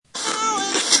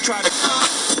try to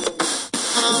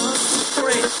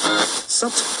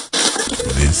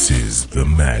This is the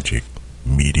Magic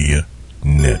Media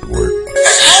Network. Open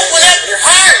up your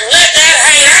heart and let that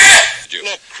hang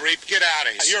out! Look, creep, get out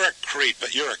of here. You're a creep,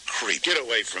 but you're a creep. Get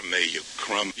away from me, you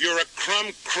crumb. You're a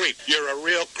crumb creep. You're a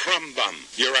real crumb bum.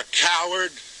 You're a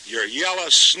coward. You're a yellow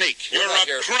sneak. You're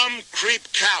a crumb creep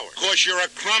coward. Of course, you're a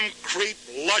crumb creep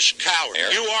lush coward.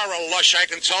 You are a lush, I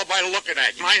can tell by looking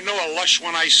at you. I know a lush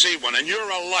when I see one, and you're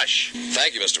a lush.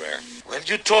 Thank you, Mr. Mayor. Well,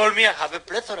 you told me I have a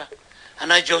plethora.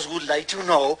 And I just would like to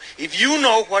know if you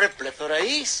know what a plethora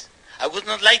is. I would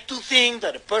not like to think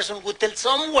that a person would tell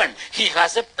someone he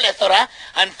has a plethora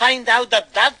and find out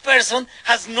that that person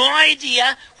has no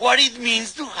idea what it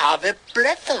means to have a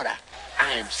plethora.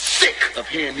 I am sick of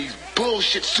hearing these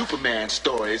bullshit Superman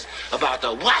stories about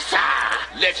the Wassa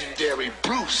legendary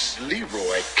Bruce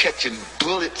Leroy catching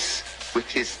bullets with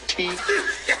his teeth.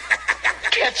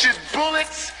 Catching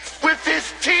bullets with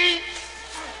his teeth?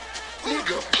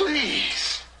 Nigga,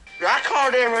 please. I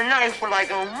called every night for like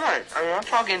a month. I mean, I'm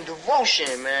talking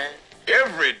devotion, man.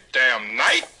 Every damn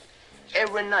night?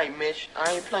 Every night, Mitch.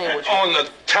 I ain't playing with you. On the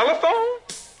telephone?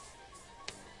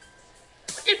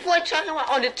 What this boy talking about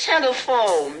on the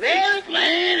telephone, man?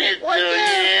 Explain it What to the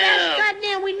hell? him.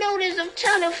 Goddamn, we know there's a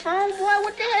telephone, boy.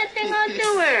 What the hell thing I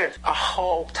doing? I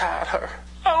hog-tied her.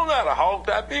 I don't know how to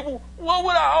hog-tie people. What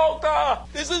would I hog-tie?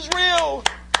 This is real.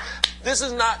 This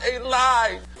is not a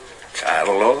lie.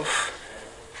 Karloff.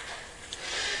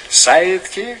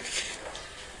 Sidekick.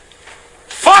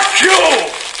 Fuck you!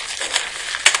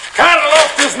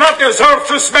 Karloff does not deserve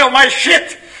to smell my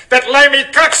shit! That limey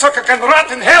cocksucker can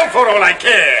rot in hell for all I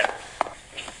care!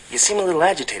 You seem a little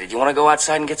agitated. You want to go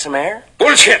outside and get some air?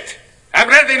 Bullshit! I'm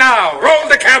ready now! Roll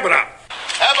the camera!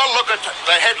 Have a look at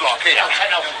the headlock here.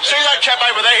 See that chap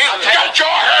over there? Get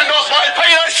your hand off my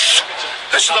penis!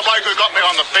 This is the bloke who got me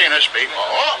on the penis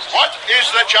before. What is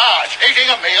the charge?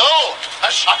 Eating a meal? A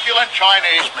succulent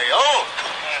Chinese meal?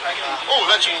 Oh,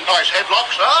 that's a nice headlock,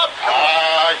 sir.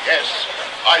 Ah, yes.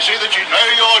 I see that you know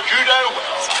your judo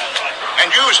well.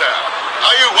 And you, sir,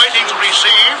 are you waiting to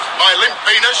receive my limp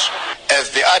penis?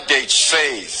 As the adage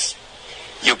says,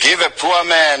 you give a poor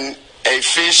man a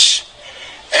fish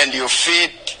and you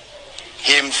feed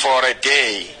him for a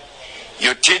day.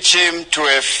 You teach him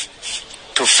to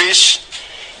fish.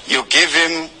 You give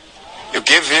him,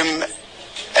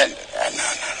 and no.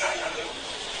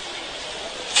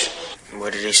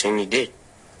 What are they saying he did?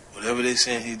 Whatever they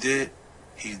saying he did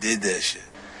that shit.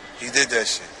 He did that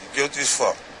shit. He guilty as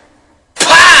fuck.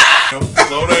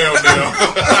 Slow down now.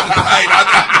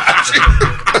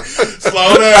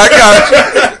 Slow down. I got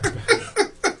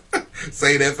you.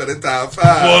 Say that for the top 5.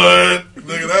 What?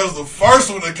 Nigga, that was the first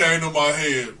one that came to my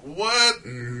head. What?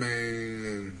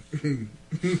 Man.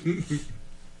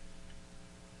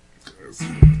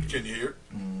 Can you hear it?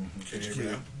 Can you hear me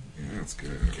now? Yeah, that's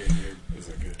good. Can you hear it? Is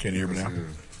that good? Can you hear me now?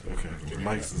 Okay. The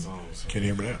mics is on. So. Can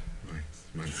you hear me now?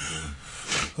 Mics is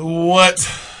on.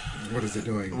 What is it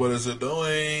doing? What is it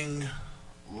doing?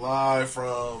 Live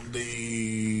from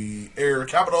the Air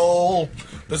Capital.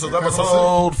 This is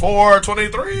episode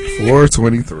 423.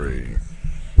 423.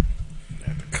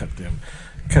 Had to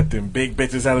cut them big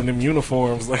bitches out of them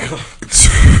uniforms. Like,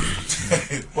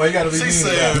 well, you gotta be. She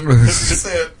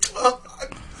said,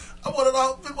 I wanted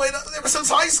all been waiting ever since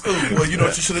high school. Well, you know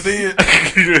what you should have did?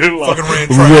 Fucking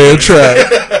ran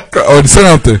track. Or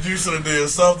something. You should have did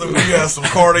something. We had some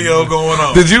cardio going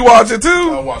on. Did you watch it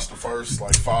too? I watched the first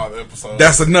 5 episodes.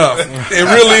 That's enough. It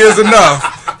really is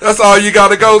enough. That's all you got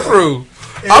to go through.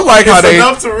 I like how they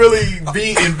enough to really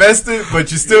be invested,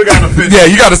 but you still got to fit. Yeah,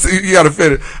 you got to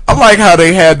fit it. I like how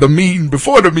they had the meeting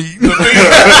before the meeting. When they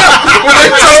trying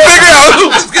to figure out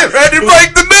who's getting ready to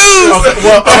break the news.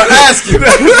 Well, I'm gonna ask you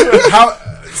how.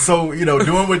 So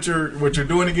doing what you're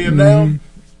doing again now.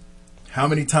 How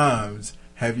many times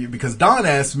have you? Because Dawn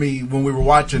asked me when we were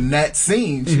watching that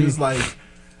scene. She was like,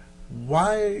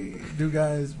 why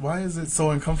is it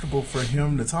so uncomfortable for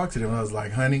him to talk to them? And I was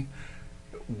like, honey,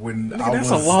 when I was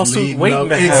a lawsuit waiting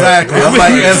to exactly. I'm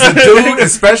like, as a dude,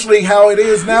 especially how it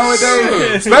is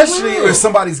nowadays, especially if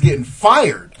somebody's getting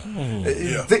fired.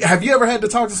 Yeah. Have you ever had to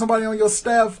talk to somebody on your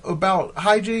staff about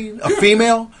hygiene? A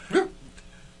female? Yeah.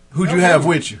 Who'd you have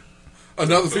with you?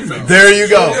 Another female. There you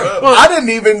go. Yeah. Well, I didn't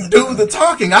even do the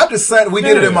talking. I just sat. We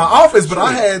did it in my office, but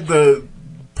I had the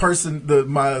person,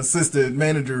 my assistant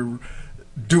manager,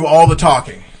 do all the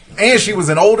talking. And she was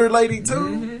an older lady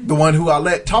too, the one who I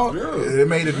let talk. Yeah. It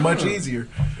made it much easier.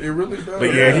 It really does.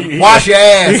 But yeah, wash your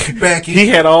ass, Becky. He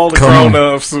had all the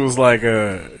grown-ups who was like,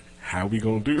 how we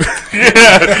gonna do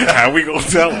that? How we gonna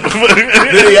tell him?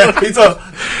 He told,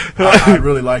 I'd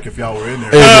really like if y'all were in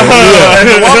there. And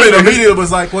the woman immediately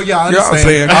was like, well, yeah, I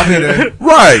understand. I'll be there.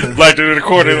 Right. Like to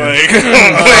record it like,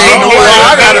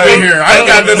 I gotta be here. I ain't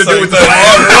got nothing to do with that.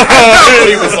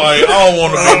 He was like, I don't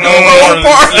want to be no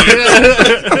part.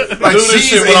 Like,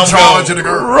 she's in charge of the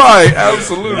girl. Right,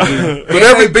 absolutely. But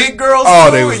every big girls,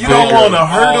 they was you don't want to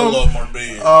hurt them. All of them are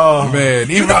big. Oh, man.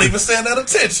 You're not even saying that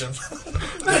attention.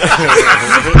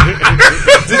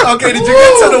 Okay, did you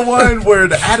get to the one where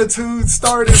the attitude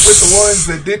started with the ones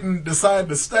that didn't decide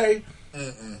to stay?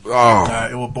 Oh,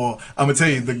 it will boil. I'm gonna tell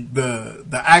you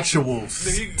the actual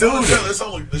student.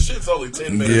 The shit's only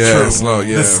 10 minutes. Yeah, slow.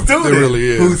 Yeah, the student it really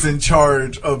is. who's in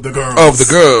charge of the girls.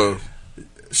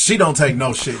 She don't take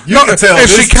no shit. You can tell, and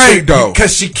she can't though,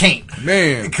 because she can't.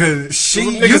 Man, because she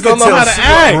niggas don't know how to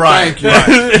act. Right.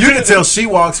 You can tell she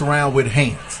walks around with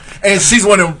hands, and she's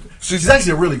one of them. She's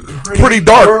actually a really pretty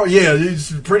dark girl. Yeah,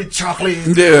 she's pretty chocolate.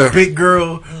 Yeah, big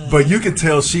girl. But you can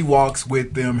tell she walks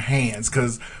with them hands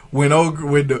because when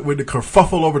the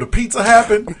kerfuffle over the pizza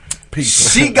happened,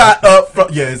 she got up from.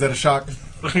 Yeah, is that a shock?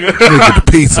 Nigga,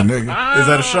 the pizza, nigga. Is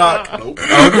that a shock? Nope.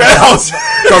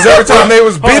 Because every time they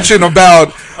was bitching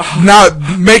about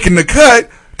not making the cut,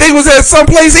 they was at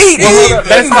someplace eating. Well,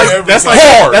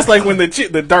 that's like when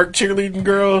the dark cheerleading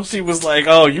girl, she was like,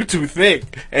 "Oh, you too thick."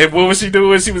 And what was she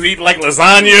doing? She was eating like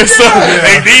lasagna or something.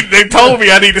 Yeah. They told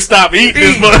me I need to stop eating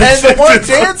this much. And the one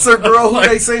dancer girl who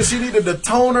they say she needed to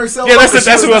tone herself. Yeah, that's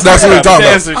what we're talking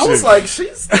about. I was like,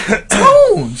 she's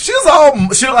toned. She's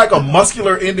like a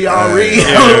muscular Indian Reed.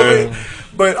 Yeah.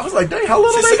 But I was like, dang, how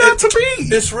little they got to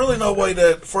be? It's really no way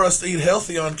that for us to eat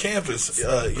healthy on campus.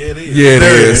 Yeah, it is. Yeah, it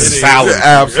is. Salad.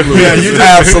 Absolutely.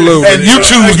 Yeah, absolutely. And you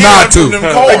choose not to.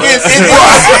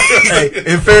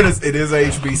 In fairness, it is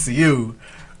HBCU.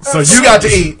 So you got to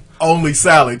eat only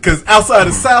salad. Because outside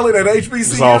of salad at HBCU,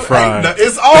 it's all fried.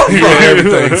 It's all fried.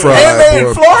 Everything fried. And they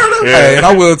in Florida. Yeah. Hey, and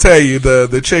I will tell you,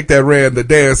 the chick that ran the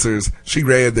dancers, she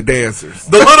ran the dancers.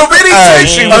 The little bitty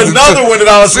chick, another one that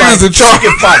I was like,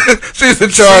 she's in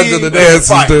charge of the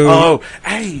dancers, dude. Oh,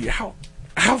 hey,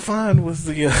 how fine was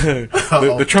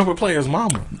the trumpet player's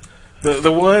mama?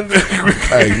 The one.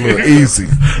 Hey, look, easy.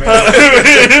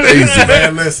 Easy,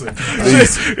 man. Listen.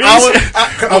 Easy.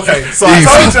 Okay, so I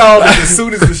told y'all that as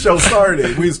soon as the show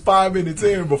started, we was 5 minutes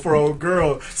in before old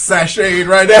girl sashayed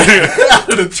right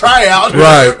after the tryout.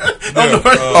 Right. That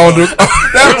was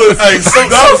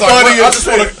funny. I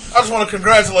just want to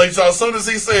congratulate y'all. As soon as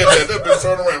he said that bitch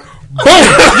turned around. Boom!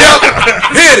 Yep,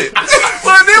 hit it.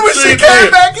 But then when she came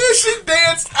back in, she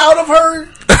danced out of her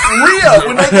rib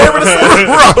when they gave her the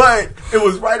song. But it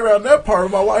was right around that part.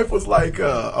 My wife was like,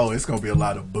 "Oh, it's gonna be a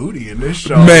lot of booty in this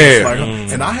show." Man, like,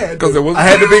 and I had to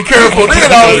be careful. Then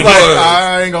I was like,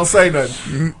 I ain't gonna say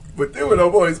nothing. But then when the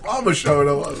boy's mama showed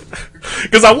up,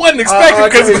 because I wasn't expecting.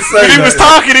 Because when he was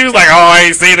talking, he was like, "Oh, I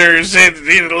ain't seen her and shit.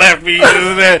 He left me."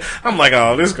 I'm like,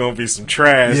 "Oh, this is gonna be some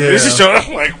trash." Yeah. And she showed up.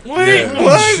 I'm like, "What?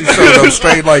 What?" She showed up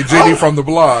straight like Jenny from the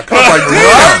block. I was like,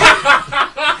 "Damn."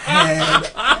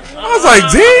 I was like,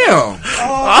 "Damn."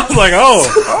 I was like, "Oh."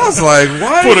 I was like,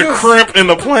 "What?" Put a crimp in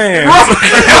the plan.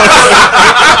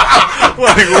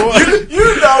 Like, what? You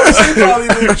know, she probably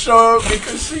didn't show up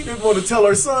because she didn't want to tell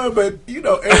her son, but you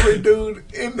know, every dude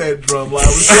in that drum line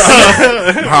was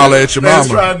trying to holler at your mama.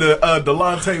 trying to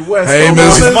Delonte West. Hey,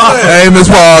 Miss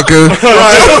Walker.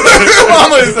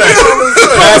 Mama is that?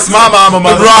 That's my mama.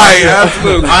 Right,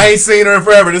 absolutely. I ain't seen her in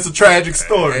forever. This is a tragic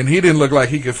story. And he didn't look like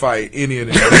he could fight any of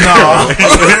them. No.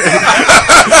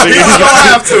 He don't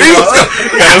have to.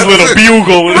 Got his little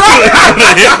bugle.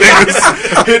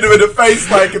 Hit him in the face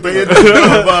like at the end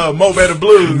of Mo Better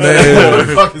Blues.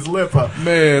 Man, fuck his lip up.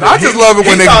 Man, I just love it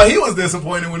when he thought he was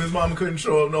disappointed when his mama couldn't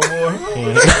show up no more.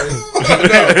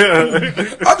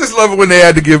 I just love it when they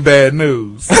had to give bad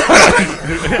news.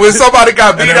 When somebody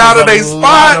got beat out of their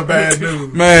spot. Bad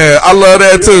news. Man, I love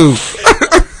that too.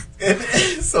 And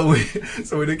so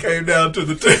when it came down to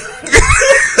the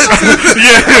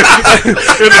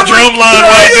in the drum line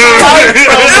right there. It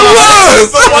was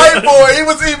the white boy. He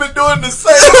was even doing the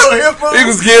same little hip move. He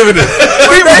was giving it.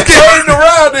 When they turned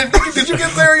around, did you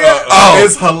get there yet? Oh,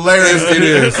 it's hilarious. It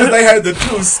is because they had the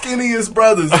two skinniest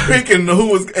brothers picking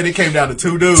who was, and it came down to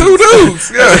two dudes.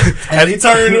 Yeah. And he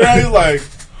turned around. He was like,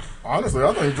 honestly,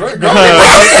 I think Drake got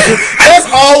it. That's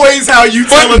always how you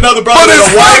tell another brother that a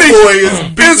white boy is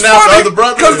beating out the other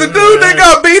brother. Because the dude that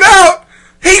got beat out,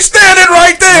 he's standing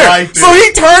right there. So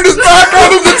he turned his back on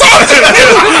him to talk to him.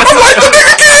 I'm like, the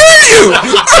nigga can't hear you.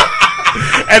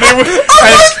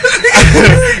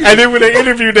 And then when they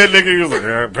interviewed that nigga, he was like,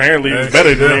 apparently he's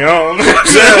better than me.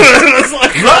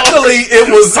 Luckily, it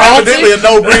was evidently a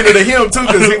no-brainer to him too,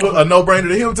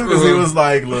 because he was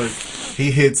like, look,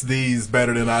 he hits these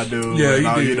better than I do. Yeah, he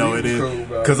did. You know, He it was is. cool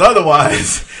about Because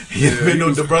otherwise,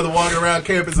 the brother walking around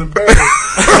campus embarrassed.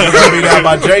 He's going to be down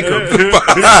by Jacob.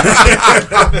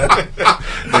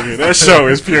 Nigga, that show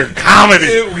is pure comedy.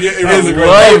 It They've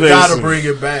got to bring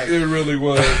it back. It really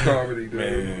was comedy,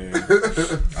 dude.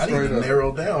 I need to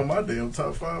narrow down my damn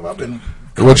top 5. I've been.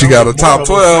 What you got, a top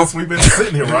 12? Since we've been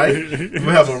sitting here, right? We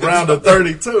have a round of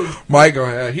 32. Mike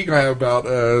gonna have about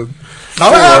 4.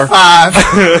 5.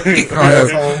 he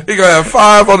gonna have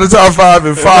 5 on the top 5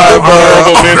 and 5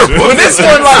 When this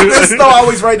one like this, though, I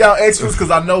always write down extras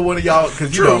because I know one of y'all,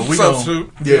 because you know we substitute.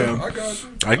 Yeah, I got you.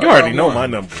 You already know my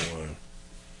number 1.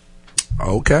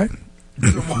 Okay.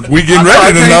 We getting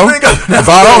ready to know. If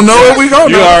I don't know it, we gonna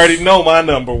know. You already know my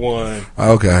number 1.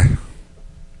 Okay.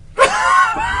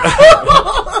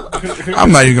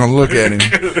 I'm not even gonna look at him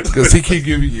because he keep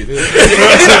giving you this.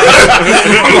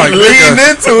 I'm like, lean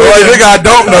into it. Like, nigga, I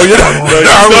don't know. You know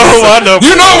my number.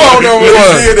 You know my number 1.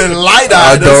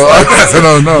 I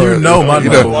don't know. You know my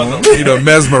number 1. You know,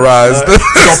 mesmerized. You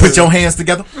gonna put your hands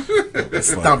together,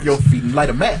 stomp your feet, and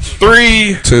light a match.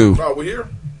 3, 2. Oh, we here?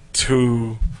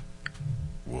 2.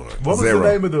 What was 0.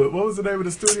 the name of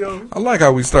the studio? I like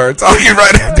how we started talking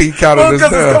right after he counted us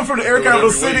because it's down. come from the Air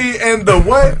Capital City and the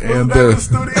what? And the name of the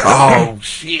studio? Oh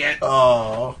shit!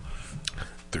 Oh.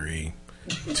 3,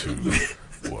 2, 1.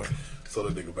 So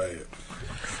that nigga bad.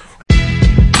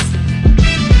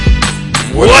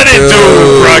 What it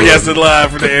do? Broadcasting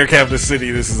live from the Air Capital City.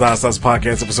 This is Hot Sauce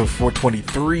Podcast, episode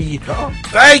 423.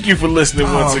 Thank you for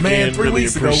listening once again. Man, 3 really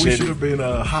weeks ago we appreciate should it. have been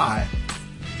high.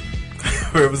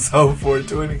 For episode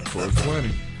 420.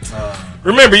 420.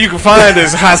 Remember, you can find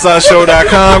us at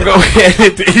hotsauceshow.com. Go ahead and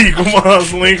hit the Eagle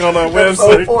Moss link on our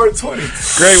website. 420.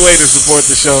 Great way to support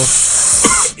the show.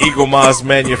 Eagle Moss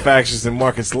manufactures and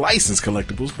markets licensed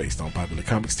collectibles based on popular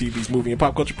comics, TVs, movie, and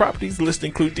pop culture properties. The list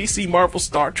include DC, Marvel,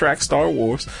 Star Trek, Star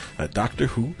Wars, Doctor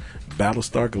Who,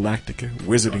 Battlestar Galactica,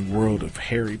 Wizarding World of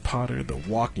Harry Potter, The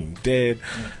Walking Dead.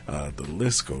 The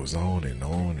list goes on and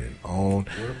on and on.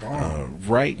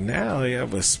 Right now, they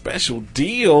have a special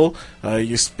deal.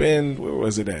 You spend, where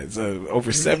was it at?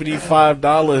 Over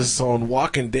 $75 on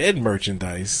Walking Dead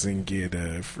merchandise and get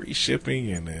free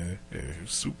shipping and a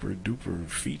super duper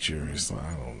feature. So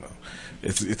I don't know.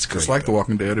 It's great. Just like The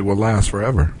Walking Dead, it will last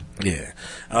forever. Yeah.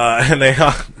 And they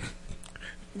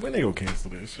when they gonna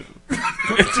cancel that shit?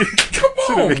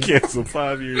 Should have been canceled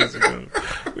 5 years ago.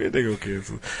 When they gonna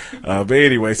cancel? But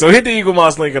anyway, so hit the Eagle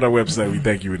Moss link on our website. We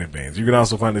thank you in advance. You can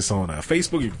also find us on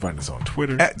Facebook. You can find us on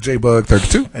Twitter At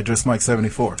JBug32. At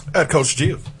JustMike74. At Coach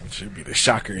Jill. It should be the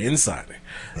Shocker Insider.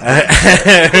 Oh,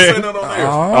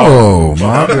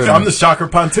 my goodness. I'm the shocker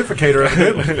pontificator. I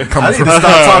need to stop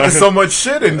talking so much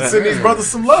shit and send these brothers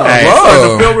some love. Hey,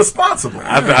 to feel responsible.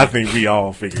 I think we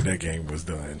all figured that game was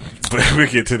done. But we'll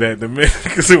get to that in a minute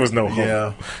because there was no hope.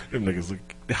 Yeah. Them niggas look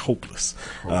hopeless.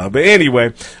 But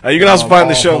anyway, you can also find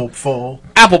the show hopeful.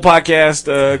 Apple Podcast,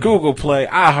 Google Play,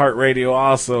 iHeartRadio,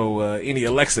 also any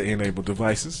Alexa-enabled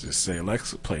devices. Just say,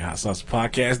 Alexa, play Hot Sauce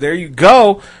Podcast. There you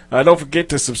go. Don't forget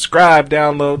to subscribe,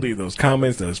 download, leave those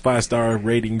comments, those 5-star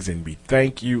ratings, and we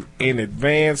thank you in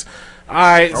advance. All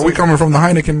right. Are we coming from the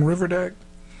Heineken River Deck?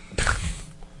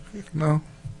 No.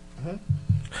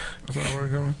 That's not where we're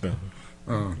coming? No.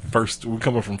 We're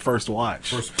coming from First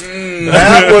Watch.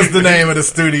 That was the name of the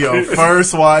studio.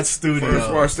 First Watch Studio.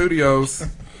 First Watch Studios.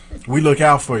 We look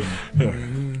out for you.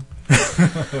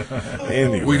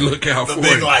 Anyway. We look out for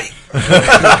Big you. light.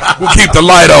 We'll keep the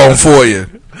light on for you.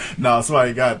 No,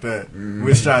 somebody got that.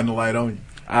 We're shining the light on you.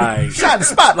 All right. Shine the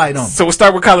spotlight on you. So we'll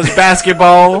start with college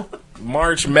basketball.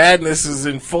 March Madness is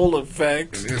in full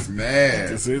effect. It's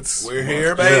mad. We're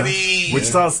here, baby. Yeah.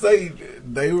 Wichita State,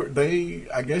 they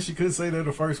I guess you could say they're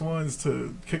the first ones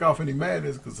to kick off any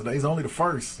madness because today's only the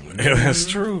first. Yeah, that's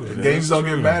true. Games don't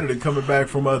get madder than coming back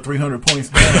from 300 points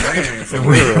down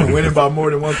and winning by more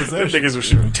than one possession. Niggas were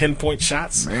shooting 10-point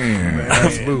shots. Man,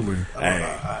 absolutely.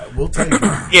 We'll take it.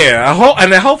 Yeah,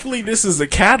 hopefully this is a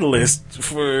catalyst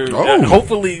for.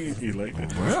 Hopefully, you like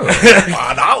that?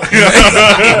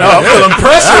 I'm feeling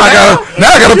pressure.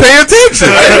 Now I gotta pay attention.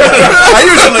 I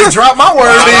usually drop my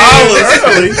word in.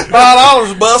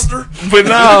 $5, Buster. But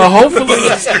no, hopefully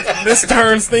this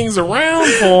turns things around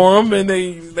for them, and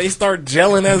they start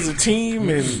gelling as a team,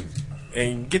 and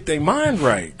and get their mind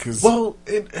right. Cause well,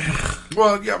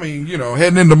 I mean,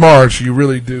 heading into March, you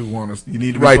really do want to. You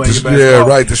need to be playing your basketball.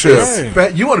 Right the ship. Yeah.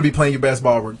 You want to be playing your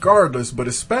basketball regardless, but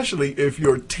especially if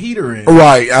you're teetering.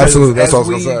 Right, absolutely. That's what I was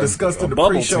going to say. Discussed in the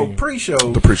pre-show.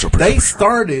 The pre-show. They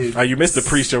started. Oh, you missed the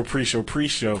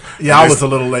pre-show. Yeah, I was a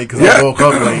little late because I woke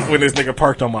up late when this nigga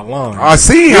parked on my lawn. I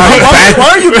see. Why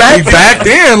are you back? He backed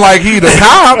in like he the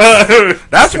cop.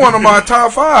 That's one of my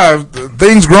top 5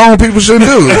 things grown people shouldn't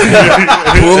do.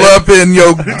 Pull up in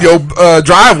your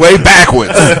driveway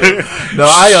backwards. No,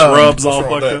 Shrubs all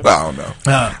fucked up.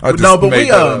 I don't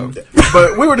know.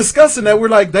 But we were discussing that. We're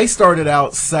like, they started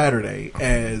out Saturday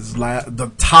as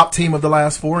the top team of the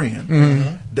last 4 in.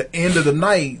 Mm-hmm. The end of the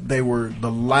night, they were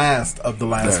the last of the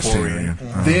last 4 in.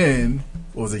 Then,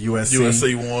 what was it, USC?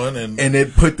 USC won, and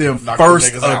it put them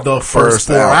first of the first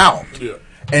 4 out. Yeah.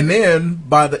 And then,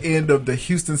 by the end of the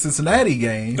Houston-Cincinnati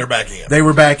game, they're back in. They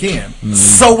were back in. Mm-hmm.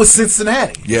 So was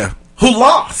Cincinnati. Yeah. Who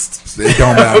lost? It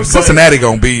don't matter. Cincinnati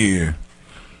gonna be in.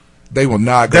 They will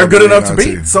not. They're good enough to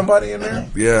beat somebody in there.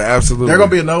 Yeah, absolutely. They're gonna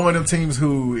be another one of them teams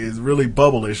who is really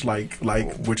bubblish, like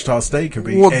Wichita State could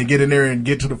be, and get in there and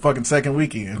get to the fucking second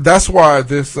weekend. That's why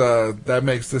this that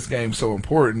makes this game so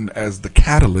important as the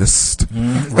catalyst,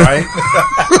 right?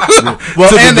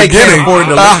 Well, and they can't afford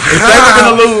to lose. If they were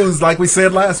gonna lose, like we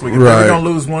said last week, if they were gonna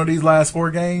lose one of these last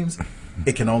 4 games,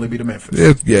 it can only be the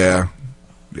Memphis. Yeah,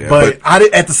 but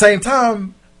at the same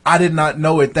time, I did not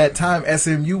know at that time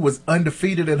SMU was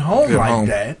undefeated at home like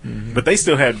that. Mm-hmm. But they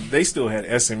still had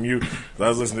SMU. I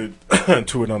was listening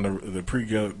to it on the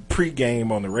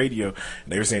pre-game on the radio,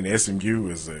 and they were saying SMU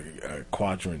is a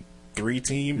quadrant 3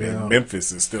 team, and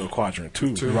Memphis is still quadrant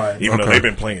 2. Right. Even though they've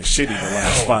been playing shitty the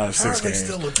last 5-6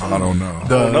 games. I don't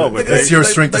know. But it's your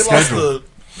strength of schedule.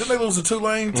 Didn't they lose to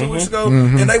Tulane 2 weeks ago?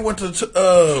 Mm-hmm. And they went to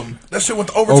that shit went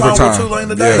to overtime with Tulane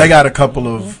today. Yeah. They got a couple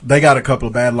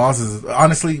of bad losses.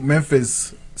 Honestly,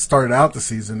 Memphis started out the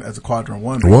season as a quadrant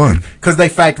 1 because they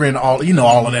factor in all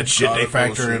of that shit they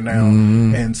factor in now,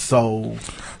 and so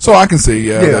I can see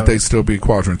that they still be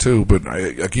quadrant 2, but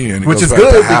again, which is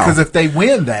good because if they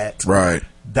win that, right,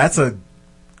 that's a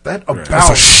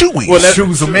shooey. Well,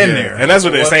 shoes them in there, and that's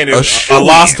what they're saying. A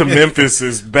loss to Memphis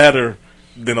is better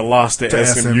than a loss to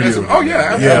SMU. Oh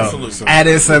yeah, absolutely. At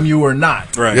SMU or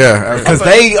not, right? Yeah, because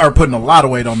they are putting a lot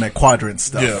of weight on that quadrant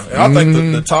stuff. Yeah, and I think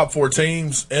the top 4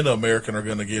 teams in the American are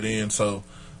going to get in. So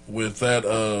with that,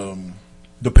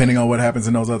 depending on what happens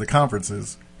in those other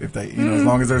conferences, if they, as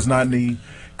long as there's not any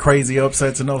crazy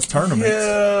upsets in those tournaments.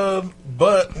 Yeah,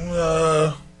 but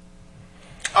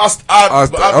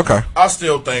I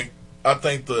still think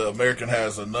the American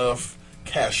has enough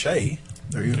cachet.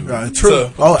 There you go. True.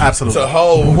 Absolutely. To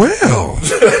hold. Well.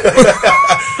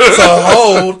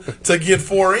 to get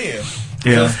 4 in.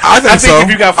 Yeah. I think if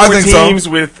you got 4 teams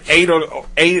with 8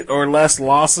 or less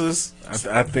losses,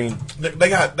 I think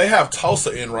they have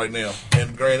Tulsa in right now,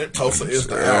 and granted, Tulsa is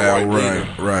the outright leader,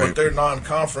 but their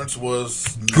non-conference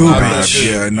was not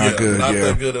that good.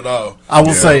 Not good at all. I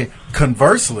will say,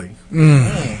 conversely.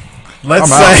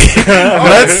 Let's say,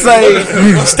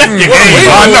 step your game.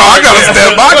 I know I gotta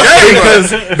step my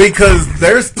game because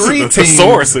there's 3 teams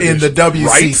in the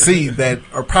WCC that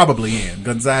are probably in.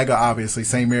 Gonzaga, obviously,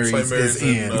 St. Mary's is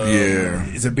in.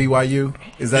 Is it BYU?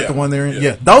 Is that the one they're in?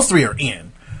 Yeah, those 3 are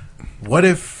in. What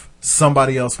if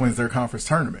somebody else wins their conference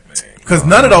tournament? Because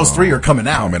none of those 3 are coming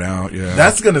out. Yeah.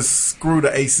 That's going to screw the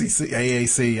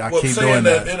AAC. I keep doing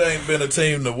that. It ain't been a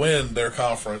team to win their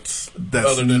conference that's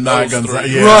other than not those 3.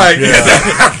 Yeah. Right.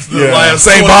 Yeah. Last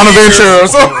St. Bonaventure or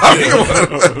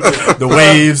something. The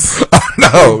Waves.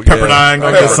 No. Pepperdine.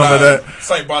 Gonna get some of that.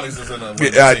 St. Bonnie's is in a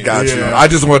I got you. I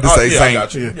just wanted to say St. I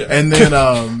got you. Yeah. And then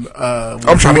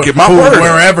I'm trying to get my word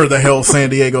wherever the hell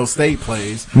San Diego State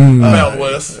plays. Mountain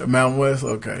West. Mountain West.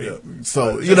 Okay. Yeah.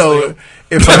 So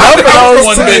if one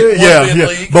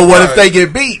but what if they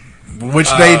get beat, which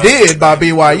they did by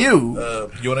BYU,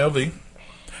 UNLV,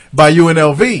 by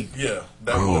UNLV,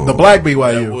 the black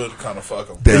BYU, that would kind of fuck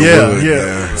them.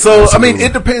 Yeah. So absolutely. I mean,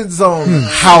 it depends on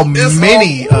how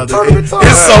many other. It's so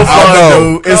fun,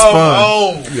 dude. It's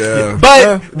fun. Yeah,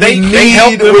 but they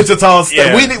helped Wichita State.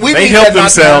 Yeah. We they helped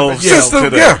themselves.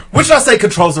 Wichita State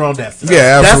controls their own destiny.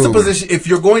 Yeah, that's the position. If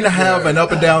you're going to have an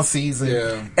up and down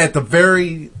season, at the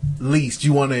very least,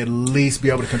 you want to at least be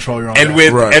able to control your own.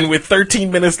 And with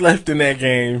 13 minutes left in that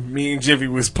game, me and Jivy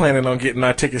was planning on getting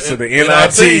our tickets to the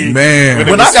NIT. Man,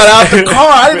 when I got out the car,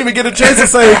 I didn't even get a chance to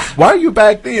say, "Why are you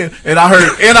back then?" And I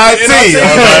heard NIT. I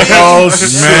was like, "Oh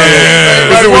shit!"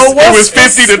 It was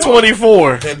 50 to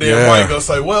 24. And then Mike gonna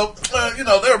say, "Well, they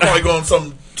were probably going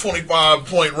some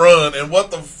 25-point run, and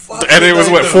what the fuck? And it was,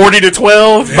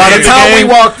 40-12? By the time we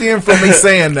walked in from me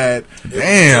saying that,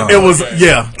 damn. It was,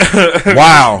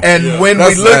 Wow. And when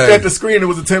we looked at the screen, it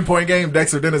was a 10-point game.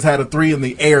 Dexter Dennis had a 3 in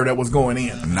the air that was going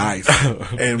in. Nice.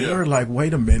 And we were like,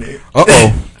 wait a minute.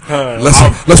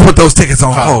 Let's put those tickets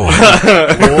on hold.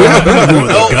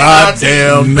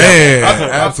 Goddamn man.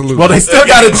 Absolutely. Well, they still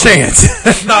got a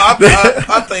chance. No,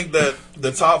 I think that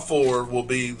the top 4 will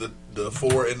be the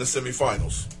 4 in the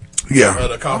semifinals. Yeah. Of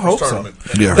the conference tournament.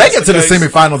 So. Yeah. They get to the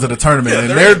semifinals of the tournament,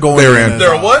 and they're going in.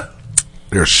 They're what?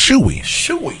 They're shooing.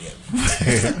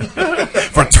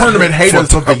 For tournament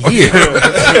haters of the year.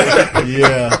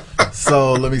 Yeah.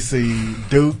 So let me see.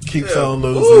 Duke keeps on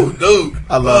losing. Ooh, Duke.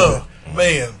 I love it.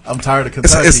 Man, I'm tired of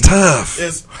Kentucky. It's tough.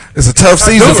 It's a tough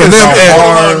season for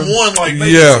them. One like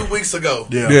maybe 2 weeks ago.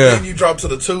 Yeah. Then you drop to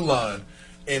the 2 line,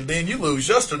 and then you lose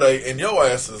yesterday, and your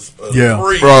ass is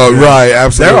free. Bro, right,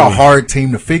 absolutely. They're a hard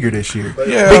team to figure this year.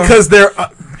 Yeah. Because they're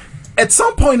at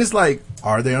some point it's like,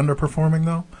 are they underperforming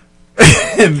though?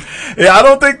 And I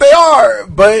don't think they are,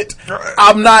 but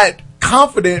I'm not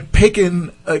confident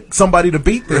picking somebody to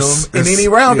beat them in any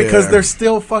round because they're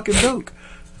still fucking Duke.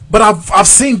 But I've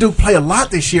seen Duke play a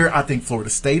lot this year. I think Florida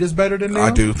State is better than them.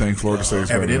 I do think Florida State is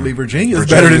better. Evidently, Virginia is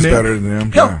better than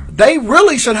them. Hell, they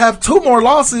really should have 2 more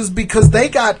losses because they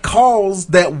got calls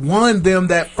that won them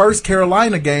that first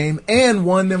Carolina game and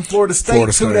won them Florida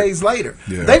State 2 days later.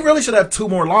 Yeah. They really should have 2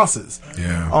 more losses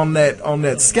on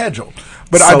that schedule.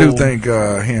 But I do think,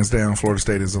 hands down, Florida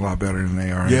State is a lot better than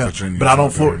they are in Virginia. But I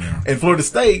don't in Florida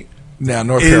State. Now,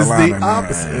 North Carolina is the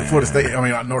opposite. In Florida State,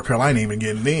 North Carolina ain't even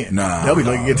getting in. Nah, they'll be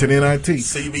looking to get to the NIT.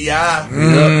 CBI.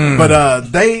 Yeah.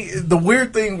 But the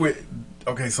weird thing with,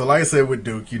 so like I said with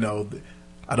Duke,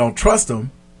 I don't trust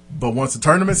them. But once the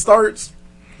tournament starts,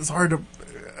 it's hard to.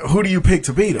 Who do you pick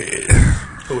to beat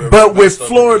them? But with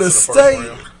Florida State,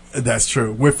 that's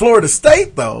true. With Florida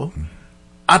State, though,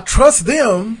 I trust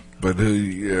them. But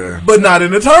not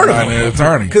in the tournament. Not in the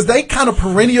tournament. Because they kind of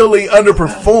perennially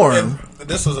underperform.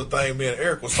 This is a thing me and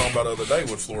Eric was talking about the other day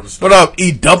with Florida State. What up,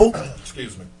 E-double?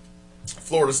 Excuse me.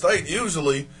 Florida State,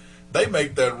 usually, they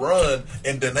make that run,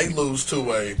 and then they lose to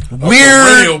a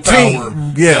weird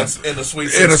team. Yes. In the Sweet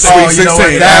 16. In the Sweet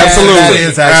 16.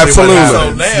 Absolutely. Absolutely.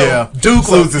 So now, Duke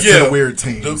loses to the weird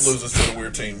teams. Duke loses to the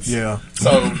weird teams. Yeah.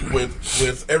 So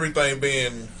with everything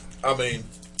being,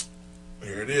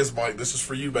 here it is, Mike. This is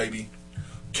for you, baby.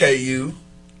 KU.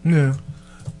 Yeah.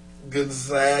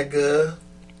 Gonzaga.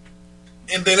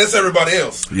 And then it's everybody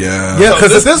else. Yeah. Yeah,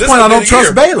 because at this point, I don't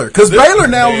trust Baylor. Because Baylor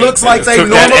now looks like they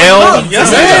normally look. I'm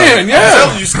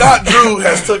telling you, Scott Drew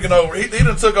has taken over. He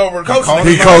done took over coaching.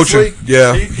 He coaching.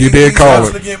 Yeah, you did call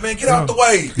it. Again, man, get out the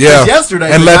way. Yeah.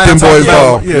 Yesterday, and let them boys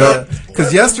ball. Yeah.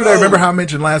 Because yesterday, remember how I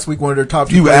mentioned last week one of their top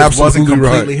 2 players wasn't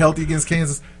completely healthy against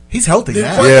Kansas? He's healthy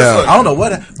now. Yeah. I don't know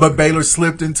what, but Baylor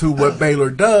slipped into what Baylor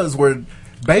does, where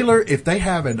Baylor, if they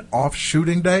have an off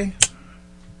shooting day,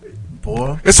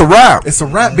 boy, it's a wrap. It's a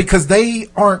wrap because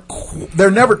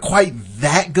they're never quite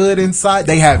that good inside.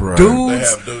 They have,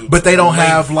 dudes, but they don't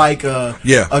have like a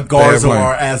Garza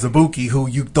or Azubuike who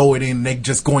you throw it in and they're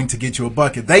just going to get you a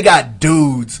bucket. They got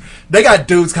dudes. They got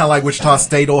dudes kind of like Wichita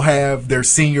State will have their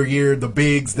senior year, the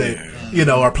bigs that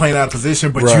are playing out of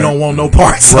position, but you don't want no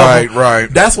parts. Right.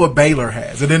 That's what Baylor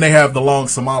has, and then they have the long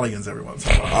Somalians every once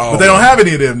in a while. But they don't have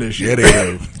any of them this year.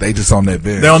 Yeah, they just on that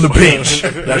bench. They're on the bench.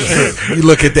 That's true. You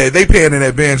look at that. They paying in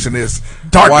that bench and this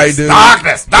white dude,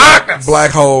 darkness,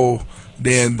 black hole.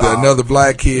 Then another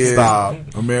black kid,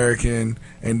 American,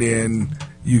 and then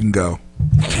you can go.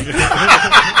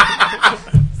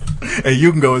 And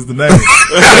you can go is the name.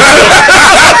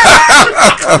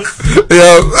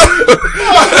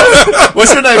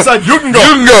 What's your name, son? You can go. You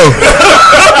can go.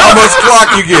 How much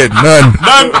clock you get? None.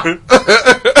 I'm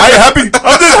happy.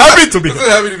 I'm just happy to be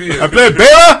here. I play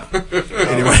Baylor.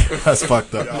 Anyway, that's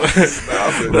fucked up.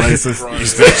 Racist. You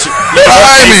still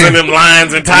chasing them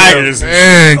lions and tigers.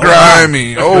 Man,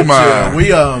 grimy. Oh my.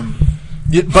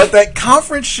 But that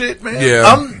conference shit, man.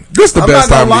 Yeah. This is the best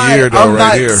time of the year, though,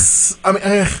 right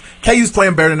here. KU's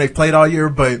playing better than they've played all year,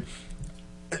 but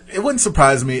it wouldn't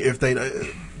surprise me if they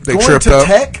tripped up.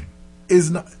 Tech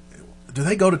is not. Do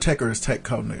they go to Tech or is Tech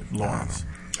come to Lawrence?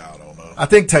 I don't know. I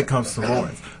think Tech comes to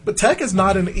Lawrence, but Tech is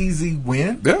not an easy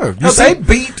win. Yeah, they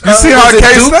beat. You see how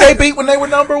Duke they beat when they were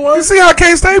number 1. You see how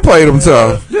K-State played them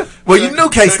tough. Yeah. Well, you knew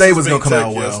K-State was going to come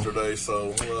out well. Yesterday,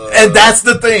 so, and that's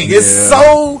the thing. It's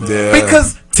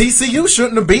because TCU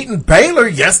shouldn't have beaten Baylor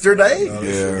yesterday.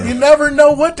 You never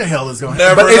know what the hell is going to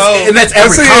happen. And that's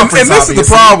every conference. And this is the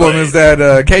problem: is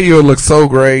that KU looks so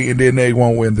great, and then they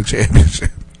won't win the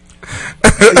championship.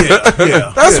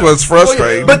 That's what's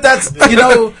frustrating. But that's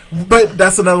but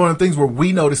that's another one of the things where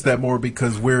we notice that more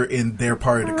because we're in their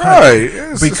part of the country.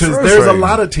 Right. Because there's a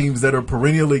lot of teams that are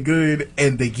perennially good,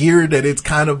 and the year that it's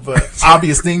kind of an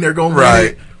obvious thing they're going to win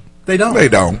it, they don't. They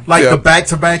don't. Like the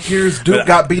back-to-back years, Duke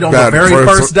got beat on the very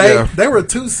first day. Yeah. They were a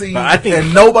 2 seed,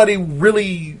 and nobody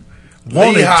really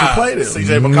wanted to play them.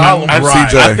 CJ McCollum.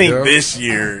 I think this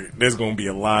year there's going to be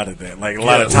a lot of that. Like a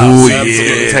lot of top seeds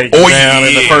going to take it down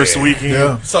in the first weekend.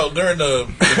 Yeah. So during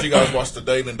did you guys watch the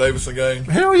Dayton and Davidson game?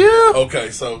 Hell yeah.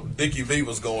 Okay, so Dickie V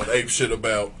was going ape shit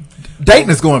about Dayton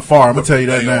is going far. I'm gonna tell you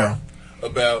that now.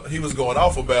 He was going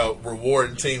off about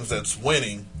rewarding teams that's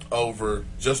winning over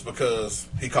just because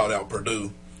he called out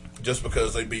Purdue. Just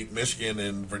because they beat Michigan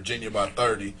and Virginia by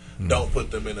 30, don't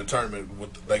put them in the tournament.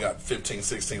 They got 15,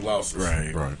 16 losses.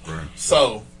 Right.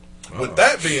 So, with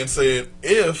that being said,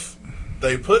 if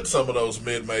they put some of those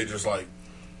mid-majors like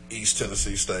East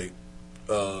Tennessee State,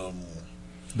 them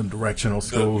directional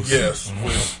schools,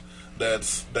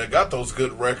 that got those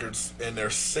good records and they're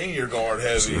senior guard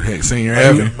heavy. Senior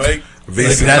heavy.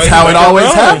 That's how it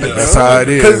always happens. That's how it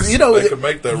is. Because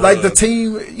like the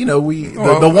team,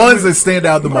 the ones that stand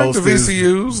out the most, the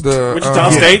VCUs, the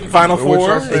Wichita State Final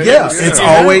Four. It's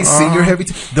always senior heavy.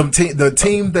 The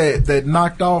team that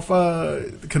knocked off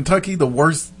Kentucky, the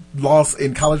worst loss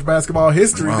in college basketball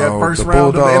history, that first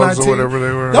round of the NIT, or whatever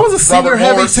they were. That was a senior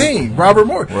heavy team. Robert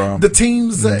Moore. The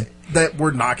teams that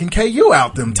were knocking KU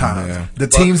out them times. Yeah. The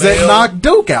teams that knocked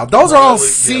Duke out. Those are all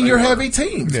senior heavy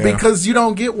teams because you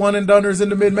don't get one and doneers in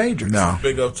the mid majors. No.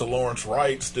 Big up to Lawrence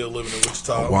Wright, still living in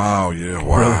Wichita. Wow, yeah.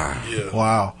 Wow. Yeah.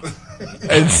 Wow.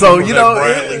 And so,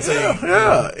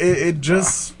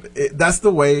 that's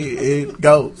the way it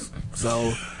goes.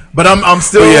 So, but I'm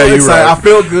still excited. Right. I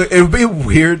feel good. It would be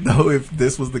weird though if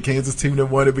this was the Kansas team that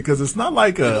won it because it's not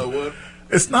like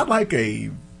it's not like a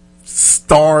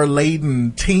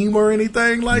star-laden team or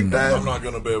anything like that. I'm not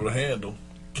going to be able to handle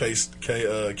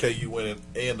KU winning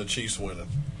and the Chiefs winning.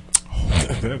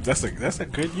 That's a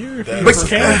good year. But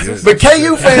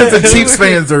KU fans and Chiefs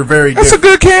fans are very good. That's a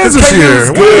good Kansas year.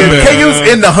 KU's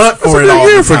in the hunt for it all. That's a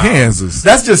good year for Kansas.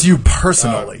 That's just you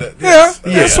personally.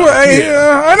 That's what.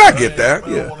 And I get that.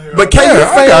 But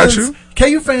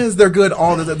KU fans, they're good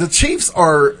all the time. The Chiefs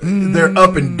are they're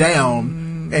up and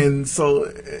down, and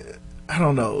so I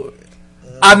don't know.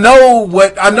 I know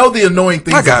the annoying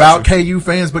things about KU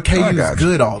fans, but KU's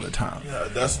good all the time.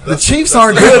 The Chiefs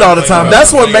aren't good all the time.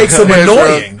 That's what makes them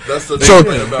annoying.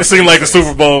 It seemed like the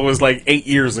Super Bowl was like 8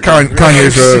 years ago.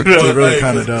 Kanye's it really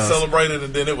kind of does. Celebrated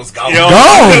and then it was gone. Yeah.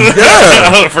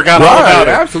 I forgot all about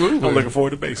it. Absolutely. I'm looking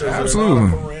forward to baseball.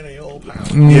 Absolutely.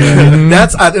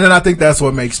 I think that's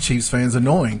what makes Chiefs fans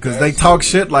annoying because they talk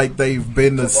shit like they've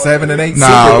been to 7 and 8 Super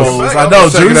Bowls. I know,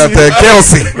 Juicy. Out there,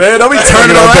 Kelsey. Man, don't be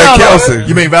turning around. That Kelsey.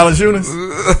 You mean Valanciunas?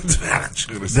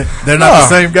 They're not the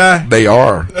same guy. They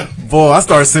are. Boy, I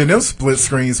started seeing them split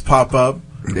screens pop up.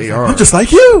 They are. I'm just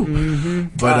like you.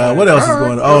 But what else is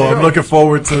going on? Oh, I'm looking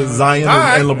forward to Zion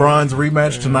and LeBron's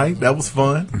rematch tonight. That was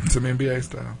fun. Some NBA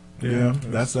style. Yeah,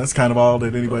 that's kind of all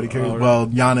that anybody cares. Well,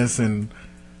 Giannis and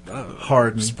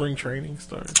Harden. Spring training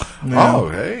starts. Yeah. Oh,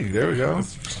 hey, there we go.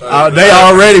 They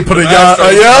already put a man.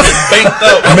 They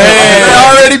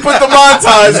already put the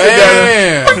montage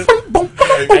together.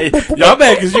 Hey, y'all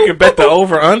mad because you can bet the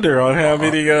over/under on how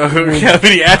many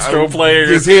Astro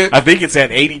players hit. I think it's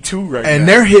at 82 right now. And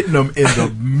they're hitting them in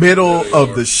the middle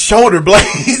of the shoulder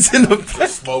blades in the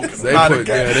smoking.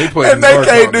 And they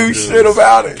can't do shit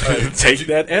about it. Take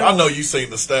that L. I know you seen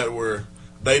the stat where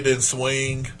they didn't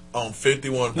swing on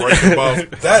 51 breaking balls.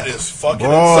 That is fucking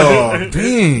insane.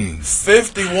 Dang.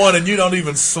 51 and you don't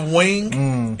even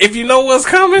swing? If you know what's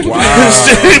coming. Wow.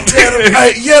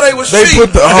 They was cheating.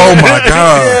 Put the, oh my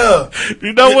God.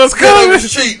 You know what's coming? They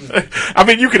was cheating. I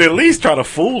mean, you can at least try to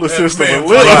fool the system a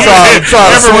little. Every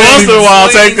once in a while,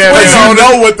 take that. You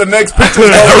know what the next picture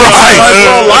is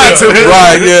going to be.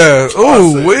 Right, yeah.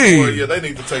 Ooh, wee. Yeah, they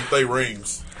need to take their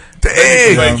rings.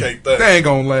 They ain't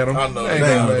gonna let them. I know. They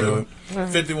ain't gonna do it.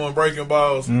 51 breaking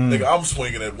balls, nigga. I'm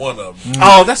swinging at one of them.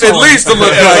 Oh, that's at least to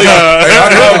look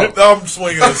like I'm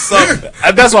swinging at something.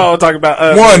 That's what I was talking about.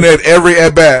 One at every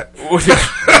at bat.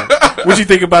 What you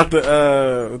think about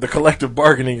the collective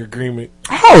bargaining agreement?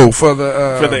 Oh, for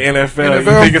the NFL. You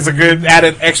think it's a good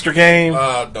added extra game?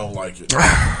 I don't like it.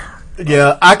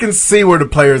 Yeah, I can see where the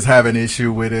players have an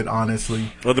issue with it,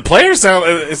 honestly. Well, the players sounds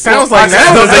Well, like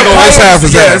now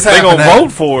they're going to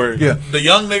vote for it. Yeah. The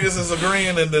young niggas is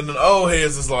agreeing, and then the old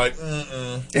heads is like,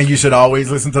 And you should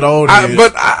always listen to the old heads.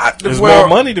 There's more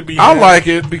money to be I had. like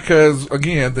it because,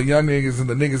 again, the young niggas and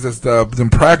the niggas that's them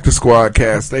practice squad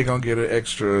cast, they going to get an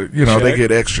extra, they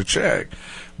get extra check.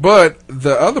 But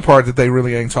the other part that they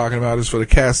really ain't talking about is for the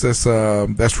cast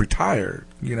that's retired.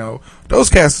 Those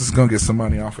casts is gonna get some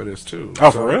money off of this too. Oh,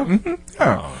 for real? Mm-hmm,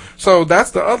 yeah. Oh. So that's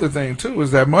the other thing too,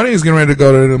 is that money is getting ready to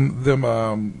go to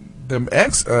them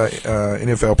ex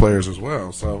NFL players as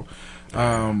well. So,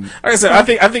 like I said, I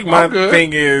think my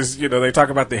thing is, they talk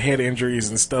about the head injuries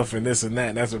and stuff and this and that,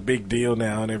 and that's a big deal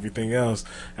now and everything else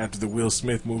after the Will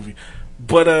Smith movie.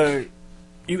 But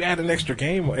you add an extra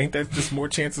game, ain't that just more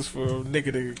chances for a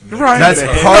nigga to right? That's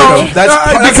part of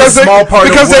that's a small part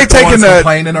because of they taking that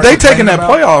about.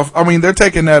 playoff. I mean, they're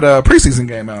taking that preseason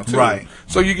game out too, right?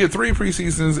 So you get 3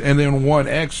 preseasons and then 1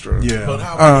 extra. Yeah, but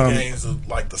how many games are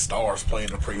like the stars playing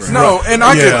the preseason? No, and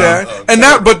I get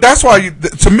that, but that's why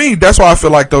to me, that's why I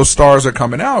feel like those stars are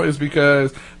coming out is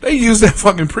because they use that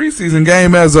fucking preseason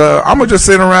game as I'm gonna just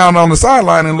sit around on the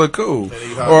sideline and look cool.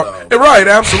 Right,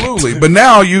 absolutely. But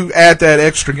now you add that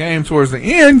extra game towards the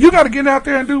end, you got to get out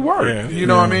there and do work. Yeah, you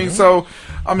know what I mean? So,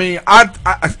 I mean,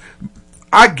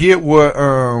 I get what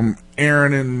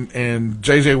Aaron and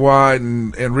JJ Watt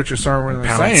and Richard Sherman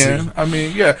are saying. I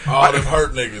mean, yeah, all them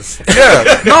hurt niggas.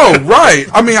 Yeah, no, right.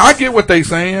 I mean, I get what they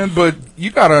saying, but you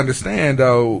got to understand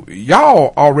though,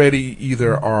 y'all already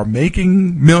either are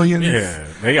making millions,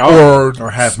 they are, or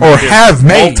have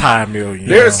made multi-millions.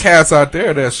 There's cats out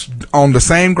there that's on the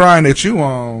same grind that you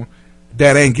on.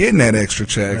 That ain't getting that extra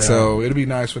check, so it'd be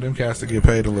nice for them cats to get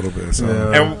paid a little bit. So,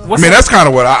 and that's kind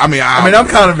of what I'm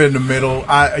kind of in the middle.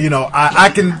 I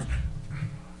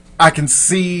can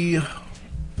see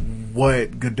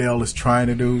what Goodell is trying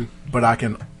to do, but I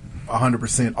can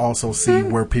 100% also see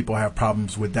where people have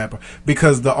problems with that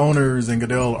because the owners and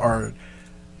Goodell are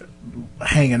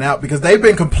hanging out because they've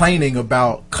been complaining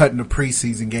about cutting the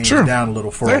preseason games down a little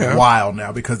for a while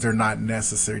now because they're not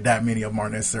necessary. That many of them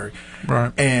aren't necessary.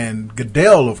 Right. And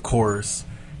Goodell, of course,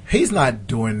 he's not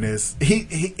doing this.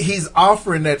 He's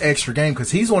offering that extra game because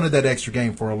he's wanted that extra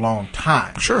game for a long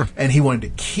time. Sure. And he wanted to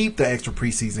keep the extra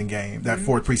preseason game, that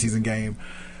fourth preseason game.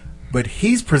 But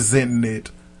he's presenting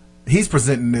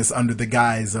this under the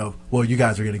guise of, well, you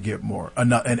guys are going to get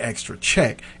an extra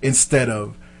check instead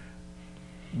of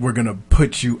we're going to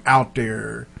put you out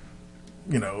there.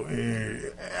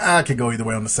 I could go either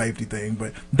way on the safety thing,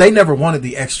 but they never wanted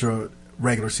the extra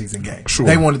regular season game. Sure.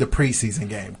 They wanted the preseason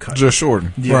game cut. Just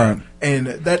shortened. Yeah. Right. And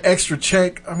that extra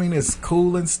check, I mean, it's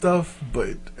cool and stuff,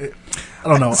 but I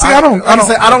don't know. See, I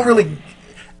don't really.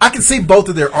 I can see both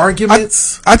of their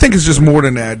arguments. I think it's just more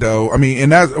than that, though. I mean, and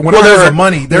that's when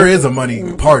there is a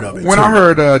money part of it. When I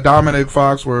heard Dominic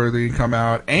Foxworthy come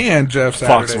out and Jeff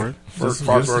Saturday.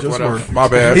 Foxworth, whatever. My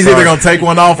bad. He's either gonna take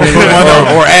one off or put one on,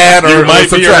 or add, or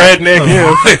might be a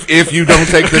redneck if you don't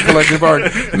take the collective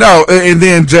bargaining. No, and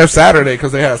then Jeff Saturday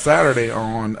because they had Saturday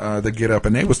on the Get Up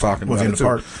and they was talking about it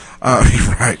too.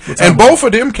 Right, and both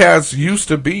of them cats used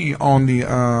to be on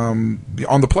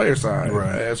the player side,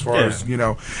 right? As far as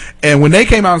and when they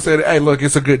came out and said, "Hey, look,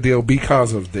 it's a good deal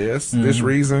because of this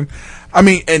reason." I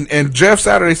mean, and Jeff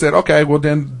Saturday said, "Okay, well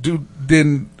then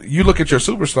you look at your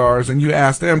superstars and you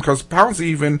ask them," because Pouncey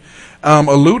even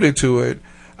alluded to it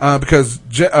because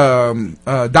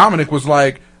Dominic was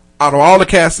like, out of all the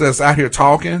cats that's out here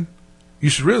talking, you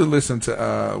should really listen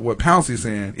to what Pouncey's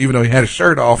saying, even though he had his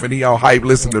shirt off and he all hype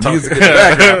listening to music in the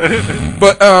background.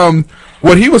 But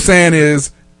what he was saying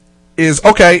is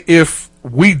okay, if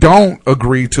we don't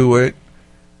agree to it,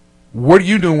 what are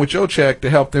you doing with your check to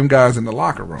help them guys in the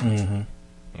locker room? Mm-hmm.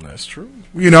 That's true.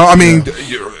 I mean,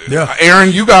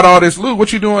 Aaron, you got all this loot.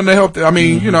 What you doing to help? I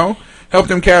mean, help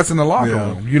them cats in the locker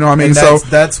room. You know what I mean? And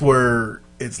that's where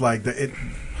it's like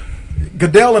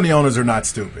Goodell and the owners are not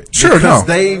stupid. Sure, because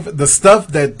the stuff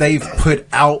that they've put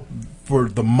out for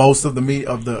the most of the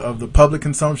of the public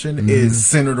consumption is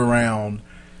centered around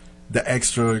the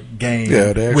extra game.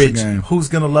 Yeah, the extra game. Who's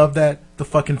gonna love that? The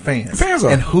fucking fans. Fans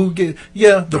are. And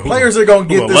the players are gonna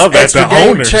get this extra the game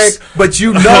owners. check, but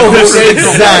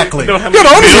exactly. The owners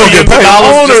gonna get paid. The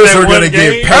owners are gonna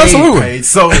get paid. Absolutely.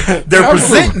 So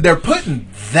they're putting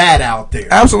that out there.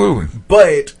 Absolutely.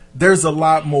 But there's a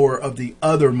lot more of the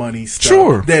other money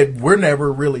stuff that we're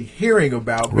never really hearing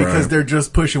about because they're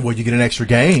just pushing, well, you get an extra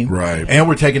game. Right. And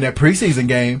we're taking that preseason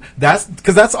game.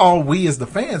 That's all we as the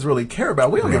fans really care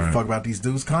about. We don't give a fuck about these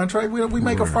dudes' contract. We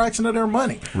make a fraction of their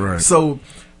money. Right. So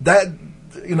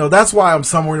that's why I'm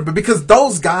somewhere. But because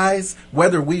those guys,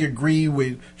 whether we agree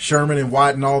with Sherman and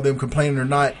Watt and all them complaining or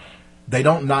not, they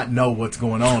don't not know what's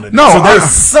going on. No, so there's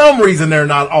some reason they're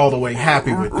not all the way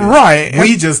happy with this. Right.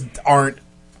 We just aren't.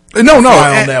 No, on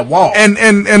and, that wall. And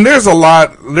there's a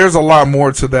lot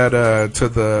more to that to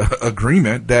the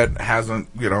agreement that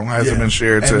hasn't been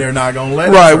shared. And they're not gonna let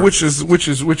it. Right, which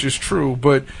is true.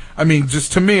 But I mean,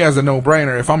 just to me as a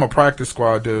no-brainer, if I'm a practice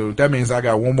squad dude, that means I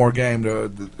got one more game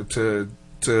to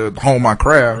hone my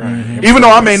craft. Right. Even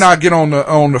though I may not get on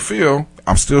the field,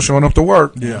 I'm still showing up to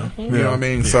work. Yeah, you know what I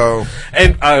mean. So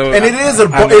and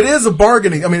it is a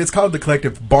bargaining. I mean, it's called the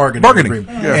collective bargaining agreement.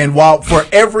 Yeah. And while for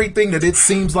everything that it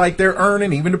seems like they're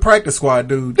earning, even the practice squad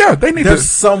dude, they need. There's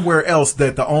somewhere else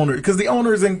that the owner, because the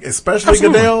owners, especially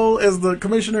Absolutely. Goodell as the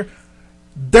commissioner,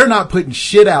 they're not putting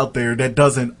shit out there that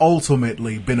doesn't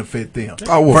ultimately benefit them.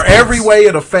 For every way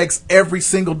it affects every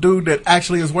single dude that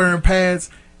actually is wearing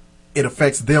pads, it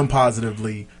affects them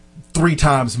positively 3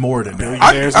 times more than that.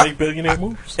 Billionaires make billionaire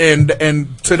moves. And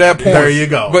to that point, there you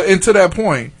go. But and to that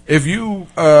point,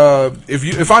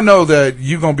 if I know that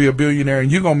you're gonna be a billionaire and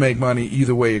you're gonna make money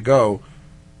either way you go,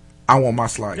 I want my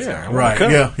slice. Yeah, right.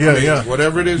 Yeah.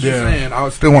 Whatever it is you're saying, I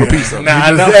still want a piece of it.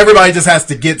 Everybody just has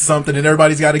to get something, and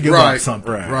everybody's got to give up something.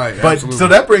 Right. But absolutely. so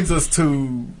that brings us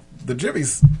to the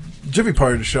Jimmy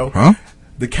part of the show. Huh?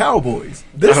 The Cowboys.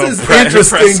 This is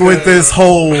interesting with this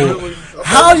whole.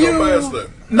 How you?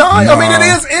 No, I mean it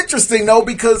is interesting though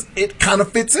because it kind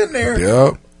of fits in there.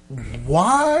 Yep.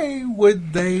 Why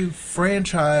would they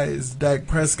franchise Dak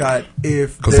Prescott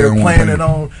if they're planning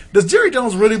on? Does Jerry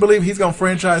Jones really believe he's going to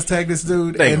franchise tag this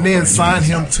dude and then sign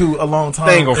him to a long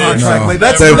time contract? No.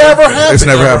 That's never happened. It's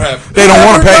never happened. They don't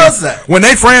want to pay. That. When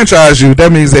they franchise you,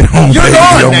 that means they don't You're pay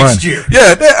gone your next money. year.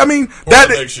 Yeah,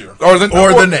 next year or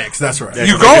the next. That's right.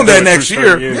 You're gone that next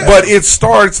year, but it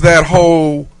starts that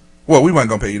whole. Well, we weren't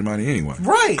going to pay you the money anyway,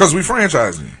 right? Because we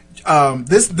franchising.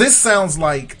 This sounds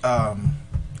like.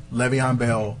 Le'Veon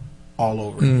Bell all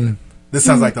over again. This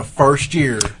sounds like the first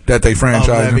year that they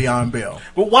franchise Le'Veon Bell.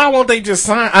 But why won't they just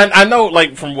sign? I know,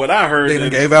 like from what I heard, they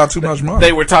gave out too much money.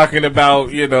 They were talking about,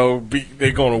 they're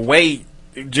going to wait.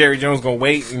 Jerry Jones going to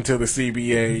wait until the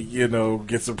CBA,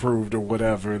 gets approved or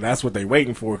whatever. That's what they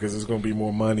waiting for because there's going to be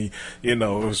more money,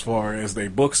 as far as their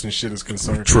books and shit is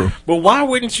concerned. True. But why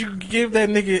wouldn't you give that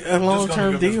nigga a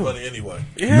long-term deal? Money anyway.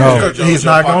 Yeah. No, he's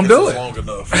not going to do it. Long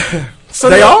enough. So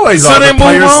they always are. The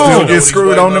players still get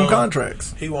screwed on them on.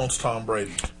 contracts. He wants Tom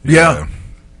Brady. Yeah.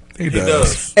 He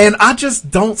does. And I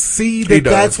just don't see that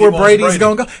that's where Brady's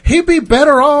going to go. He'd be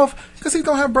better off because he's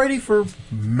going to have Brady for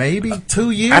maybe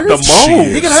 2 years. At the most.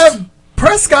 He could have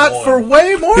Prescott for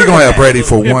way more. He's going to have Brady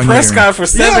for 1 year. Prescott for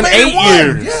 7, 8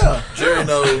 years. Yeah. Jerry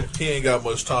knows he ain't got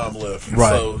much time left. Right.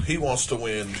 So he wants to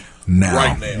win now.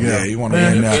 Right now. Yeah, he want to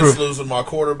win now. If it's losing my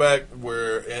quarterback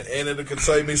and it could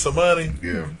save me some money.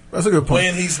 Yeah. That's a good point.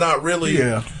 When he's not really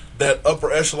that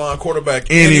upper echelon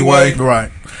quarterback anyway. Right.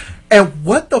 And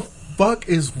what the fuck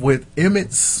is with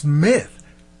Emmitt Smith?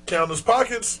 Count his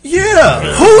pockets?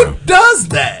 Yeah. Who does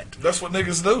that? That's what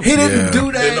niggas do. He didn't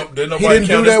do that. Didn't nobody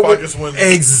count his pockets when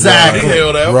exactly. He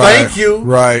held out. Right. Thank you.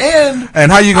 Right.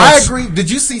 And how you gonna I agree.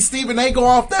 Did you see Stephen A go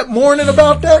off that morning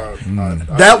about that?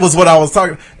 That was what I was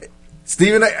talking.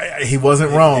 Stephen A, he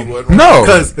wasn't wrong. He wasn't wrong. No.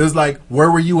 Because it was like,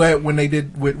 where were you at when they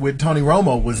did with Tony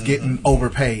Romo was getting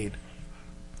overpaid?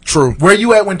 True. Where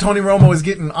you at when Tony Romo is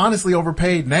getting honestly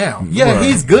overpaid now? Yeah, Right.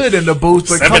 he's good in the booth,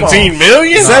 but come on. 17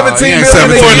 million? 17 million for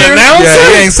a year? Yeah,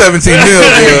 he ain't 17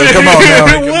 million. Come on now.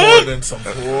 Making more than some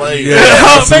players.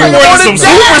 Making more than some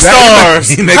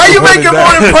superstars. How you making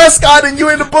more than Prescott and you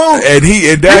in the booth? And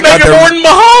Dak making more than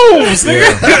Mahomes.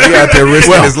 He out there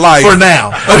risking his life. For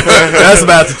now. That's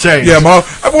about to change. Yeah,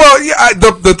 well, yeah.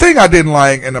 The thing I didn't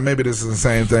like, and maybe this is the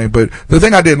same thing, but the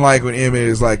thing I didn't like with Emmitt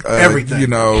is like everything.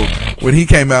 When he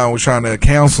came out and was trying to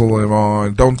counsel him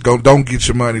on don't get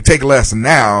your money, take a lesson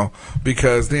now,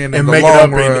 because then in the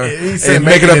long run, and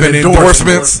make it up in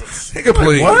endorsements. Nigga,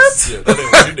 please. What?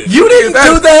 Yeah, you didn't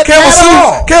do that at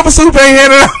all. Campbell Soup ain't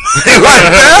handing out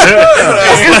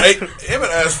like that. Emmitt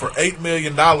asked for $8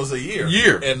 million a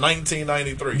year in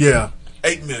 1993. Yeah.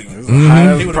 $8 million.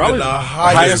 He would have been the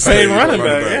highest paid running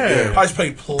back. Yeah. Highest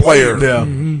paid player. Yeah.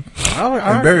 And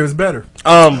Barry was better.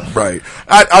 Right.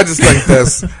 I just think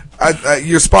that's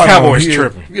you're spot on. Cowboys here.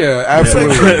 tripping. Yeah,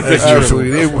 absolutely.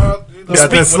 Absolutely. Got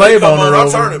that slave owner I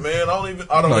over. turn it, man.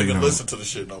 I don't even listen to the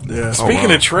shit no more. Yeah.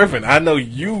 Speaking of tripping, I know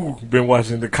you've been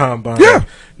watching the combine. Yeah.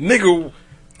 Nigga,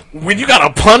 when you got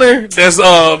a punter that's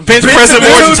bench pressing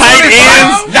more tight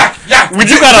ends. When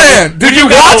you got did you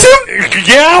watch him?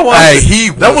 Yeah, I watched. Hey,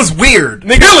 that was weird.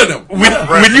 Nigga, killing him.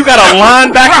 When you got a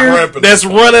linebacker that's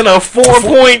running a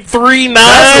 4.39.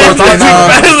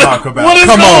 What is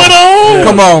going on?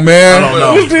 Come on, man. I don't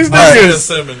know. These Ben niggas.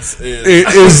 Simmons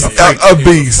is a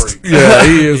beast. Yeah,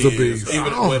 he is a beast.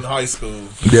 Even in high school.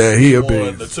 Yeah, he a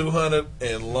won beast. the 200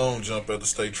 and long jump at the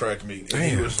state track meet. And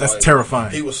he was That's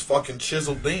terrifying. He was fucking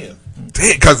chiseled then.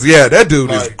 Because that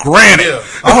dude is granite. Yeah.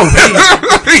 Oh,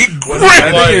 he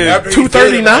Like,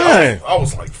 239. I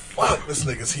was like, fuck, this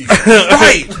nigga's huge.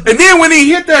 Right. And then when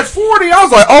he hit that 40, I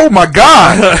was like, oh my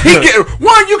God.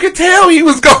 You could tell he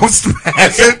was going to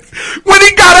smash it. When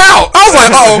he got out, I was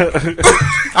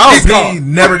like, he's gone. He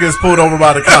never gets pulled over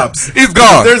by the cops. He's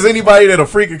gone. If there's anybody that'll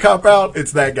freak a cop out,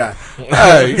 it's that guy.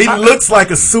 Hey. He looks like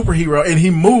a superhero and he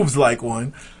moves like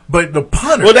one. But the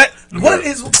punter, why are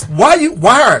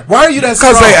you that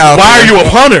strong? Why are you a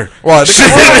punter? Well,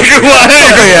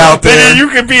 they out there. Nigga,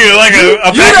 you could be like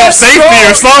a backup safety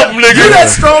or something, nigga. You're that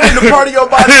strong in the part of your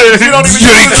body that you don't even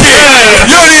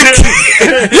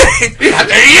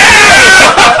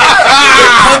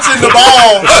punching the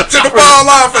ball. Punching the ball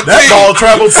off a That ball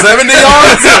traveled 70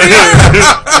 yards.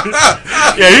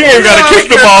 Yeah, he ain't got to kick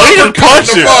the ball. He just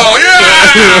punch it.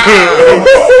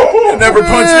 Never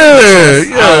punched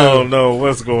it. I don't know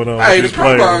what's going on. Hey, the with these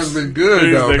players. combine's been good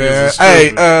These though, niggas man. is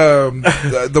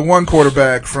Hey, the one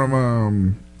quarterback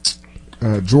from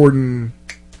Jordan,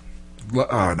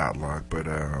 not Luck, but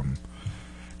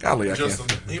golly, I Justin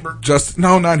can't. Hebert?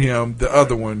 No, not him. The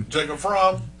other one. Jacob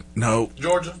Fromm? No.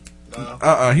 Georgia?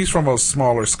 He's from a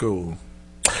smaller school.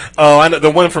 Oh, I know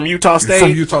the one from Utah State.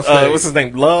 From Utah State. What's his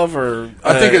name? Love or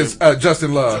I think it's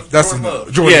Justin Love. That's Jordan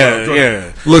Love. Jordan Yeah, Love. Jordan.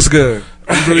 yeah. Looks good.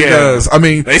 He really does. I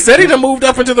mean, they said he done moved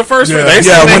up into the first round. They Yeah,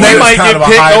 said when he they might kind get of a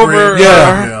picked hybrid. over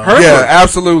Herbert. yeah,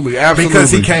 absolutely.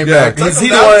 Because he came back. He's the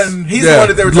one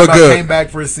that they were talking about came back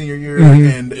for his senior year,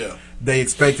 and they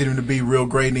expected him to be real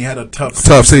great, and he had a tough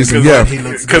season. Yeah,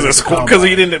 because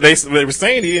he didn't. They were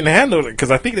saying he didn't handle it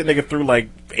because I think that nigga threw like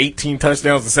 18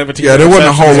 touchdowns and 17. Yeah, there wasn't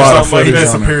a whole lot of he footage on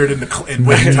disappeared in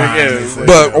winning time.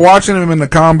 But watching him in the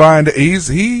combine, he's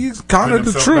kind of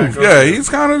the truth. Yeah, he's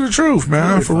kind of the truth,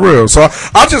 man, for real. So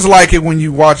I just like it when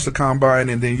you watch the combine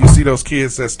and then you see those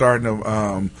kids that's starting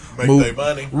to make move. their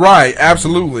money. Right,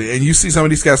 absolutely. And you see some of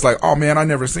these guys like, oh man, I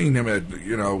never seen him at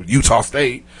Utah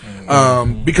State,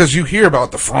 because you hear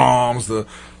about the Fromms, the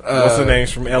what's the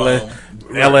names from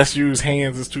LSU's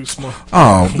hands is too small.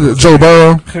 Oh, Joe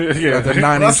Burrow. Yeah, the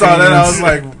 9-inch I saw that. I was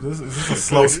like, "This is a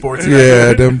slow sports."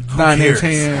 Yeah, them 9-inch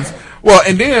hands. Well,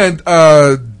 and then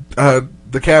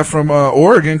the cat from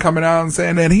Oregon coming out and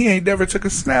saying that he ain't never took a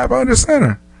snap under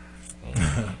center.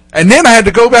 And then I had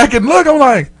to go back and look. I'm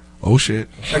like, oh shit,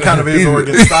 that kind of is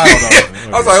Oregon style, though.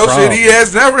 I was like, oh shit, he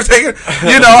has never taken.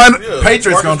 And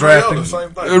Patriots gonna draft him.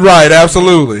 Right,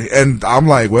 absolutely. And I'm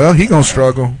like, well, he gonna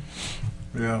struggle.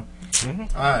 Yeah. All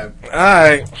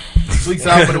right. Sleeps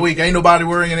out for the week. Ain't nobody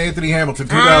worrying. Anthony Hamilton,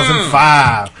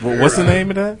 2005. Well, what's the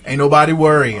name of that? Ain't nobody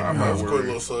worrying.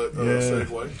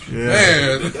 Segue.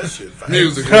 Man, that shit.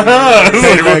 Music.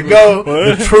 There we go.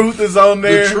 The truth is on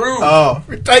there. The truth. Oh,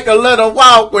 take a little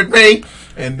walk with me.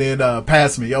 And then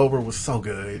Pass Me Over was so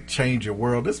good. It changed your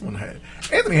world. This one had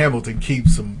Anthony Hamilton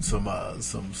keeps some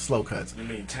slow cuts. You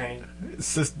mean Tank?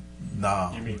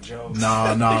 No. You mean Joe?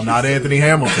 No, not Anthony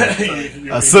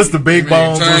Hamilton. Sister Big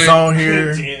Bones was on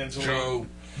here. Joe.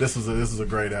 This is a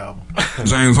great album.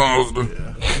 James Halston.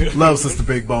 Yeah. Love Sister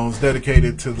Big Bones.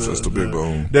 Dedicated to the Sister Big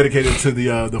Bones. Dedicated to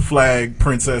the flag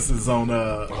princesses on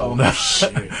what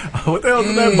the hell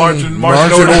is that? Marching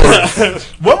orders.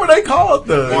 What were they called?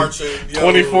 The Marching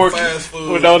 24 fast food.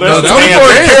 Well, no, that's 24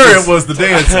 Karat was the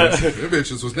dancers. Them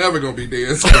bitches was never gonna be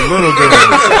dancing. Little girl.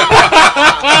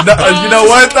 You know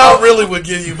what though? I really would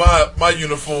give you my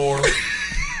uniform.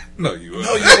 No, you would.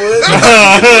 No, you would.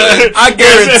 I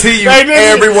guarantee you,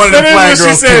 every one of the flag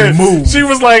girls can move. She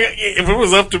was like, if it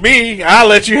was up to me, I'll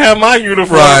let you have my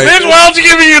uniform. Right. Bitch, why don't you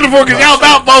give me a uniform? Because y'all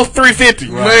about both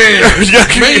 350. Man.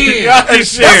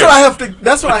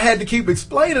 That's what I had to keep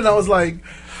explaining. I was like,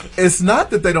 it's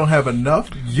not that they don't have enough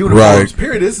uniforms,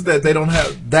 period. It's that they don't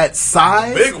have that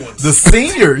size. Big ones. The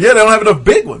senior. Yeah, they don't have enough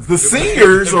big ones. The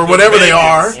seniors, or whatever they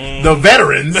are, the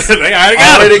veterans, they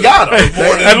already got them.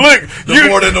 And look,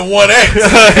 more than the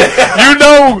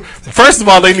 1X. First of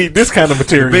all, they need this kind of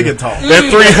material. Big and tall. That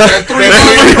 300%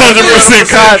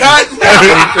 cotton.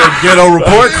 Ghetto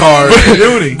report card.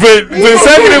 But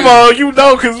second of all,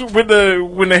 because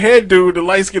when the head dude, the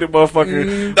light skinned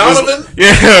motherfucker, Donovan?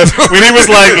 when he was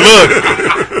like, look,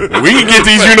 we can get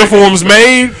these uniforms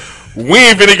made, we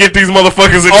ain't finna get these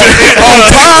motherfuckers on time.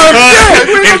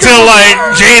 Until like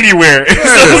January. So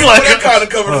it's like, where that kind of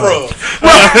coming from?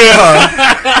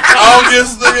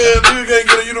 August, nigga can't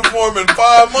get a uniform in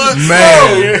 5 months.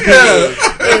 Man,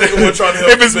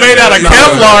 if it's made out of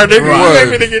Kevlar, nigga, you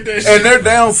ain't finna get that shit. And they're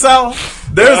down south.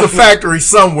 There's a factory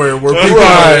somewhere where people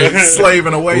are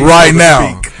slaving away right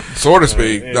now. So to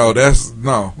speak. No, that's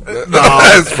no.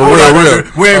 That's for real.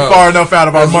 We ain't far enough out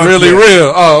of our month. Really yet.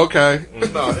 real. Oh, okay.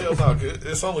 No, hell no.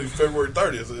 It's only February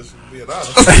 30th. It's being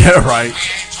honest. Right.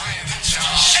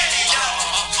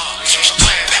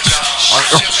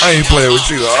 I ain't playing with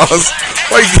you, Oz.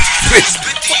 Why you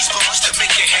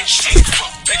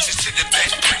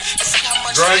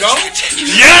Drag on?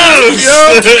 Yes!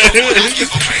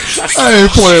 I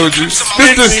ain't playing with you. This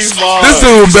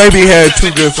dude, baby, had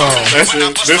 2 good songs. That's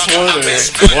it. This one and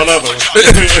one other.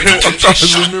 I'm trying to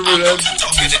remember that.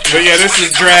 But yeah, this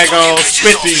is Drag On,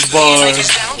 Spit These Bars,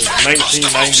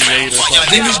 1998 or something.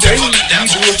 Didn't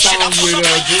he do a song with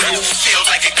Julia?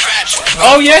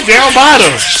 Oh yeah, Down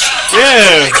Bottom.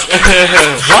 Yeah.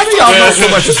 Why do y'all know so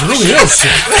much of Drew Hill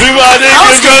shit? See my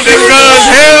niggas got the guns.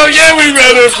 Hell yeah, we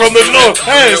read it from the north.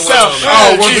 Hey, south.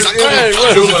 Oh, was it? Hey,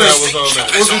 what? was on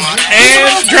that.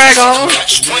 And Drag On.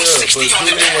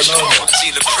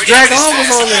 Drag On was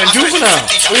on there. And Juvenile.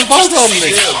 It was both of them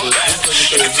niggas.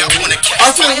 I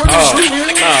said, what is Drew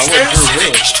Hill? Nah, what Drew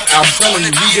Hill? I'm telling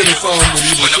you, he did a song with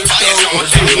either Cisco or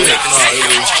Drew Hill.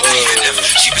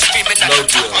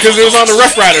 Because it was on the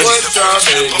Rough Riders. Okay.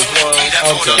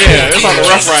 Yeah, it's on the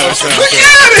Rough Riders soundtrack.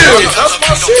 That's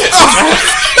my shit.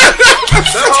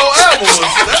 That whole album was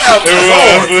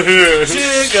hard.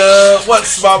 Jigga,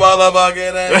 what's my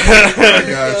motherfucking name?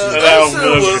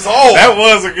 Was hard. That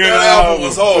was a good album.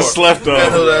 Was hard. Slept on.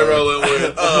 That's who they rolling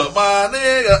with. My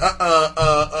nigga,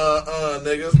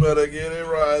 niggas better get it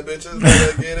right, bitches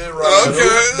better get it right.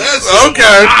 Okay, that's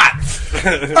okay.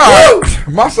 All right,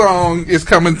 my song is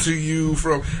coming to you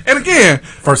from, and again,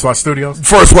 First Watch Studios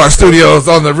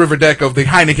on the river deck of the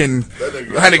Heineken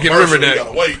river deck.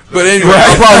 But anyway, Right.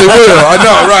 I probably will. I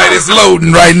know, right? It's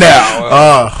loading right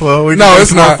now. Well, we No, can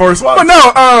it's do more not. First Watch. But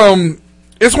no,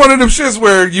 it's one of them shits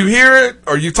where you hear it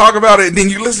or you talk about it and then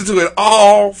you listen to it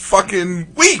all fucking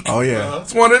week. Oh yeah,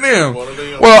 It's one of them.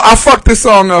 Well, I fucked this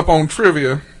song up on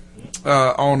trivia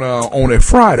on a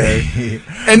Friday,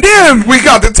 and then we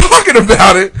got to talking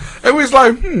about it, and we was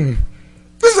like, it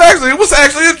was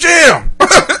actually a jam.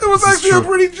 It was actually a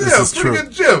pretty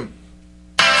good jam.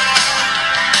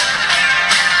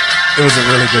 it was a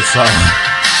really good song.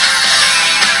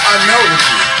 I know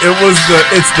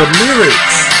It's the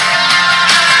lyrics.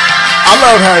 I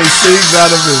love how he sings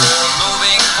out of his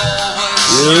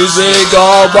music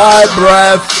all my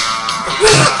breath.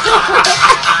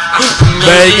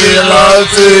 Making love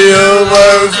to you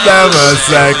was never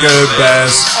second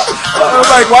best. I'm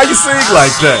like, why you sing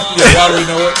like that? Yeah, why do we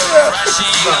know it?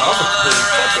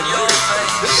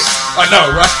 I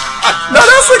know, right? No,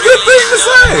 that's a good thing to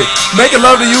say. Making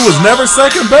love to you was never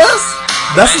second best?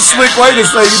 That's a slick way to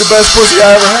say you the best pussy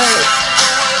I ever had.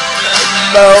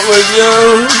 Melt with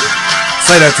you.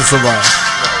 Say that to somebody.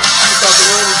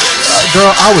 Girl,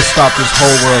 I would stop this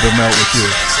whole world and melt with you.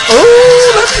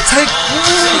 Ooh, let me take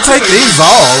these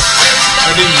off.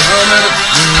 And then you hum at it.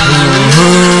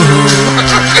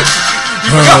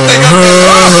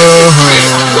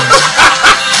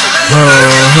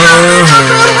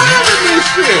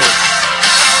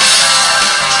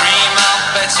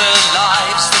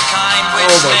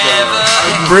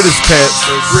 British pet.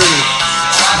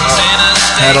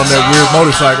 Had on that weird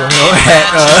motorcycle hat.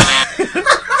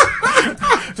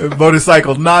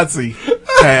 Motorcycle Nazi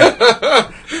hat.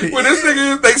 When this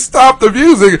nigga, they stopped the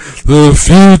music. The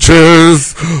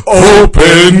future's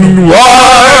open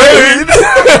wide.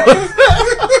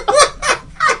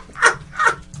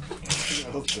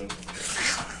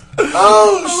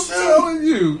 I'm telling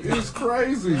you, it's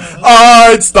crazy.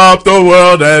 I'd stop the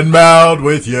world and melt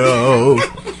with you.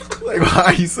 Like, why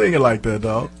are you singing like that,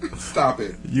 dog? Stop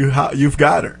it. You've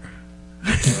got her.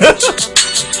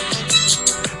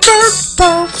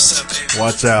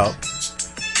 Watch out.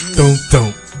 Don't.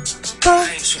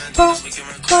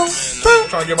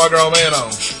 Trying to get my grown man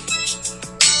on.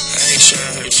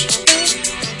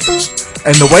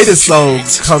 And the way this song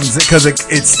comes in, because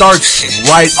it starts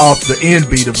right off the end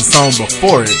beat of the song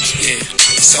before it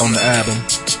on the album.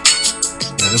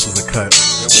 Yeah, this was a cut.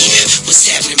 What's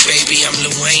happening, baby? I'm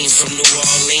Lil Wayne from New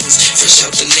Orleans. Fresh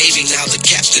out the Navy, now the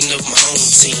captain of my own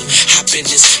team. Hop in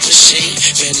this machine.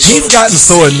 He's gotten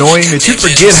so annoying that you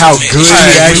forget how good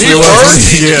he actually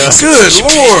was. Yeah. Good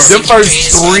Lord. The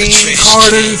first 3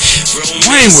 Carters,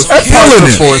 Wayne was killing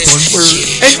the it. fourth one.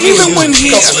 And even when he,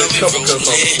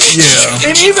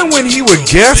 and even when he would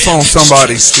guess on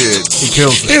somebody's shit, he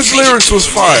kills it. His lyrics was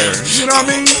fire. You know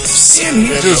what I mean? And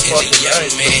he just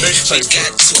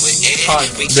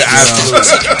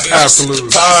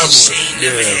absolute timeless.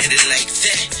 Yeah.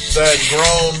 That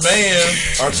Grown Man,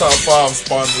 our top 5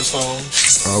 sponsor song.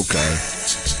 Okay.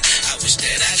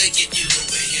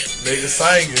 Nigga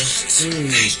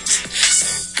singing.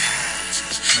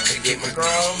 Get my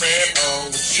grown man on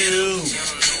with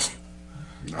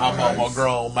you. I'm on my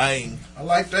grown man. I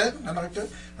like that.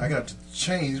 I got to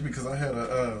change because I had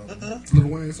a Lil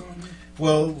Wayne song.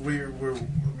 Well,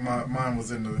 mine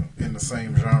was in the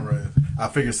same genre. I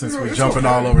figured since we're jumping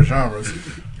all over genres,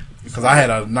 because I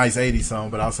had a nice 80s song,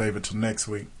 but I'll save it till next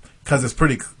week because it's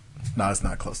pretty. No, it's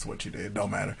not close to what you did. It don't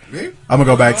matter. I'm gonna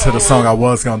go back to the song I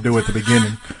was gonna do at the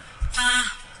beginning.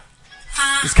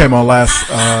 This came on last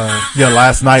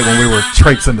night when we were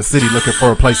traipsing the city looking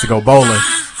for a place to go bowling.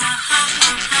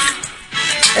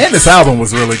 And this album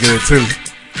was really good too.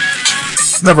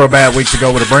 It's never a bad week to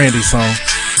go with a Brandy song.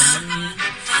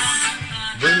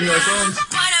 Bring me your songs.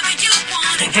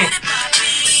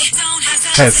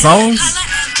 Had songs?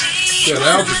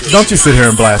 Don't you sit here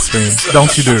and blaspheme.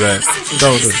 Don't you do that.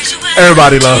 Don't do it.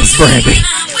 Everybody loves Brandy.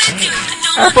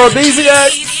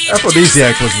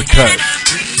 Aphrodisiac was the cut.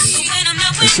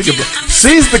 And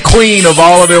she's the queen of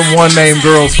all of them one-name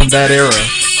girls from that era.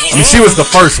 I mean, she was the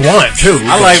first one, too.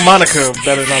 I like Monica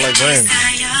better than I like Brandy.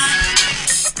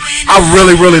 I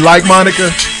really, really like Monica.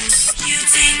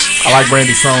 I like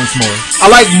Brandy's songs more.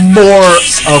 I like more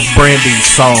of Brandy's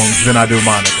songs than I do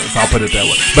Monica's. I'll put it that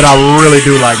way. But I really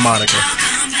do like Monica.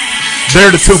 They're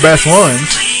the 2 best ones.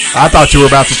 I thought you were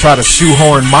about to try to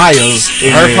shoehorn Maya's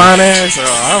in her there. fine ass.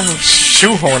 I'm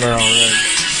shoehorn her already.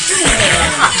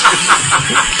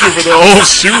 Give her the old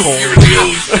shoehorn.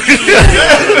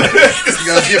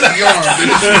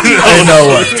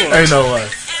 Ain't no way.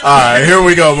 Alright, here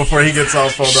we go before he gets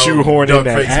off on the shoehorn in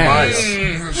that ass.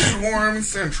 Shoehorn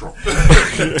Central.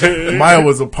 Maya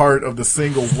was a part of the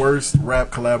single worst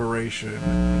rap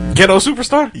collaboration. Ghetto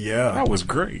Superstar? Yeah. That was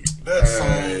great. That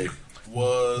song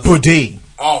was Buddy.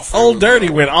 awful. Old Dirty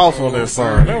went off on that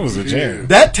song. That was a jam.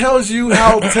 That tells you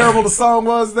how terrible the song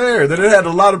was there. That it had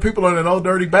a lot of people on it. Old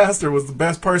Dirty Bastard was the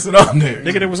best person on there.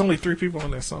 Nigga, there was only 3 people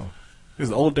on that song. It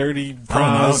was Old Dirty,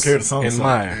 I don't care the song. and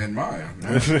Maya. And Maya.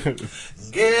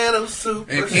 Ghetto Superstar.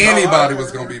 If anybody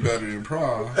was going to be better than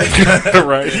Pra. Right. All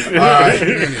right.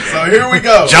 So here we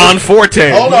go. John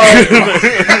Forte. Hold on.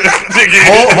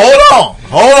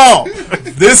 Hold on.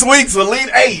 This week's Elite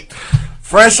 8.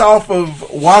 Fresh off of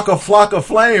Waka Flocka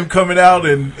Flame coming out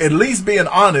and at least being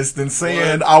honest and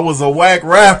saying I was a whack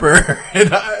rapper.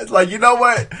 And I, like, you know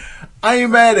what? I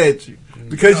ain't mad at you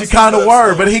because you kind of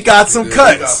were, but he got some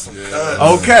cuts.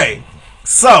 Okay.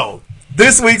 So,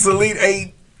 this week's Elite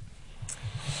 8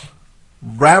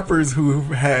 rappers who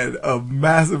had a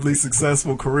massively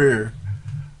successful career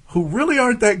who really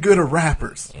aren't that good at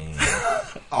rappers.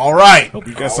 All right. Hope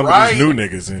you got some of these new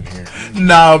niggas in here.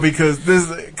 No, because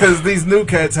these new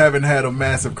cats haven't had a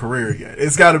massive career yet.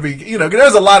 It's got to be,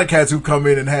 there's a lot of cats who come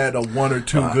in and had a 1 or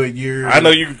 2 good years. I know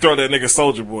you can throw that nigga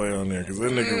Soulja Boy on there, cause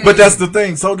that nigga. But that's the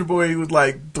thing. Soulja Boy was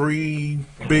like 3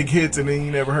 big hits, and then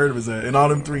you never heard of his ass. And all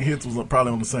them 3 hits was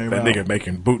probably on the same. That album. nigga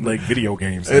making bootleg video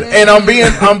games. And I'm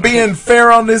being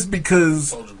fair on this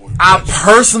because I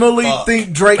personally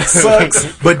think Drake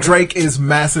sucks, but Drake is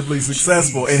massively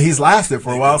successful, and he's lasted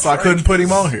for a while, so I couldn't put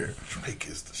him on here. Drake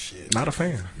is the shit. Not a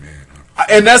fan.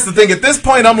 And that's the thing. At this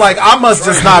point, I'm like, I must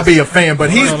just not be a fan.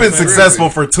 But he's been successful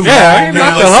for too long. Yeah,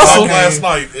 not the hustle. Last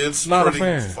night, it's not pretty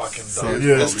a fan. fucking So, dumb.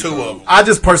 yeah. There's 2 of them. I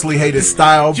just personally hate his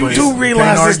style. You but do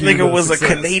realize this nigga was a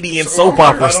Canadian soap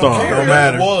opera star. Don't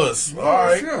matter. It was. All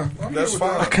right. That's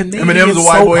fine. Eminem was a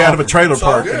white boy out of a trailer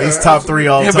park, and he's top 3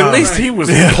 all Yeah, time. but at least he was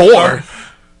poor.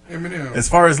 Eminem. As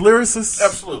far as lyricists,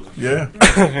 Absolutely. yeah.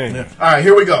 All right,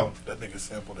 here we go. That nigga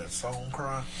sampled that song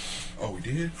cry. Oh, we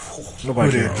did?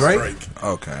 Nobody Who did, cares. Drake?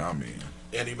 Okay, I mean.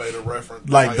 And he made a reference.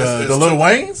 Like the Lil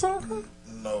Wayne song?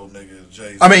 No, nigga,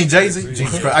 Jay-Z. I mean, Jay-Z.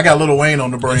 Jesus Christ. I got Lil Wayne on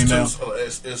the brain now.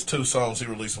 It's 2 songs he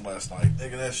released them last night.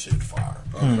 Nigga, that shit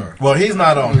fire. Well, he's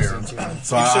not on here,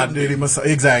 so I shouldn't did be. him a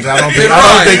exactly. I don't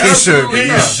think he should be. He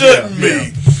Yeah, shouldn't yeah.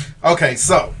 be. Okay,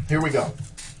 so here we go.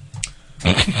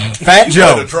 Fat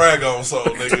Joe. The Dragon song,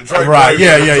 nigga. Drake Right?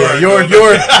 Yeah. Your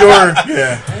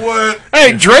yeah. What?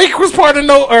 Hey, Drake was part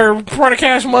of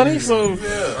Cash Money, so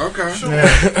Okay. Sure. Yeah.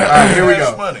 All right, here we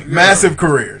go. Money. Massive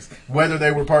careers. Whether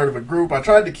they were part of a group, I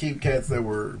tried to keep cats that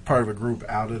were part of a group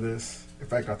out of this. In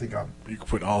fact, I think you could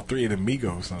put all three of the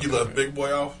Migos on. You left Big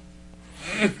Boy off?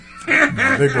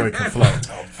 Big Boy can flow.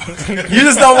 You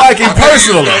just don't like him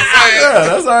personally. Yeah,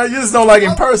 that's all right. You just don't like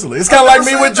him personally. It's kind of like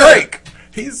me with Drake.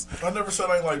 I never said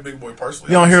I ain't like Big Boy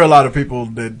personally. You don't hear a lot of people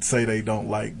that say they don't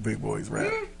like Big Boy's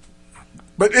rap.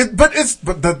 But that's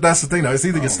the thing though. It's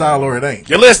either your style or it ain't.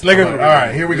 Your list, nigga. All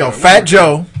right, here we go. Fat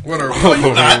Joe.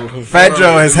 Fat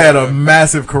Joe has had a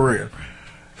massive career.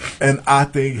 And I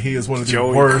think he is one of the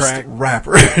worst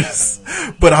rappers.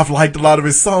 But I've liked a lot of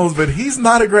his songs, but he's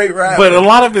not a great rapper. But a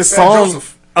lot of his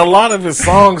songs,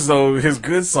 though, his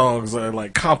good songs are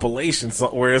like compilations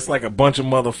where it's like a bunch of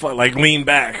motherfuckers, like Lean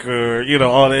Back or,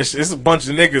 all that shit. It's a bunch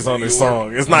of niggas on this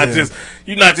song. It's not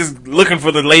you're not just looking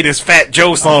for the latest Fat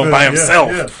Joe song by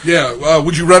himself. Yeah.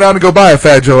 Would you run out and go buy a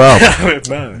Fat Joe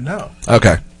album? No.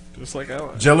 Okay. Just like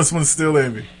I Jealous One's Still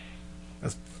Envy.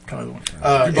 That's kind of the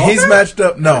one. He's matched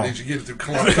up. No. Did you get it through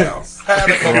Columbus House?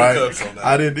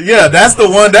 I didn't. Yeah, that's the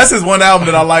one. That's his one album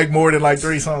that I like more than like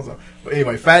 3 songs on. But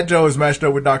anyway, Fat Joe is matched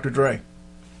up with Dr. Dre.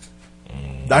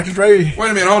 Dr. Dre. Wait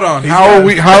a minute, hold on. How are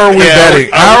we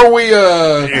betting? How are we?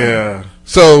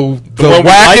 So the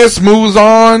wackest moves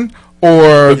on,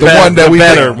 or the one that we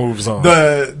better moves on.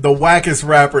 The wackest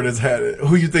rapper that's had it.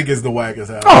 Who you think is the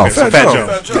wackest? Oh, Fat Joe.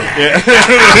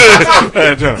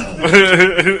 Fat Joe.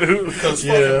 Because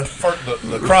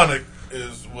the Chronic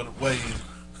is what weighed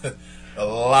a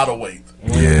lot of weight.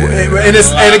 Yeah, and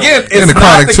again, it's the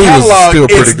not Chronic the 2 catalog. Still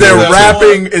pretty it's their good.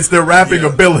 rapping. It's their rapping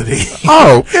ability.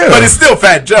 Oh, yeah. But it's still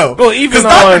Fat Joe. Well, even because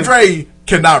Dr. Dre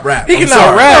cannot rap. He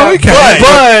cannot rap. No, he can't.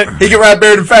 But he can rap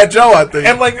better than Fat Joe, I think.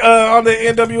 And like on the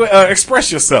NWA,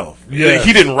 Express Yourself. Yeah.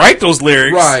 He didn't write those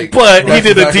lyrics, right? But he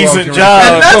did a decent job.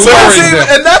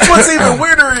 And that's what's even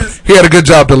weirder is he had a good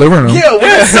job delivering them. Yeah,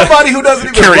 when it's somebody who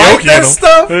doesn't even write that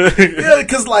stuff. Yeah,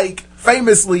 because like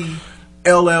famously,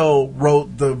 LL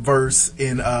wrote the verse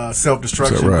in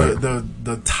Self-Destruction, right?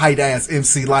 the tight ass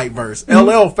MC Light verse.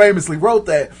 LL famously wrote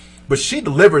that, but she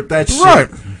delivered that shit.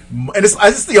 Right. And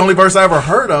it's the only verse I ever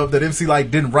heard of that MC Light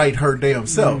didn't write her damn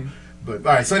self. But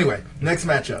all right, so anyway, next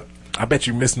matchup. I bet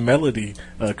you Miss Melody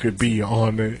could be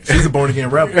on the. She's a born again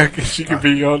rebel. She could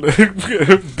be on the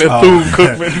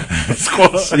Bethune-Cookman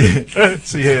squad.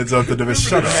 She heads up to the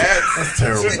shut up. That's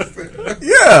terrible.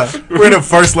 Yeah, we're in the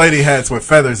first lady hats with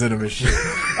feathers in them and shit.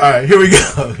 All right, here we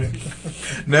go.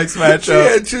 Next matchup. She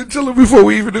had chinchilla before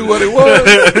we even knew what it was.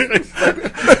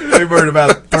 They burned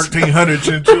about 1,300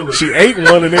 chinchillas. She ate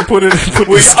one and then put the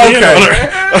skin on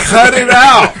her. Cut it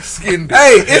out.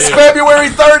 Hey, it's February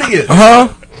 30th.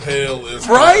 Hell is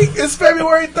right. It's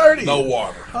February 30th. No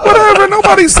water. Whatever.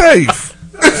 Nobody's safe.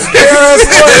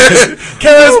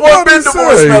 KRS-One been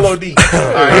divorced melody. All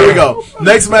right, here we go.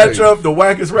 Next matchup, the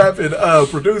wackest rapping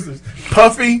producers,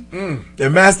 Puffy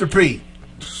and Master P.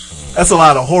 That's a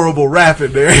lot of horrible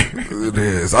rapping there. It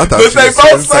is. I thought but they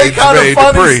both say kind of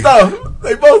funny stuff.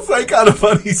 They both say kind of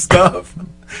funny stuff.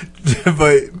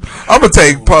 But I'm gonna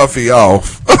take Puffy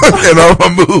off, and I'm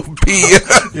gonna move P.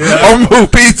 I'm gonna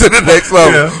move P to the next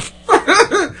level. Yeah.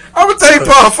 I'm gonna take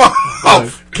Puff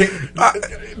off.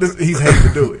 He's hating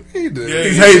to do it.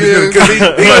 He's hating to do it because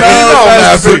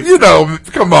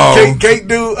he come on. Can't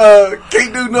do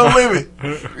no limit.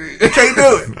 Can't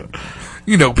do it.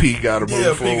 You know, P got to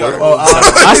move forward.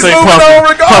 I say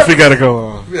Puffy got to go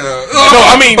on. Yeah.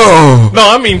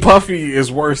 I mean Puffy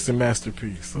is worse than Master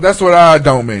P. So. That's what I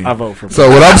don't mean. I vote for Puffy. So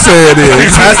what I'm saying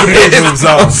is Master P moves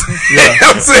on. Yeah.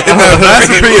 I'm saying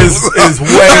Master P is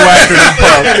way whacker than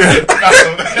Puff.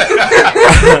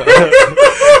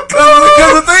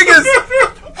 Because the thing is,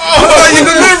 how you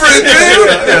deliver it,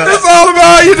 man. It's all about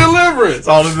how you deliver it. It's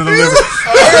all in the delivery.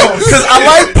 Because I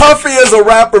like Puffy as a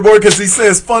rapper more because he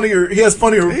says funnier. He has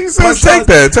funnier. He says, take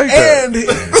that. And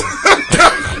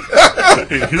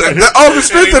on the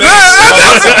strength of that,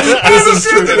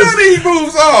 he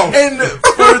moves on. And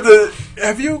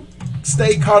have you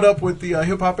stayed caught up with the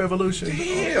Hip Hop Evolution?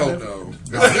 Hell no.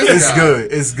 It's good.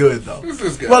 It's good though.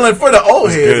 Well, and for the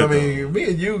old heads, I mean, me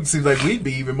and you seems like we'd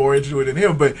be even more interested in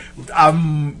him. But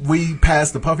we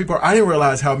passed the Puffy part. I didn't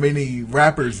realize how many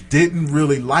rappers didn't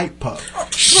really like Puff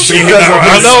because of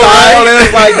his style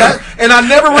and like that. And I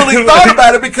never really thought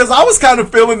about it because I was kind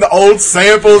of feeling the old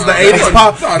samples, the 80s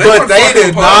pop, but they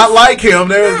did not like him.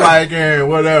 They was like, hey,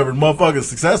 whatever, motherfucker's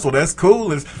successful, that's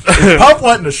cool. If Puff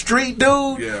wasn't a street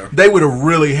dude, they would have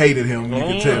really hated him, you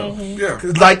could tell. Yeah.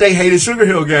 Like they hated Sugar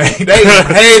Hill Gang. They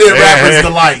hated Rappers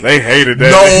Delight. They hated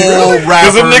that. No rapper.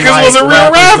 Because them niggas wasn't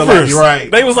real rappers. Right.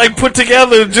 They was like put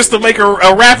together just to make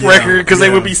a rap record because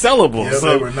they would be sellable. Yeah,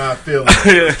 so. they were not feeling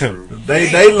it.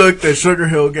 They looked at Sugar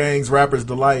Hill Gang's Rappers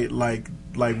Delight like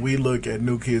we look at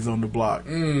New Kids on the Block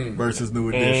versus New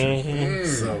Edition.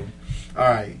 So, all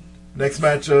right, next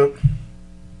matchup.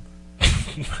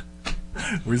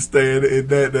 We're staying in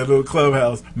that little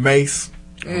clubhouse. Mace.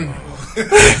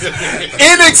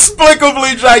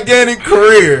 Inexplicably gigantic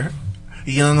career.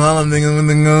 Young Harlem nigga with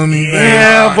the gummy.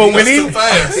 Yeah, but when he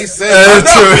said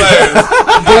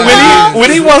but when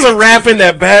he wasn't rapping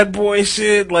that bad boy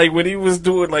shit, like when he was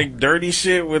doing like dirty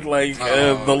shit with like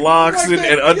the locks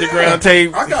and underground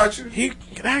tape, I got you. He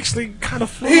actually kind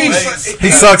of flew. He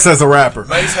sucks as a rapper.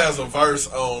 Mace has a verse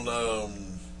on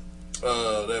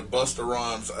that Busta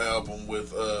Rhymes album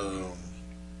with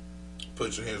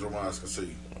Put Your Hands Where Mine Can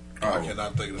See. I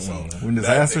cannot think of the song. When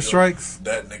Disaster Strikes?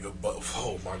 That nigga,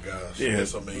 oh my gosh. Yeah.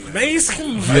 Yes, I mean. Mace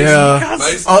can. Yeah.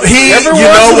 Mace, every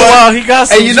once in a while, he got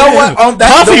some. And you know what?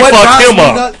 Puffy fucked him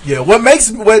up.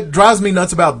 What drives me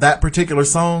nuts about that particular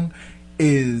song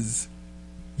is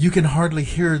you can hardly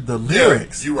hear the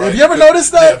lyrics. You're right. Have you ever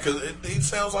noticed that? Yeah, because it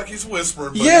sounds like he's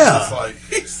whispering, but Yeah.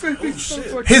 it's just like, oh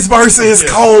shit. His verse is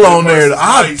cold on there.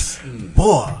 Nice.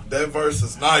 Boy. That verse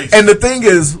is nice. And the thing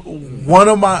is,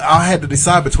 I had to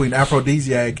decide between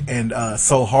Aphrodisiac and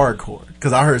So Hardcore.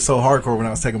 Because I heard So Hardcore when I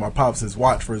was taking my pops'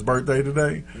 watch for his birthday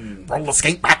today. Roller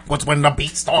skate backwards when the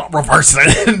beat start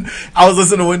reversing. I was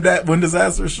listening to When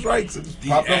Disaster Strikes. It just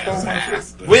popped up on my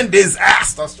shit. When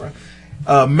Disaster Strikes.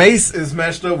 Mace is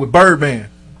matched up with Birdman.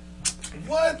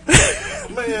 What?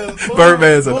 Man,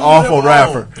 Birdman's an awful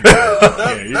rapper.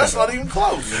 That's not even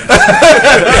close.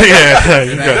 That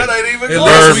ain't even close.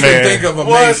 Unless we can think of a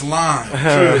Mace line.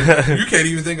 You can't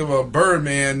even think of a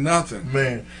Birdman nothing.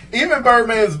 Man. Even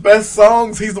Birdman's best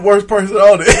songs, he's the worst person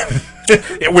on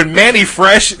it. When Manny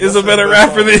Fresh is a better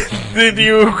rapper than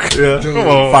you. Yeah. Come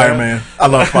on, Fireman. I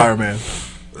love Fireman.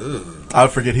 I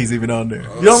forget he's even on there.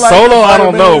 You don't like Solo, I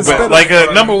don't know, Fireman? but like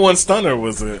a number one stunner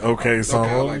was an okay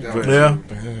song.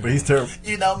 But he's terrible.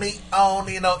 You know me, I don't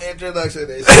need no introduction.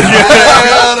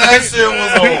 That shit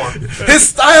was on. His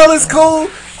style is cool.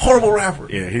 Horrible rapper.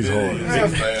 Yeah, he's horrible.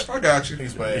 I got you.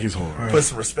 He's bad. He's horrible. Put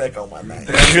some respect on my name.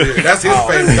 That's his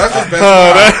favorite. That's his best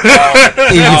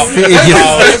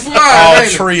All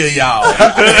three of y'all.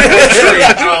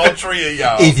 All three of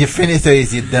y'all. Is you finished or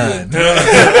is you done?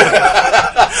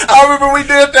 I remember we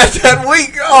did that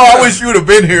week. Oh, I wish you would have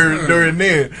been here during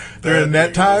then. During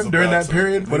that time, during that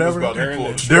period, whatever. During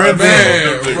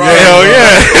then. Hell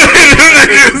yeah.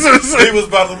 He was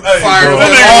about to fire. He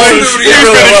was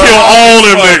gonna kill all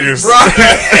them niggas.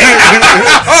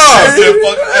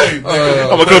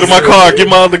 I'm gonna go to my car, get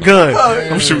my other gun.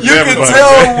 I'm shooting everybody. You can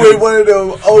tell when one of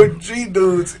them OG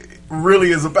dudes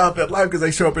really is about that life because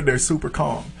they show up and they're super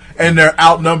calm. And they're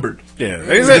outnumbered. Yeah.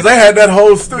 Because they had that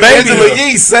whole studio. Angela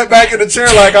Yee sat back in the chair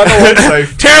like, I know what to say.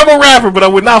 Terrible rapper, but I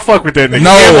would not fuck with that nigga.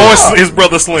 No. Or his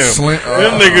brother Slim.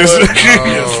 Them niggas.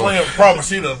 Slim promise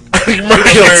he done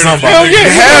killed somebody. Hell yeah,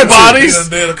 had bodies.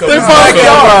 They fucking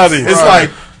got bodies. It's like,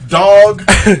 dog,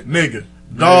 nigga.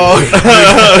 Dog.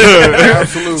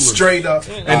 Absolutely. Straight up.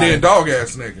 And then dog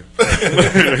ass nigga.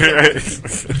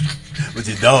 With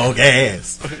your dog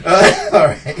ass. All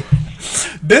right.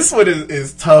 This one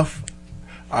is tough.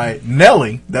 All right,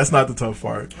 Nelly. That's not the tough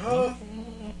part.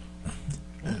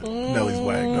 Nelly's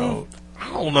whack, dog.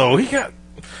 I don't know. He got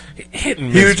hit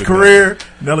and miss. Huge career.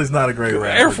 Nelly's not a great rapper.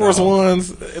 Air Force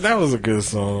Ones. That was a good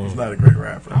song. He's not a great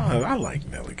rapper. I like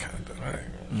Nelly kind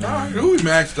of. Who he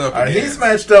matched up with? He's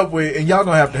matched up with, and y'all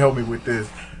gonna have to help me with this.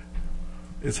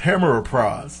 It's Hammer or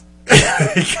Pras.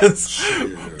 Because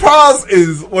Pras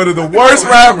is one of the worst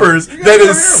rappers that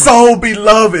is so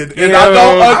beloved, and I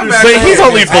don't understand.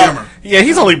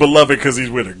 He's only beloved because he's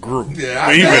with a group.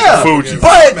 Yeah, he's with the Fugees.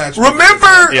 But remember,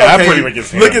 I put him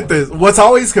against look Hammer. at this. What's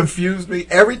always confused me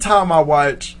every time I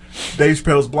watch Dave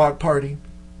Chappelle's Block Party,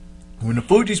 when the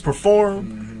Fugees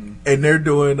perform and they're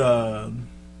doing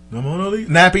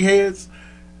Nappy Heads.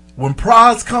 When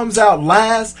Pras comes out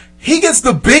last, he gets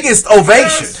the biggest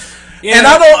ovation. Yeah. And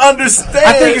I don't understand.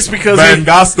 I think it's because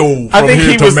Gasto from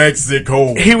here to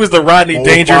Mexico. He was the Rodney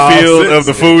Dangerfield of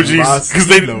the Fugees because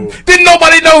didn't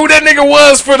nobody know who that nigga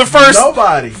was for the first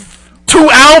 2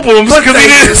 albums because he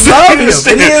didn't love him.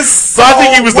 So I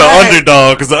think he was the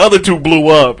underdog because the other two blew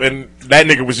up and That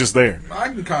nigga was just there. I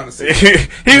can kind of see.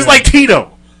 He was like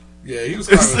Tito. Yeah, he was.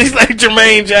 He's like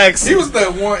Jermaine Jackson. He was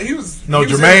that one.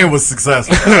 Jermaine was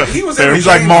successful. He was. He's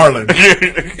like Marlon.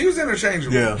 He was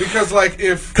interchangeable. Yeah, because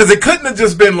because it couldn't have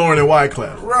just been Lauren and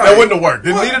Wyclef. Right, that wouldn't have worked.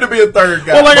 It needed to be a third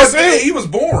guy. Well, like I said, he was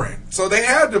boring, so they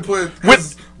had to put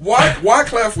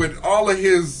Wyclef with all of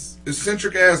his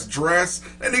eccentric ass dress.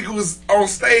 That nigga was on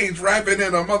stage rapping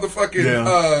in a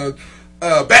motherfucking.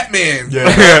 Batman,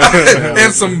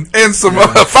 and some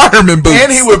fireman boots,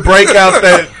 and he would break out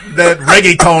that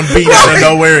reggaeton beat out of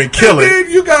nowhere and kill it. Then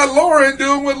you got Lauren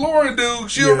doing what Lauren do.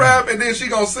 She'll rap and then she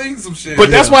gonna sing some shit. But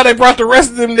that's why they brought the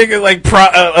rest of them niggas like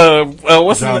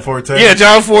what's John Forte? Yeah,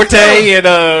 John Forte and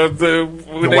the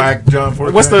whack John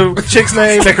Forte. What's the chick's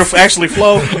name that could actually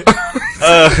flow?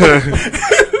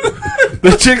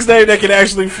 The chick's name that can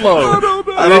actually flow.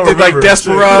 I don't did like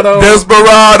Desperado.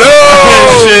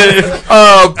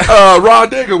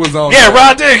 Rod Digger was on. Yeah,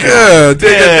 Rod Digger. Yeah,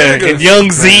 Digger. And Young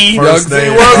Z. Young Z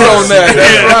was on that.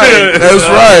 That's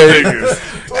right.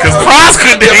 Because Pros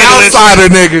couldn't handle it. Outsider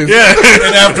niggas. Yeah.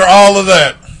 And after all of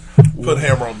that, put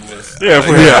Hammer on the list. Yeah.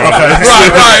 Okay.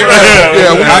 Right.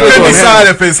 Yeah, I couldn't decide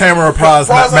if it's Hammer or Pros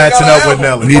not matching up with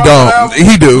Nelly. He don't.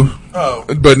 He do. Oh,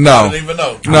 but no. I didn't even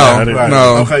know.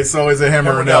 No. Okay, so is it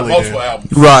Hammer or Nelly?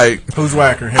 Right. Who's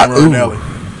whacker, Hammer or Nelly?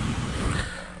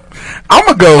 I'm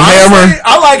gonna go Hammer.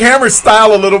 I like Hammer's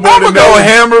style a little more. I'm gonna go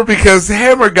Hammer because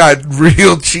Hammer got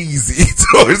real cheesy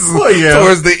towards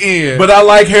the end. But I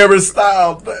like Hammer's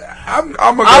style. I'm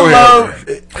gonna go Hammer.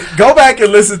 Go back and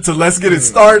listen to Let's Get It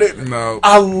Started. No,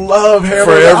 I love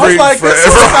Hammer. I was like, this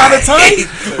is kind of tight.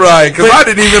 Right, because I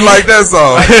didn't even like that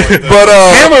song. But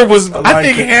Hammer was. I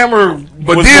think Hammer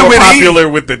was more popular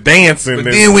with the dancing.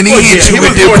 But then when he hit you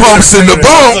with the pumps in the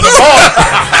bump,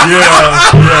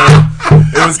 yeah.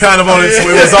 It was kind of on its. It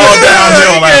was all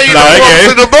downhill.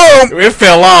 It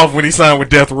fell off when he signed with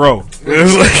Death Row. It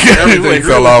was like everything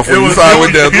fell off when he signed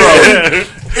with Death Row.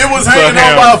 It was hanging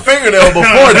on by a fingernail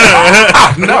before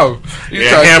that. No.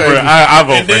 Hammer. I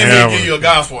vote for Hammer. And then he give you a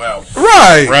gospel album.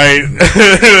 Right.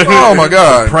 Oh my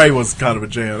God. Pray was kind of a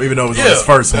jam, even though it was on his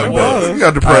first one. You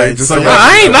got to pray.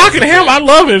 I ain't knocking him. I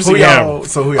love him.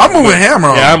 I'm moving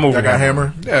Hammer. Yeah, I'm moving. I got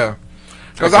Hammer. Yeah.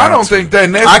 Because I don't think that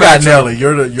next. I got Nelly.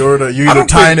 You're either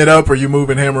tying it up or you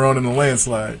moving Hammer on in the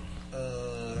landslide.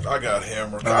 I got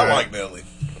Hammer. I like Nelly.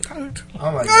 I do too.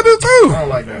 I don't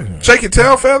like that. Shake Your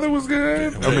Tail Feather was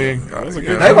good. I mean,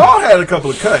 they've all had a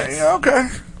couple of cuts. Yeah, okay.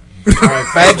 All right,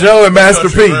 Fat Joe and Master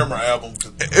P. Album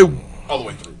all the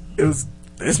way through. It was.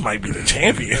 This might be the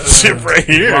championship right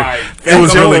here. Right. It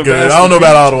was really good. I don't know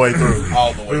about all the way through.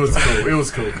 It was cool. It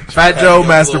was cool. Fat Joe,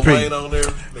 Master P.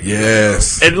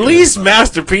 Yes. At least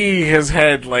Master P has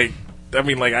had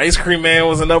Ice Cream Man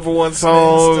was a #1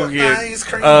 song.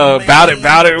 Bout It.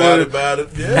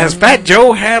 Yeah. Has Fat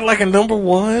Joe had like a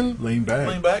 #1? Lean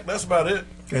Back. That's about it.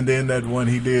 And then that one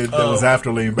he did that was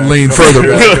after Lean Back. Lean further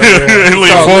back.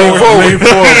 Lean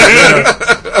forward.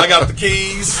 I got the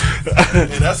keys. And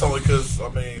that's only because,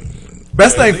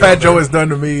 best thing Fat Joe has done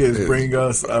to me is bring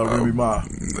us Remy Ma.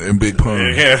 And Big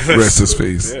Pun. Rest his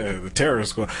face. Yeah, the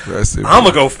Terrorist Squad. I'm going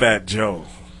to go Fat Joe.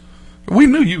 We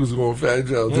knew you was going Fat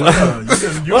Joe.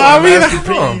 You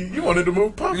wanted to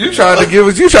move Puffy. You tried to give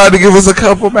us a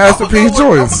couple Master P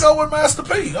joints. I'm gonna go with Master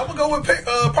P. I'm gonna go with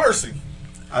Percy.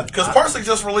 Because Percy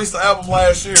just released the album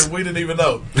last year and we didn't even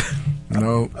know.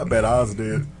 No, I bet Oz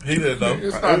did. He didn't know.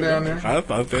 It's not down there. I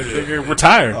thought that nigga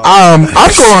retired.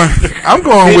 I'm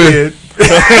going with.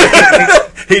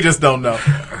 He just don't know.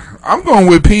 I'm going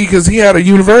with P because he had a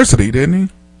university, didn't he?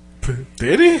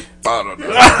 Did he? I don't know.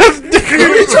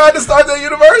 He tried to start that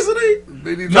university.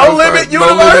 No Limit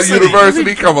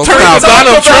University. Come on, stop.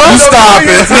 Donald Trump. You stop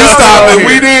it.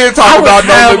 We did talk about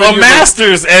No Limit. A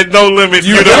master's at No Limit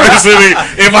University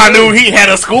if I knew he had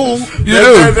a school.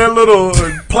 That little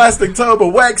plastic tub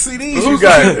of wax CDs you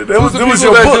got. That was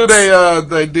your books.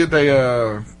 They did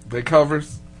they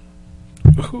covers.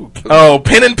 Oh,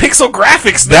 Pen and Pixel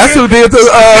Graphics. That's who did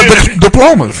the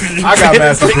diplomas. I got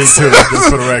Master P too. Just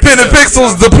for the record. Pen and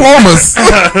Pixel's diplomas.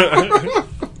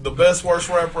 The best worst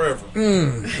rapper ever.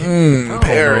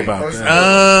 Perry.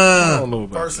 I don't know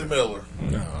about Percy Miller.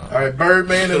 No. All right,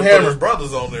 Birdman and His Hammer.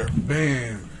 brothers on there.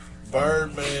 Man.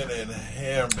 Birdman and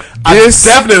Hammer. I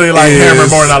definitely like Hammer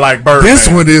more than I like Birdman. This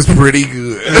one is pretty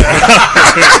good. This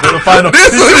one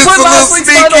is a little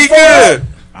sneaky good.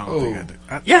 I don't think I did.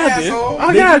 Yeah, I did.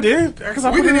 Oh, yeah, I did.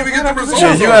 We didn't even get the results.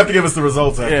 Yeah, you have to give us the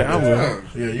results after I will.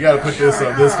 Yeah, you got to put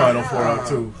this Final Four out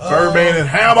too. Birdman and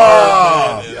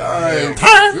Hammer.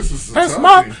 This is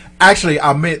tough. Actually,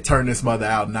 I meant Turn This Mother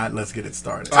Out, not Let's Get It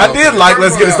Started. I did like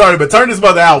Let's Get It Started, but Turn This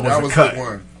Mother Out was a cut.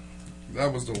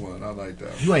 That was the one. I like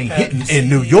that. You ain't hitting in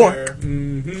New York.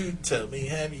 Tell me,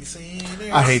 have you seen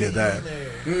her? I hated that.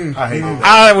 I hated that.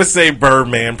 I would say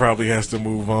Birdman probably has to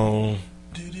move on.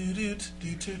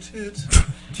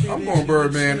 I'm on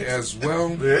Birdman as well.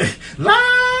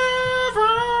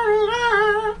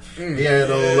 He had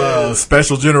old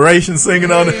Special Generation singing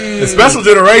on it. The Special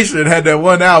Generation had that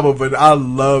one album, but I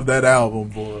love that album,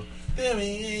 boy.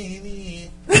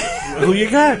 Who you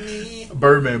got?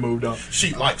 Birdman moved on.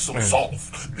 She likes them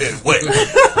soft and wet.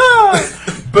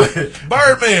 But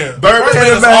Birdman and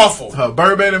is awful.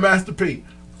 Birdman and Master P.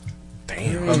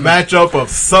 Damn. A matchup of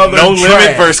Southern No trash.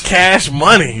 Limit versus Cash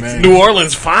Money. Man. New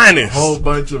Orleans finest. A whole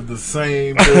bunch of the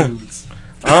same dudes.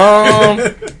 I'm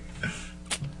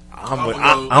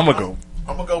gonna go.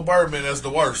 I'm gonna go Birdman as the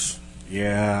worst.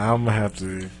 Yeah, I'm gonna have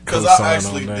to. Because I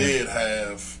actually did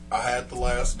have. I had The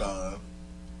Last Dime.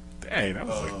 Hey, that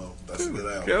was that's a good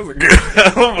album. That was a good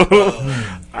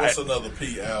album. What's another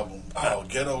P album? Oh,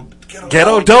 Ghetto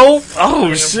Dope.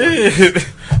 Oh shit,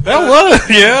 that was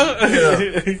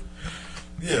yeah.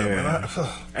 Man,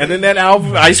 and then that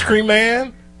album, Ice Cream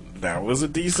Man. That was a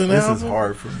decent This album. is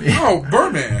hard for me. Oh,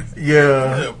 Birdman.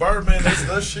 Yeah. Birdman, that's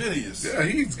shittiest. Yeah,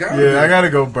 he's got Yeah, I gotta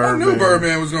go Birdman. I knew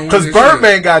Birdman was going to win. Because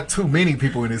Birdman got too many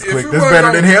people in his clique it that's wasn't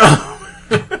better than him.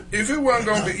 If it wasn't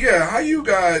going to be, how you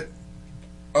got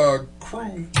a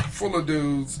crew full of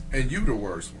dudes and you the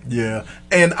worst one? Yeah,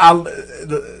 and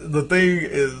the thing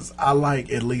is, I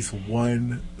like at least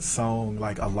one song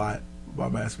like a lot by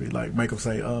Master P. Like Make 'Em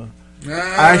Say I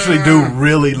actually do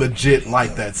really legit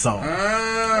like that song.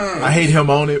 I hate him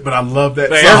on it, but I love that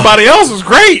song. Everybody else was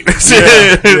great.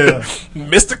 Yeah.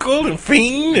 Mystical and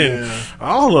Fiend and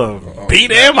all of them. P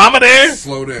there, Mama there.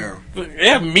 Slow down.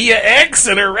 Yeah, Mia X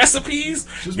and her recipes.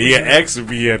 Mia X would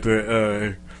be at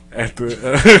the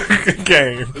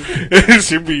game.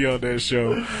 She'd be on that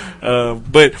show.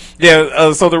 But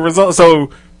yeah, so the result. So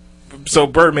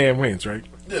Birdman wins, right?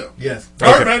 Yeah. Yes.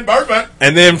 Birdman.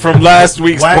 And then from last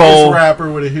week's Wackest poll,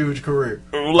 rapper with a huge career.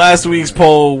 last week's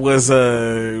poll was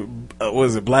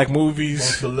was it Black Movies?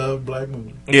 Most beloved Black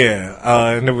movie.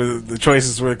 Yeah, and it was the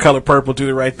choices were Color Purple, Do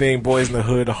the Right Thing, Boys in the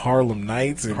Hood, Harlem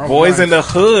Nights, and Boys in the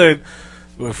Hood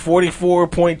with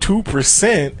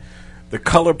 44.2%. The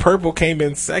Color Purple came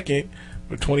in second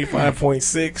with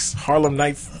 25.6. Harlem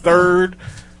Nights third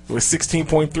with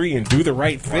 16.3, and Do the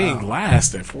Right Thing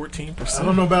last at 14%. I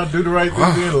don't know about Do the Right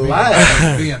Thing being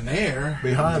last. Being there.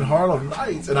 Behind Harlem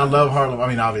Nights. And I love Harlem. I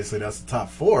mean, obviously, that's the top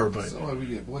four, but... So we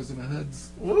get Boys in the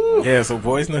Hoods. Woo. Yeah, so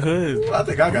Boys in the Hood. Ooh, I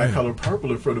think I got Color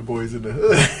Purple in front of Boys in the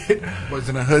Hood. Boys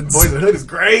in the Hoods. Boys in the Hood is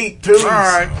great, too. All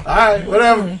right,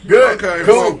 whatever. Good. Okay,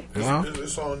 cool.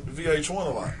 It's on VH1 a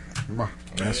lot.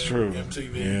 That's true.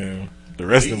 MTV. Yeah. The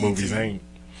rest of the movies ain't.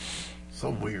 So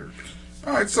weird.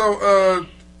 All right, so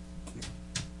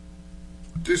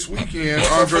this weekend,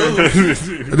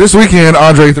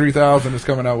 Andre 3000 is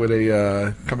coming out with in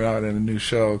a new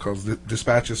show called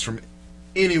Dispatches from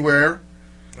Anywhere.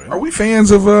 Are we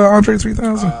fans of Andre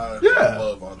 3000? Yeah. I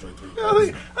love Andre 3000.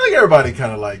 Yeah, I think everybody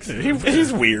kind of likes it.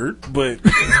 He's weird, but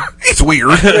It's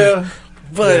weird. Yeah.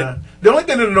 but Yeah. The only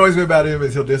thing that annoys me about him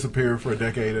is he'll disappear for a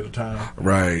decade at a time.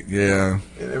 Right, yeah.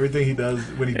 And everything he does,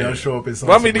 when he does show up, is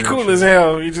well, I mean, he's cool as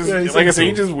hell. He just, Yeah, he's like I said, cool.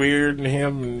 he's just weird, and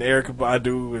him and Erykah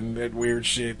Badu and that weird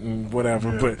shit and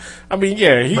whatever. But I mean,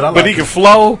 yeah, But he can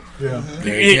flow. Yeah.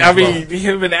 I mean,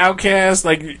 him and Outkast.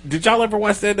 Like, did y'all ever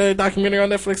watch that documentary on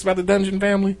Netflix about the Dungeon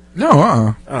Family?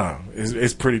 No, Oh,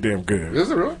 it's pretty damn good. Is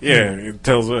it really? Yeah, it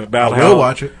tells about I how will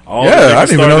watch it. all Yeah, the I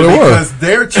didn't even know started- there was. Because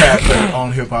their chapter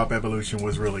on Hip Hop Evolution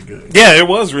was really good. Yeah, it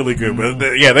was really good, but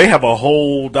they have a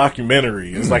whole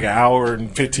documentary. It's like an hour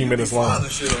and 15 minutes long.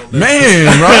 Man,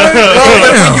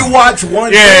 right? When you watch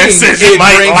one Yeah, thing, it says it you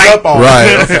might brings like- up all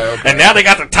Right, that. okay. And now they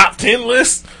got the top 10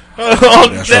 list on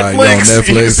That's Netflix. right, on You can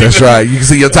Netflix. see That's the- right. You can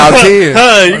see your top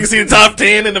 10. You can see the top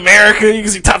 10 in America. You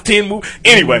can see top 10 movies.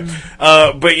 Anyway,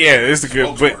 but yeah, it's a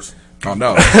good. But Oh,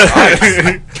 no.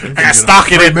 I got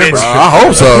stock in it, bitch. I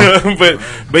hope so.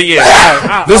 but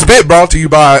yeah, This bit brought to you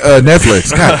by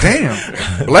Netflix. God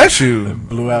damn. Bless you.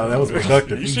 Blew out. That was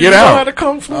productive. you Get know out. how to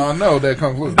kung fu. No, that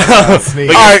Kung Fu. But All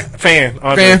yeah, right. fan.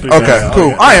 Fan? Okay,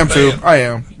 cool. I am too. I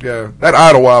am. Yeah. That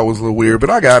Idlewild was a little weird, but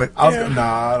I got it. I was,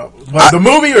 Nah, I don't. But the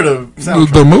movie or the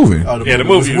soundtrack? The movie. Oh, Yeah, the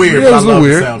was movie. weird. Yeah, it but was I a little love the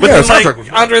weird. soundtrack. But Yeah, then, soundtrack like was-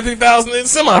 Andre 3000 in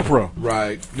semi-pro.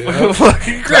 Right. It's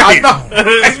fucking great. I know.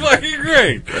 It's fucking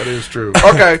great. That is true.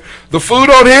 Okay. The food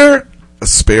on here,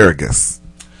 asparagus.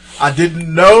 I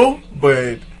didn't know,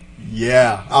 but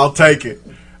yeah, I'll take it.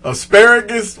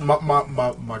 asparagus. My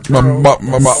girl.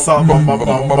 Mama said. My mama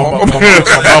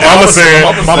said.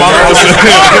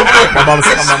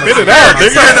 Get it out,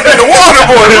 nigga. The water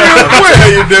boy. What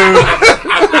you do?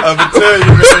 I'm gonna tell you,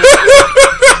 man.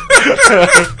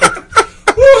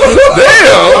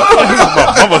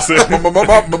 Damn. Mama said.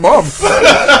 Mom.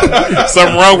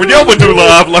 Something wrong with your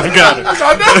medulla oblongata.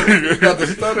 I know. You got the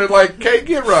stutter like can't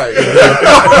get right.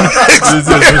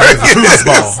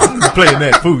 Foosball. I'm playing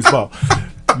that foosball.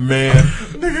 Man.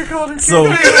 So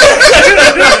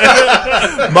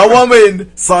my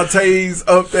woman sautés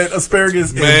up that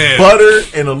asparagus in butter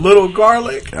and a little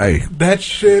garlic. Hey. That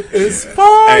shit is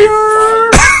fire.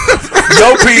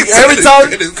 No Pete, every time,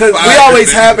 because we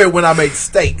always have it when I make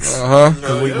steaks.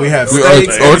 We have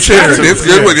steaks or chicken. It's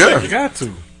good with You got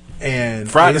to. And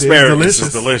fried asparagus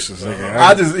is delicious. Nigga.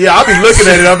 I'll be looking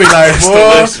at it. I'll be like,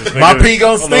 boy, my pea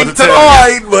gonna stink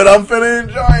tonight, but I'm finna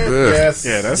enjoy it. Yes,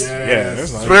 that's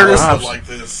nice. Asparagus like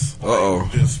this. Uh-oh.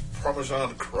 This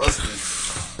Parmesan crusted.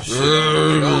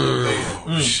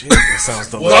 Shit, that sounds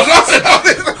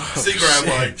delicious. She grabbed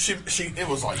like she it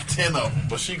was like 10 of them,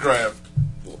 but she grabbed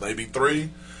maybe 3.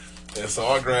 And so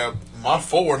I grabbed my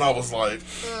 4 and I was like,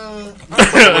 I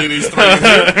can't leave these 3 in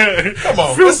here. Come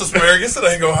on, this asparagus, it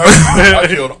ain't gonna hurt. I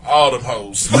killed all them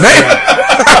hoes. I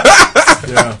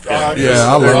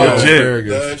love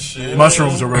asparagus. That shit.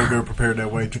 Mushrooms are real good prepared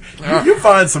that way too. You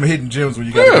find some hidden gems when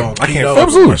you got to go. I can't fuck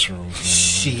with mushrooms.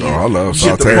 Shit. Oh, I love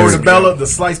Get the sauté. portobello, the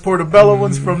sliced portobello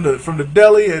ones from the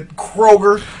deli at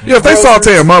Kroger. Yeah, if they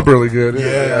saute them up really good, Yeah.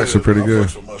 it's actually pretty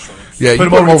good. Yeah, Put you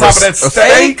them over the top of a that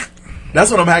steak. That's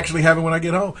what I'm actually having when I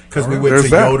get home. Because we went to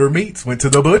Yoder Meats. Went to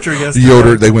the butcher yesterday.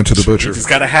 Yoder, they went to the butcher. Just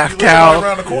got a half cow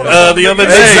the other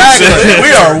day. Exactly.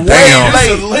 We are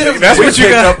way late. That's what you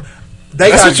got.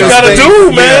 That's what you gotta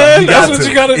do, man. That's what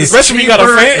you gotta do. Especially when you got a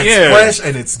fan. It's fresh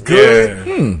and it's good.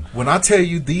 When I tell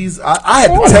you these, I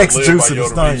had to text Juice and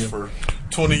Stanier for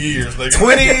 20 years.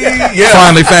 20, yeah.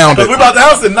 Finally found it. We bought the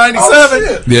house in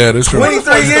 97. Yeah, that's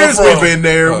 23 years we've been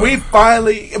there. We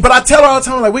finally, but I tell her all the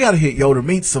time, like, we got to hit Yoder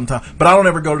Meats sometime. But I don't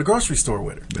ever go to the grocery store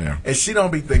with her. Yeah. And she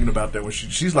don't be thinking about that when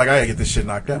she's like, I got to get this shit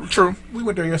knocked out. True. We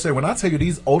went there yesterday. When I tell you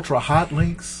these ultra hot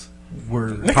links were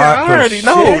Nigga, hot I for already shit.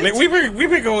 know. Like, we've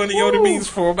been going to Yoder Meats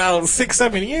for about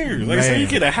 6-7 years. Like I said, you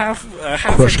get a half a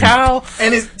cow,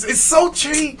 and it's so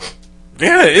cheap.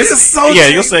 Yeah, it's so yeah.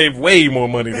 cheap. You'll save way more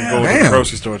money than going to the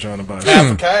grocery store trying to buy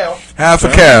half a cow. Half a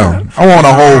cow. I want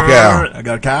a whole cow. I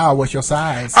got a cow. What's your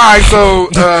size? All right, so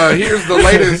here's the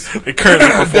latest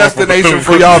destination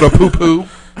for y'all to poo poo.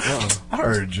 I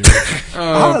heard you.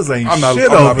 I'm not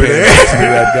paying over there. attention to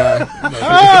that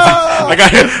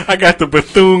guy. I got the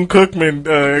Bethune-Cookman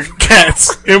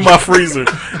cats in my freezer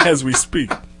as we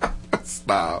speak.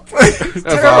 Stop. It's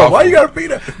terrible. Why you gotta be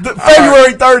there?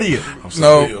 February 30th.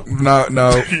 No.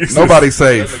 Nobody's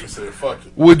safe.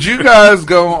 Would you guys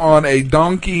go on a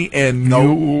donkey and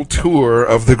mule tour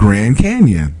of the Grand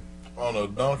Canyon? On a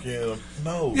donkey and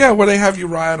no. Yeah, where they have you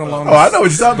ride along. I know what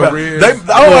you're talking about. I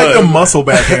don't like the muscle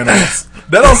back animals.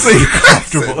 That don't seem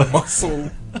comfortable.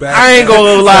 Muscle back. I ain't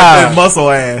gonna lie. That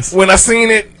muscle ass. When I seen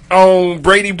it on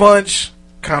Brady Bunch,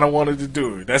 kind of wanted to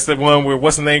do it. That's the one where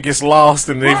what's the name gets lost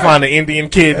and they find the Indian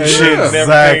kid and shit and everything.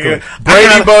 Exactly.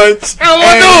 Brady Bunch. I don't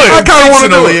want to do it. I kind of want to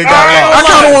do it. I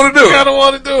kind of want to do it. I kind of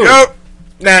want to do it. Yep.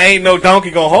 Now ain't no donkey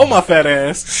gonna hold my fat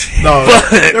ass. No,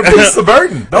 they're beasts of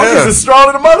burden. Donkeys are strong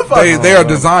in the motherfucker. They are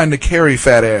designed to carry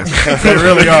fat ass. They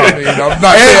really are.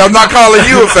 I'm not calling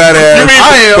you a fat ass.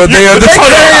 I am. But they are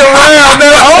carry around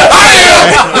their own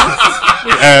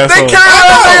ass. They carry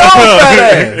around their own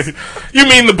fat ass. You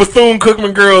mean the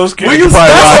Bethune-Cookman girls? That's why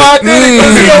I did it,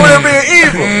 because he over there being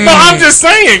evil. No, I'm just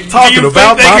saying. Talking do you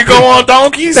about think they could go on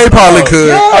donkeys? They probably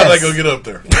could. How they gonna get up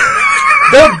there?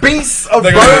 They're beasts of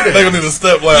burden. They gonna need a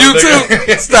step ladder. You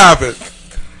too. Stop it.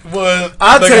 Well,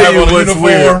 I'll tell you what's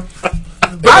weird.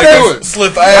 I do it.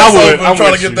 Slip the ass open. I'm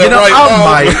trying to get that right.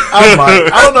 I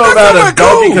might. I don't know about a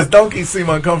donkey because donkeys seem